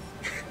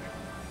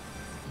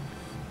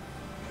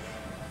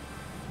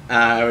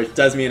 Which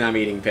does mean I'm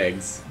eating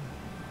pigs.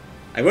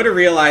 I would have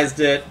realized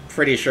it,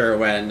 pretty sure,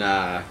 when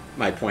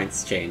my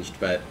points changed,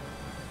 but...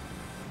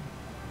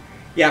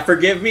 Yeah,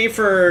 forgive me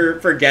for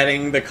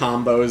forgetting the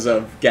combos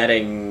of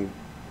getting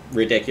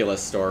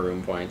ridiculous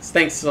storeroom points.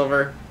 Thanks,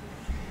 Silver.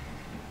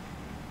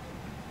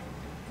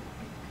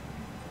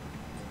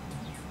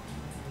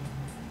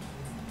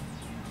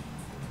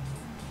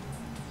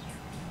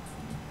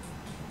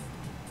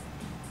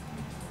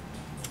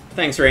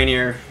 Thanks,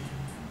 Rainier.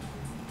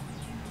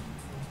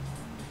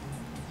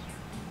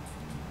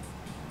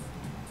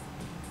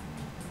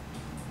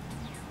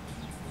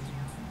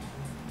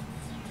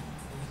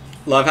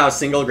 Love how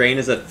single grain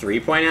is a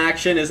 3-point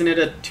action. Isn't it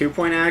a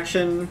 2-point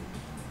action?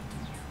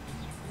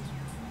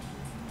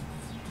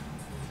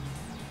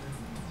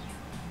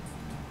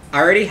 I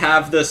already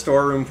have the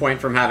storeroom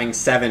point from having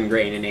 7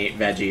 grain and 8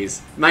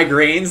 veggies. My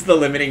grain's the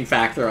limiting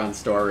factor on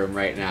storeroom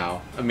right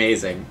now.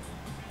 Amazing.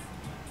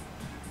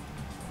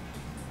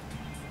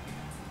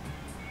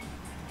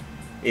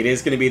 It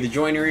is going to be the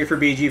joinery for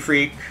BG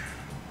Freak.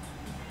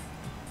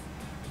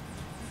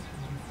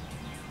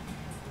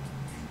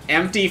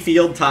 Empty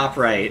field top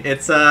right.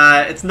 It's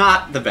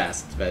not the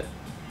best, but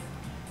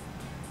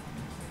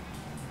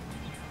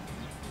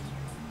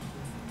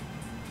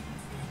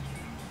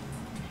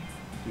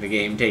the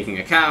game taking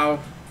a cow.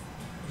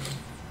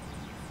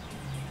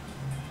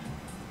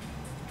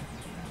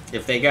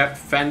 If they get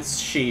fence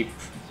sheep,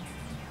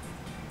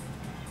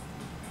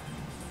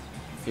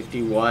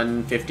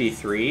 51,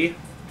 53,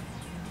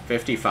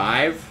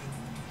 55.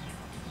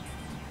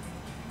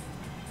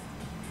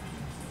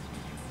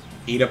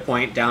 Eat a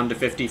point down to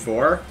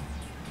 54.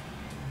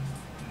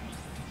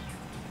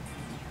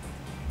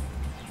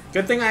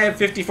 Good thing I have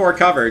 54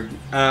 covered.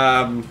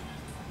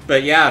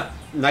 But yeah,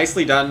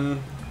 nicely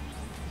done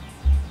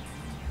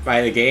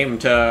by the game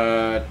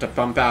to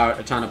pump out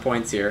a ton of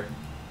points here.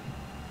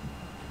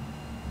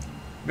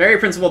 Very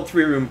principled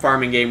 3-room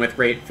farming game with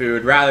great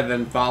food rather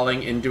than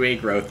falling into a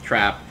growth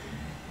trap.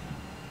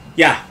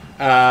 Yeah,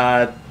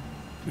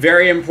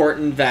 very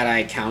important that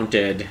I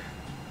counted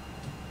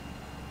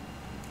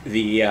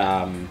the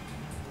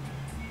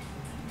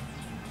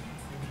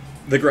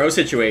grow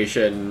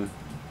situation,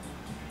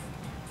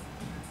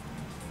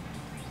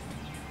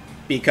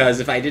 because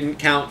if I didn't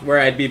count where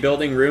I'd be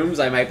building rooms,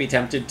 I might be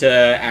tempted to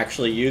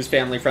actually use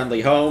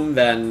family-friendly home.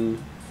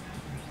 Then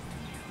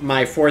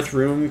my 4th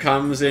room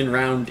comes in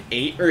round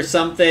 8 or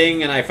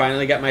something, and I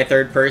finally get my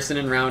 3rd person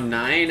in round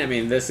 9. I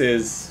mean, this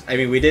is... I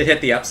mean, we did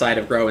hit the upside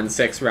of growing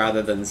 6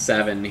 rather than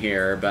 7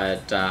 here,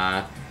 but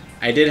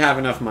I did have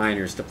enough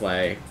miners to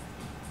play.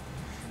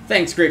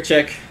 Thanks, Grit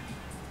Chick.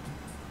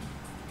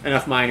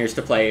 Enough miners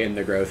to play in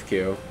the growth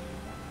queue.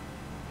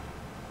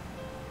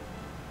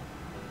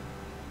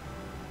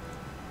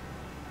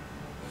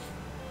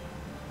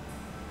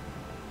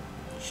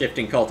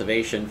 Shifting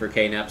cultivation for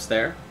K-Neps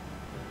there.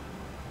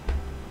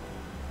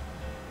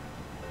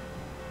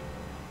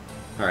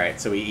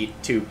 Alright, so we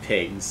eat 2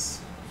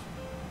 pigs.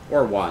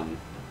 Or 1.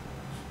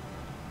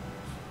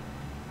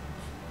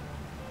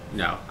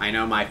 No, I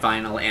know my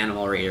final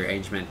animal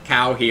rearrangement.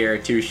 Cow here,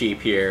 2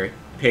 sheep here,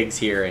 pigs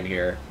here and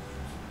here.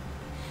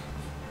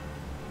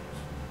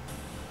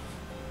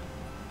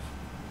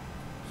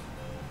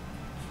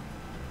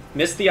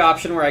 Missed the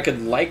option where I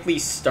could likely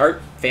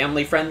start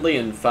family-friendly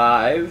in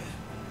 5.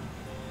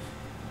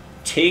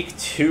 Take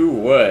 2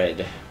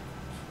 wood.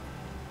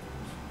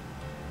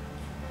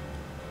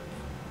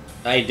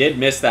 I did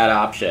miss that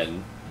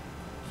option.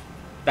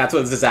 That's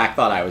what Zizak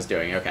thought I was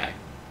doing, okay.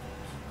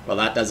 Well,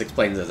 that does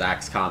explain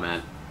Zizak's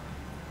comment.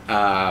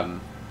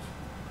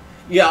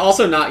 Yeah,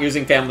 also not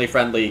using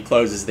family-friendly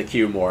closes the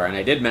queue more, and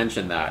I did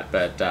mention that,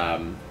 but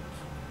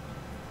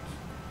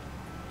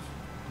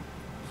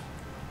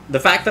the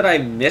fact that I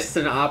missed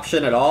an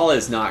option at all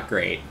is not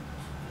great.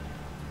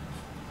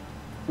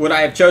 Would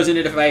I have chosen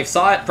it if I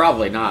saw it?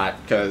 Probably not,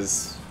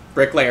 because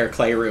Bricklayer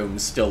Clayroom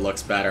still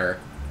looks better.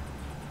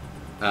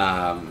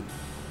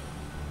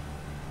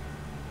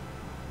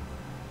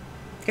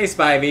 Okay,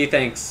 Spivey,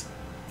 thanks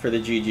for the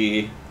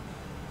GG.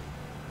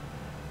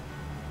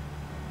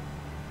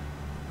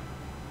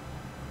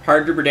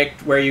 Hard to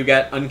predict where you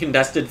get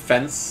uncontested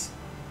fence.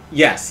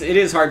 Yes, it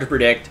is hard to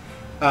predict.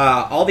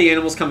 All the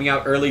animals coming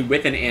out early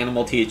with an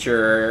animal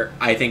teacher,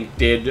 I think,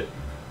 did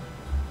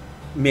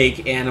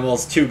make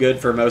animals too good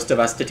for most of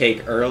us to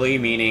take early,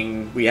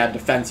 meaning we had to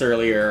fence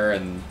earlier,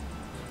 and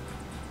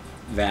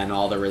then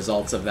all the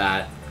results of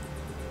that.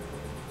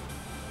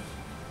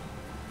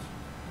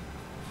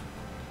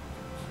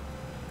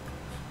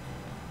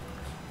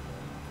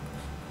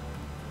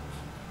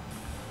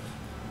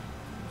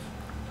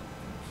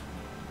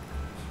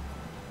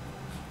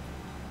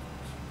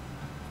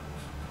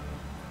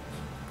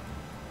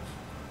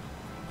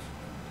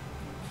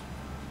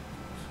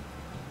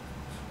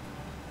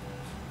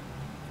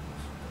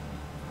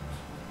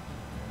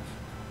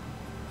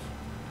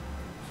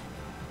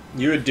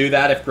 You would do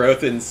that if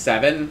growth in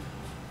 7?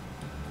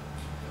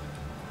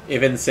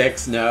 If in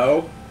 6,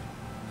 no?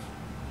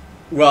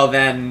 Well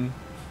then,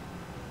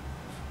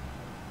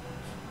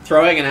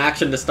 throwing an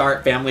action to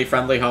start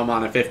family-friendly home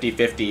on a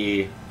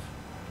 50-50,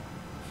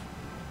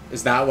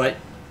 is that what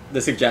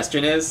the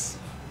suggestion is?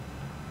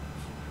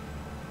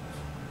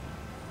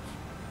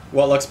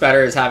 What looks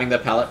better is having the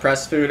pellet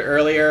press food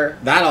earlier.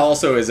 That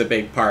also is a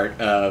big part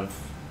of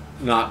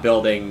not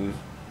building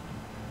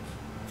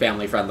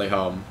family-friendly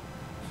home.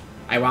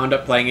 I wound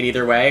up playing it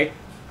either way.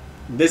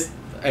 This,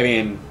 I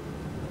mean,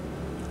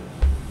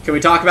 can we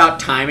talk about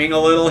timing a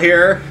little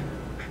here?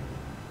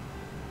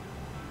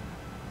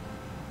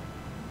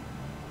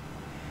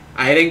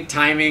 I think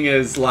timing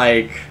is,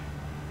 like,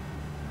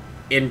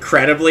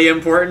 incredibly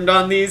important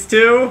on these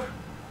two.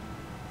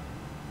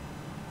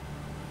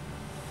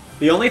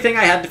 The only thing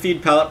I had to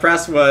feed Pellet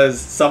Press was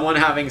someone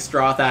having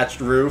Straw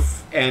Thatched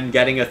Roof and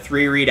getting a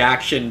 3-read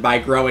action by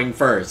growing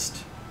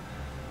first.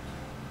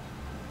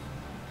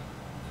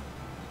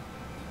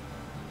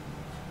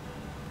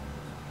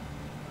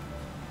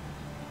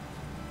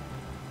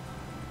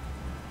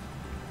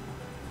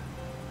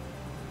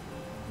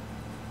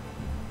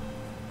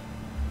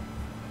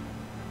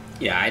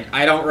 Yeah,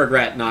 I don't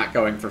regret not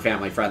going for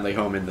family-friendly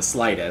home in the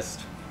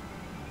slightest.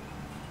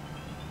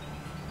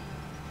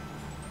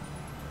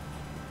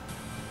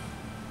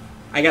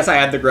 I guess I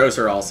had the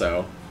grocer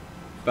also,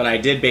 but I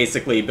did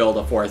basically build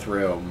a 4th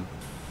room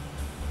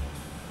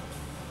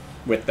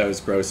with those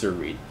grocer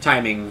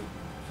timing.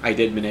 I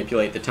did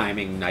manipulate the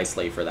timing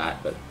nicely for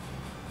that, but...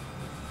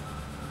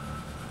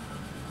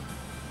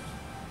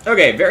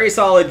 Okay, very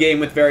solid game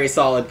with very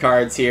solid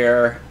cards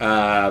here.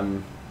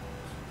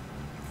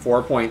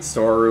 4-point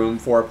storeroom,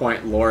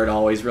 4-point lord,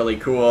 always really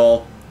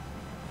cool.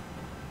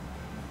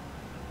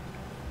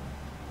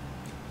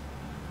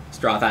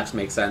 Straw Thatch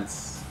makes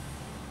sense.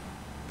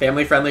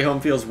 Family-friendly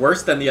home feels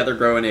worse than the other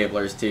grow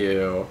enablers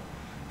too.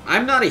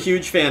 I'm not a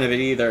huge fan of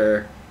it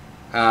either,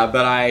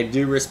 but I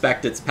do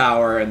respect its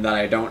power and that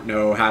I don't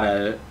know how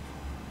to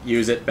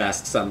use it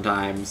best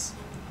sometimes.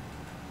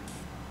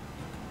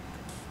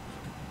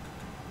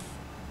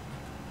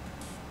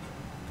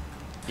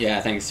 Yeah,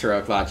 thanks,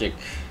 Heroic Logic.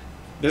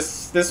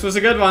 This was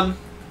a good one.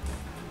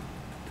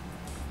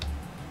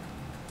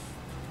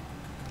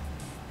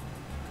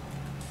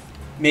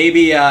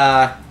 Maybe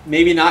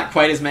not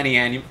quite as many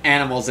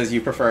animals as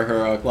you prefer,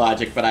 Heroic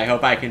Logic, but I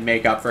hope I can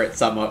make up for it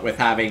somewhat with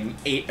having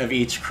 8 of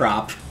each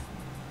crop.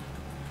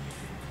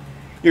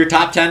 Your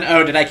top 10?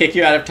 Oh, did I kick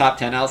you out of top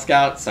 10, L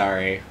Scout?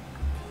 Sorry.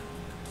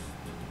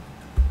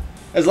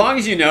 As long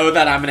as you know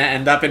that I'm going to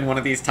end up in one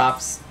of these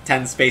top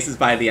 10 spaces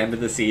by the end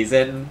of the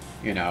season,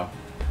 you know.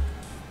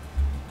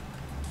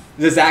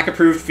 The Zach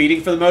approved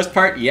feeding for the most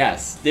part?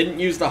 Yes. Didn't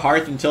use the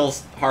hearth until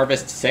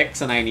Harvest 6,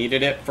 and I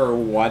needed it for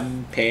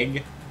 1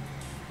 pig.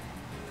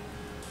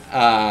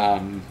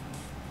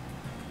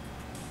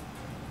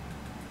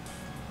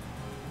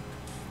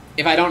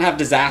 If I don't have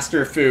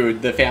disaster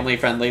food, the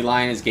family-friendly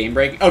line is game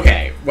break.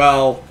 Okay,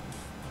 well...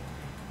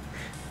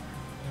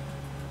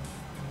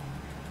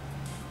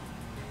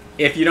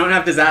 If you don't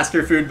have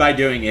disaster food by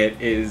doing it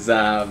is,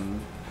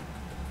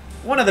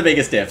 one of the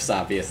biggest ifs,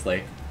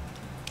 obviously.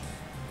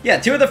 Yeah,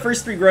 2 of the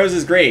first 3 grows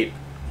is great.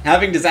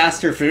 Having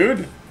disaster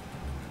food?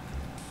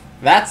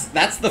 That's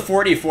the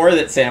 44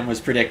 that Sam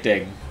was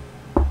predicting.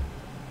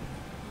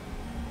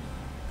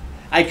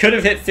 I could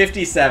have hit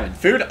 57.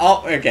 Food,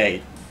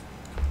 okay.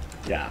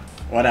 Yeah,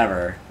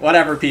 whatever.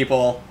 Whatever,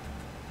 people.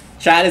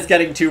 Chat is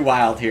getting too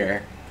wild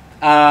here.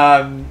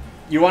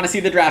 You want to see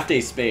the draft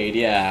day spade?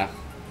 Yeah.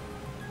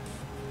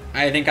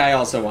 I think I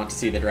also want to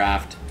see the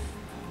draft.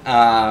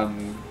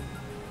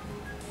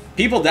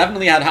 People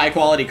definitely had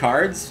high-quality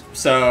cards,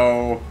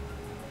 so...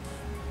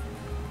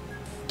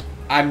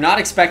 I'm not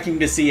expecting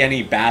to see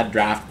any bad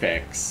draft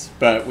picks,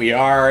 but we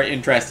are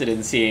interested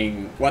in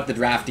seeing what the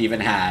draft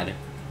even had.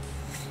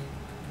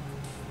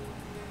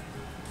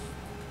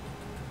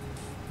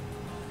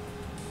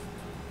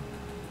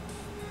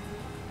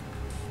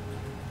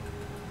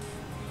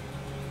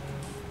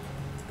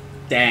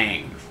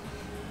 Dang.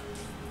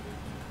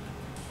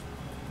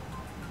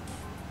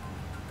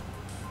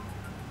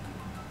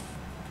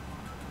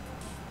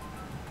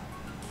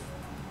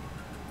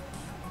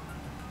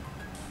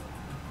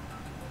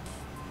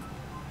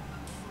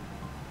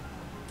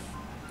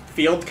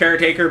 Field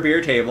Caretaker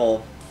Beer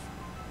Table.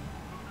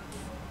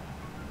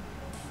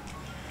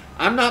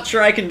 I'm not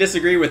sure I can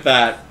disagree with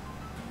that.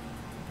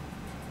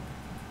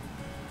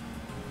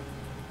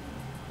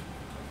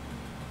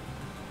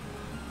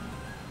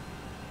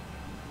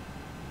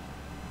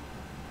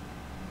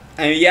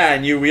 And yeah,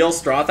 and you wheel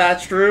Straw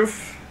Thatched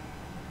Roof.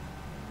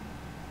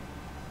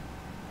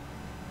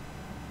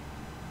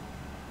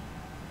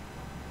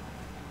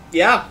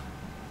 Yeah.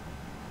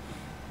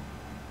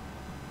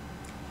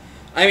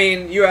 I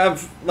mean, you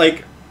have,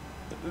 like,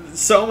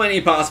 so many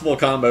possible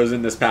combos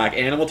in this pack.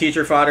 Animal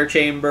Teacher Fodder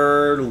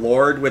Chamber,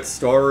 Lord with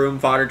Storeroom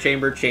Fodder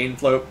Chamber, Chain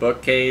Float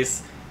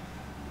Bookcase.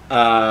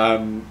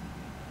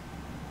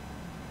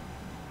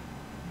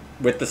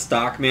 With the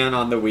Stockman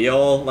on the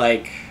wheel,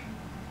 like...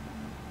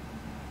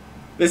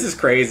 This is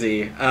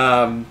crazy.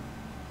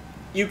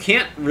 You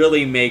can't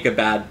really make a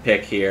bad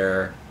pick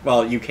here.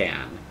 Well, you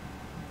can.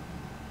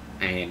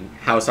 I mean,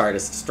 House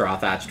Artist Straw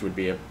Thatched would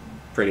be a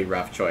pretty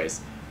rough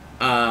choice.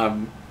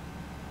 How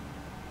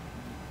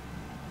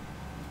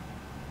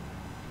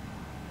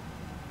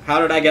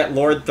did I get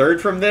Lord 3rd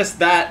from this?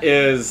 That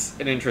is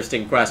an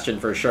interesting question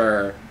for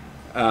sure.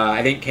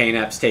 I think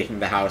KNEP's taking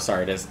the House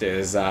Artist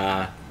is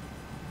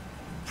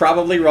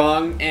probably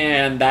wrong,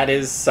 and that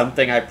is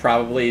something I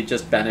probably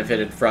just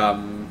benefited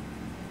from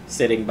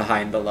sitting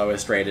behind the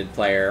lowest rated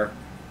player.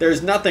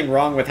 There's nothing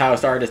wrong with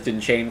House Artist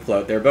and Chain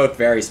Float. They're both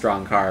very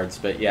strong cards,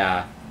 but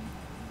yeah.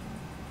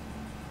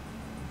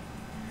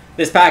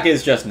 This pack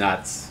is just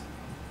nuts.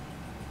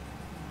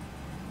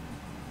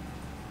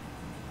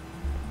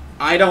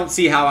 I don't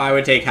see how I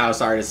would take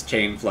House Artist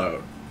Chain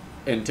Float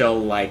until,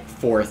 like,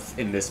 4th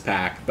in this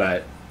pack,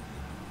 but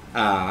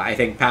I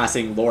think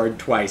passing Lord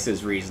twice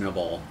is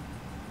reasonable.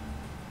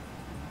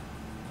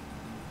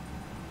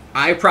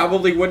 I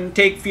probably wouldn't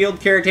take Field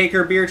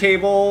Caretaker Beer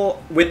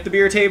Table with the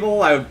Beer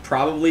Table. I would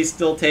probably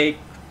still take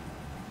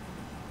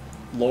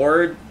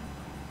Lord,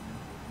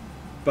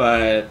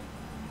 but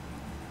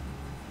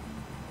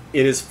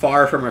it is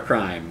far from a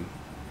crime.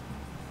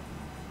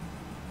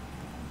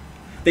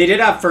 They did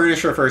have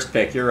Furnisher first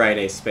pick. You're right,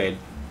 Ace Spade.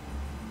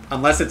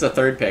 Unless it's a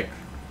 3rd pick.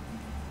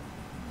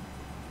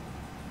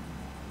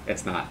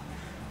 It's not.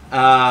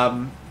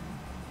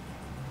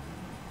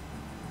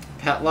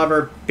 Pet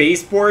Lover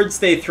baseboards.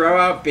 They throw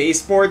out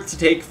baseboards to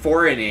take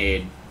Foreign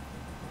Aid.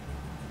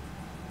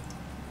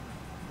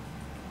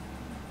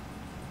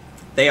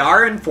 They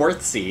are in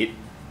 4th seat.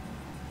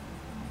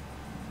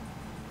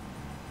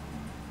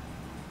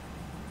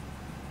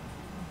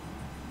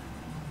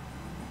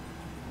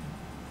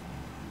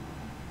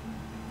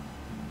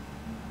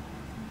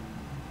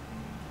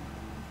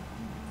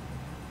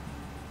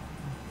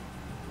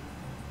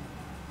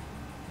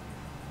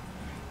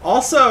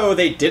 Also,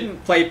 they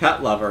didn't play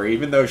Pet Lover,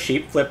 even though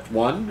Sheep flipped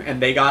 1,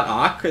 and they got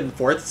Ock in the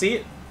 4th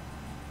seat.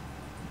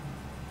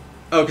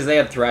 Oh, because they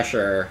had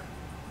Thresher.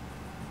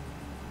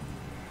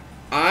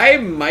 I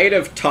might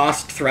have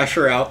tossed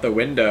Thresher out the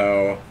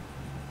window.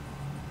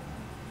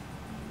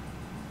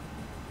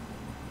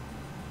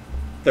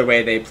 The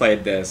way they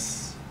played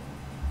this.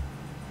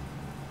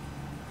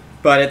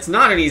 But it's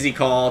not an easy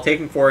call.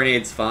 Taking Foreign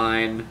Aid's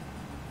fine.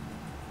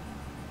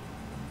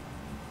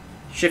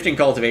 Shifting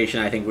Cultivation,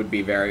 I think, would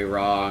be very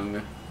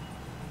wrong.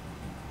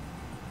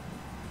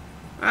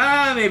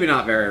 Maybe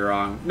not very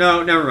wrong.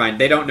 No, never mind.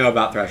 They don't know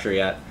about Thresher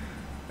yet.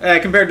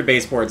 Compared to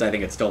baseboards, I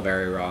think it's still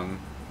very wrong.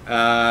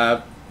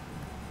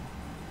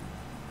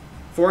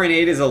 4 and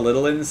 8 is a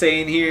little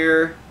insane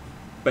here,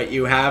 but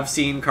you have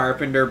seen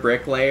Carpenter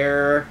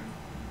Bricklayer.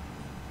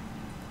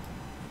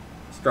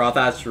 Straw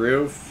Thatched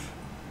Roof.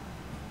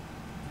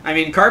 I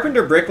mean,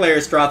 Carpenter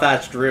Bricklayer, Straw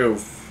Thatched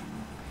Roof.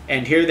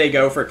 And here they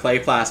go for Clay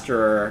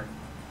Plasterer,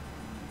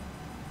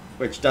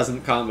 which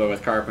doesn't combo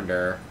with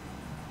Carpenter.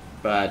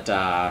 But,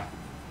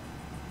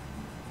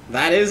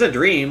 that is a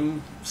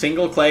dream.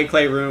 Single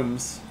clay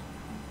rooms.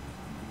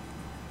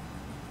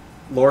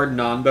 Lord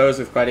non-bows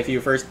with quite a few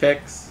first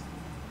picks.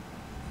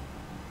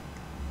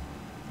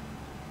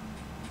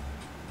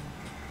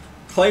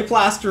 Clay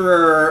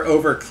Plasterer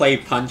over Clay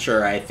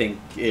Puncher, I think,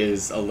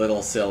 is a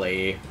little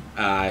silly.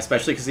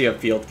 Especially because you have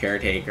Field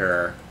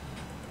Caretaker.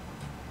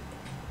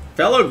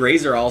 Fellow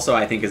Grazer also,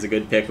 I think, is a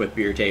good pick with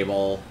Beer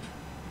Table.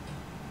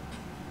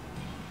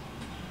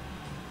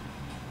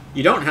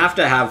 You don't have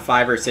to have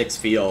 5 or 6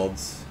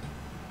 fields.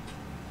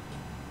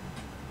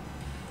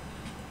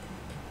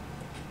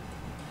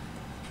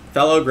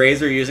 Fellow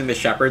Grazer using the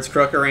Shepherd's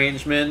Crook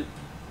arrangement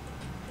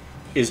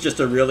is just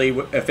a really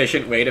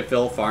efficient way to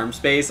fill farm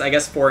space. I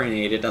guess 4 and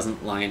 8, it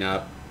doesn't line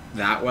up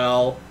that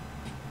well.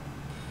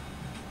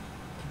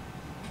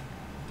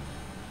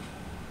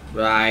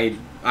 But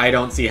I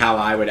don't see how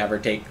I would ever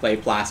take Clay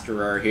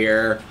Plasterer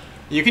here.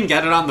 You can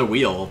get it on the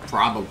wheel,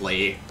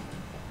 probably.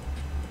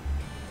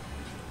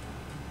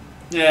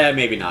 Yeah,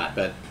 maybe not,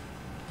 but...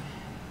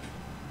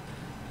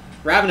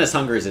 Ravenous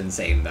Hunger is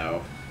insane,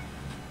 though.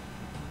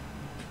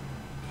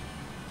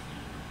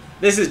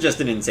 This is just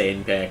an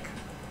insane pick.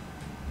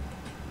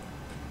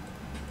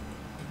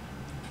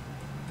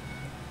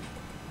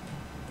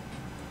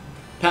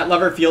 Pet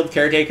Lover, Field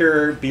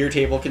Caretaker, Beer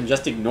Table can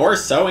just ignore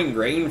sowing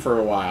grain for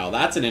a while.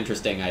 That's an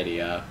interesting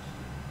idea.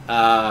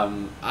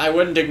 I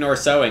wouldn't ignore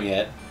sowing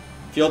it.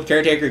 Field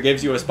Caretaker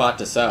gives you a spot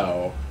to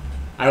sow.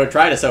 I would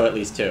try to sow at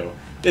least 2.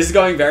 This is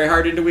going very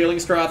hard into Wheeling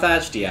Straw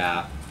Thatched?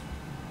 Yeah.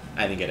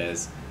 I think it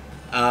is.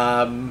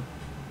 Not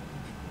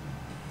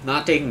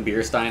taking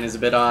Beerstein is a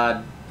bit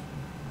odd.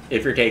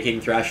 If you're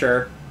taking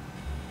Thresher.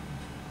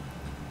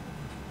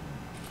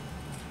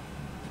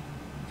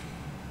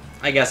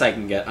 I guess I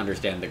can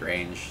understand the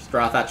Grange.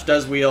 Straw Thatch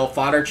does wheel.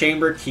 Fodder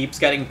Chamber keeps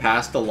getting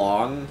passed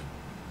along.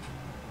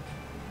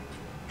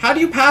 How do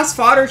you pass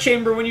Fodder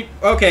Chamber when you...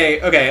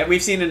 Okay,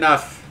 we've seen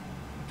enough.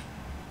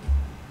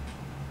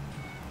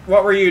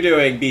 What were you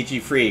doing,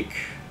 BG Freak?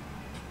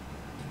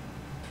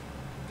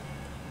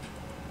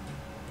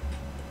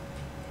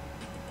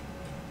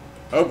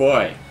 Oh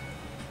boy.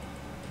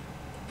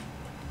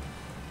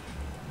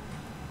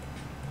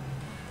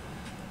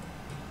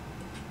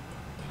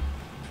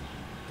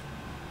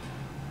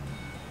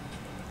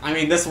 I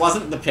mean, this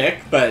wasn't the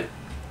pick, but...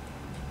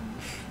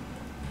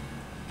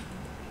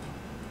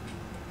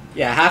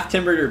 Yeah,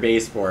 half-timbered or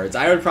baseboards.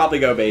 I would probably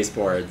go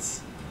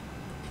baseboards.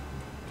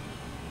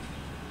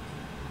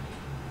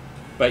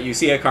 But you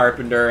see a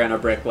Carpenter and a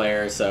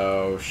Bricklayer,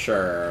 so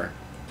sure.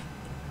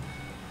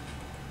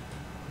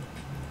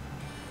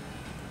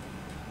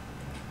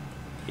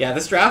 Yeah,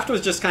 this draft was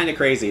just kind of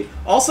crazy.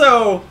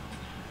 Also,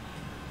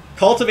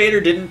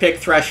 Cultivator didn't pick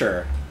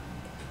Thresher.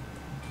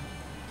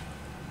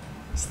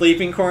 So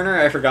Sleeping Corner,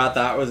 I forgot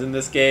that was in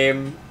this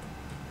game.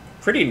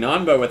 Pretty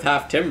Nonbo with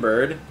half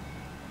Timbered.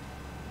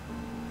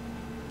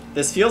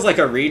 This feels like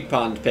a Reed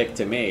Pond pick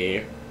to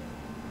me.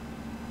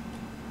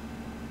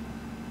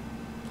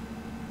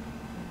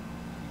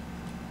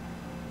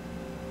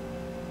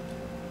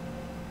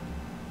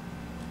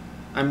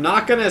 I'm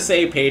not gonna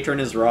say Patron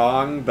is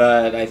wrong,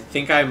 but I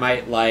think I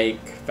might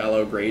like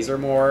Fellow Grazer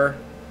more.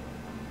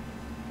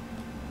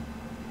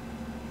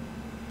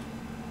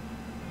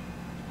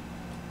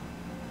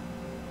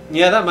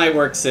 Yeah, that might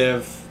work,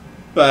 Civ.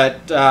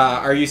 But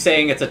are you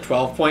saying it's a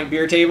 12-point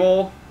beer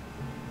table?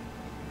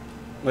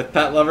 With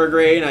Pet Lover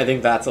Grain? I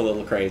think that's a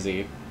little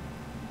crazy.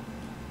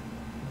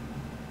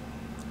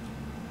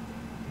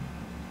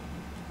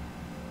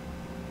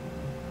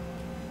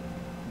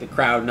 The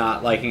crowd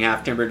not liking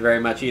Half Timbered very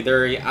much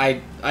either.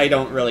 I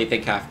don't really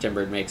think Half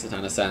Timbered makes a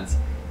ton of sense.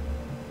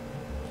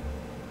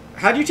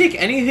 How do you take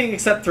anything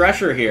except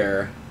Thresher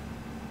here?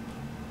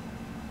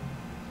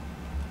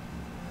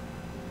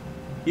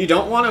 You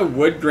don't want a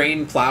wood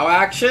grain plow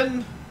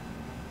action?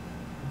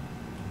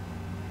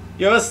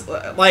 You have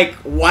a, like,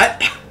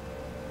 what?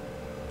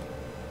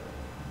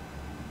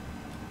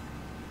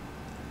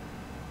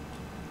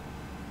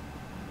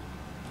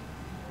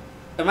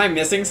 Am I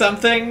missing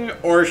something?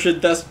 Or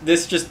should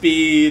this just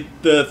be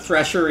the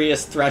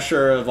thresheriest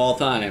thresher of all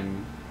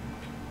time?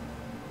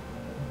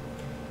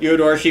 You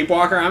adore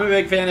Sheepwalker? I'm a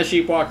big fan of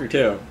Sheepwalker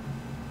too.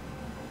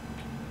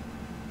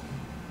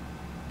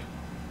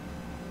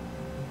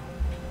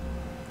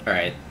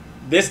 Alright.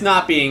 This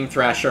not being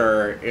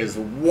Thresher is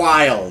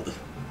wild.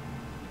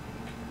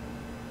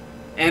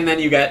 And then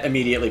you get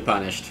immediately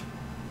punished.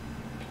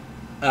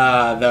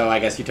 Though I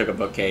guess you took a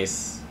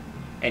bookcase.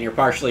 And you're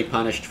partially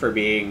punished for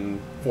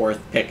being 4th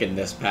pick in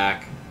this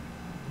pack.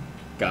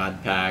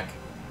 God pack.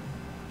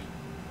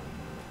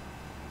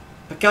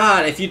 But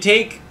God, if you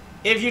take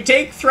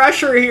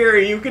Thresher here,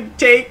 you could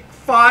take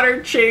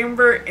Fodder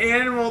Chamber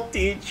Animal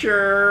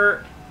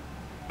Teacher.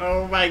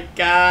 Oh my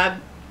God.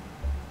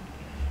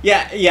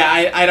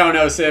 Yeah, I don't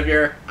know,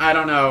 Sivir. I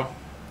don't know.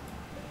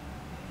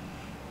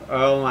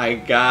 Oh my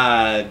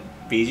God.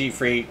 BG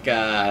Freak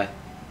got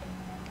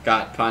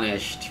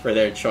punished for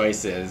their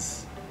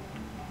choices.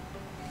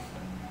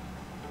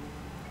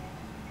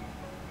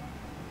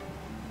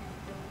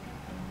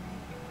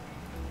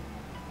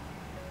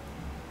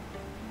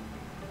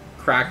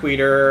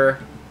 Crackweeder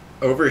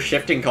over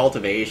Shifting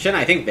Cultivation.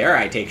 I think there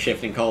I take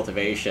Shifting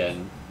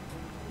Cultivation.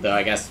 Though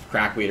I guess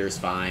Crackweeder's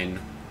fine.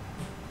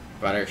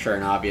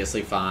 Butterchurn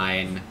obviously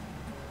fine.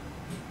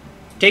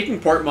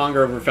 Taking Portmonger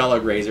over Fellow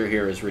Grazer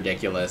here is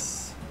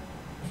ridiculous.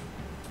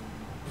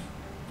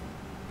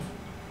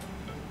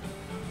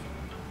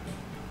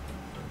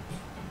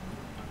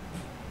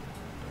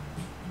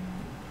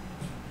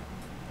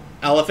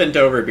 Elephant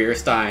over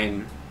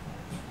Beerstein.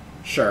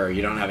 Sure,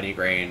 you don't have any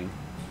grain.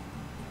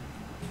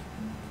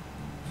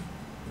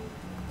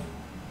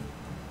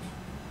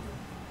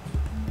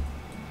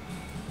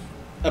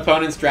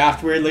 Opponent's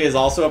draft, weirdly, is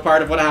also a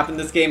part of what happened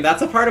this game.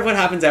 That's a part of what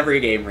happens every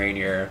game,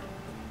 Rainier.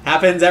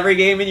 Happens every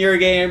game in your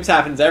games,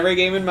 happens every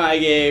game in my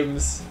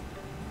games.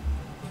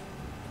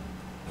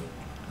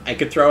 I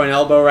could throw an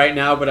elbow right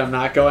now, but I'm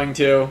not going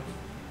to.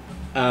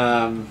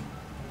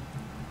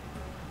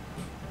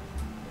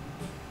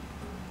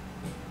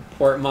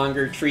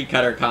 Portmonger Tree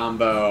Cutter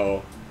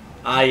combo.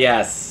 Ah,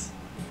 yes.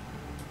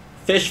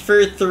 Fish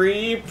for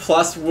 3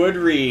 plus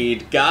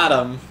Woodreed. Got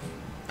him.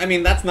 I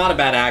mean, that's not a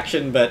bad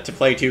action, but to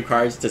play 2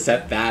 cards to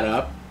set that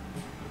up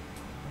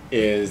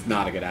is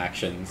not a good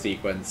action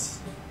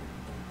sequence.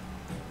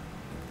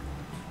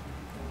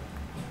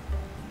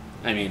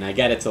 I mean, I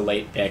get it's a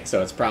late pick,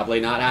 so it's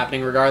probably not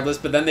happening regardless,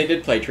 but then they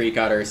did play Tree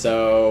Cutter,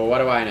 so what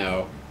do I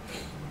know?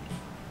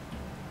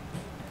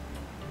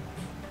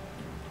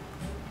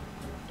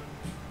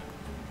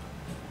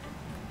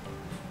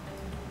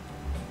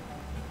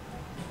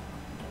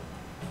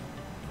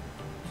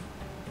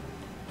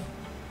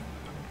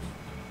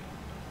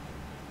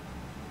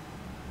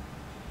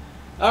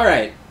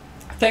 Alright,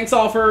 thanks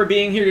all for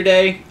being here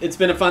today. It's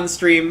been a fun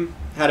stream.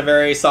 Had a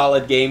very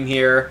solid game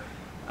here.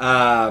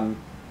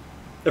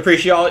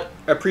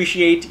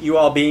 Appreciate you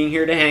all being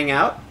here to hang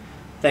out.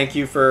 Thank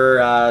you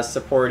for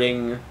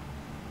supporting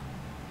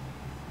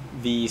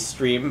the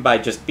stream by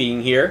just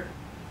being here.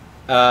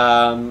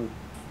 Along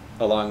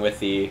with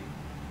the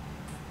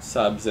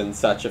subs and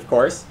such, of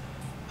course.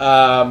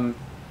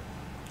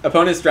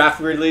 Opponent's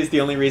draft weirdly is the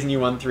only reason you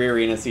won 3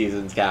 arena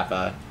seasons,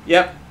 Kappa.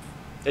 Yep,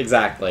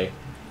 exactly.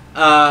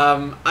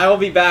 I will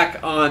be back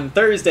on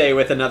Thursday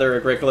with another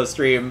Agricola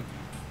stream.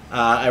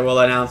 I will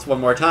announce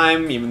one more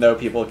time, even though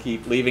people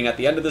keep leaving at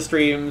the end of the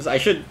streams. I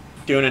should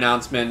do an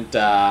announcement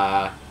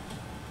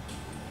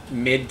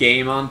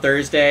mid-game on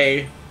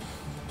Thursday,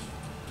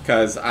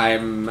 because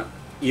I'm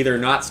either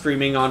not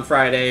streaming on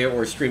Friday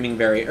or streaming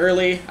very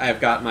early.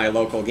 I've got my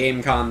local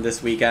GameCon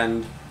this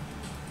weekend.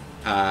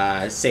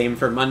 Same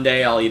for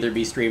Monday. I'll either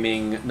be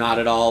streaming not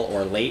at all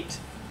or late.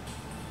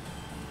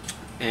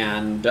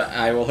 And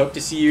I will hope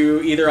to see you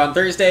either on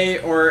Thursday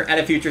or at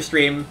a future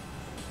stream.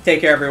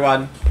 Take care,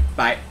 everyone.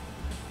 Bye.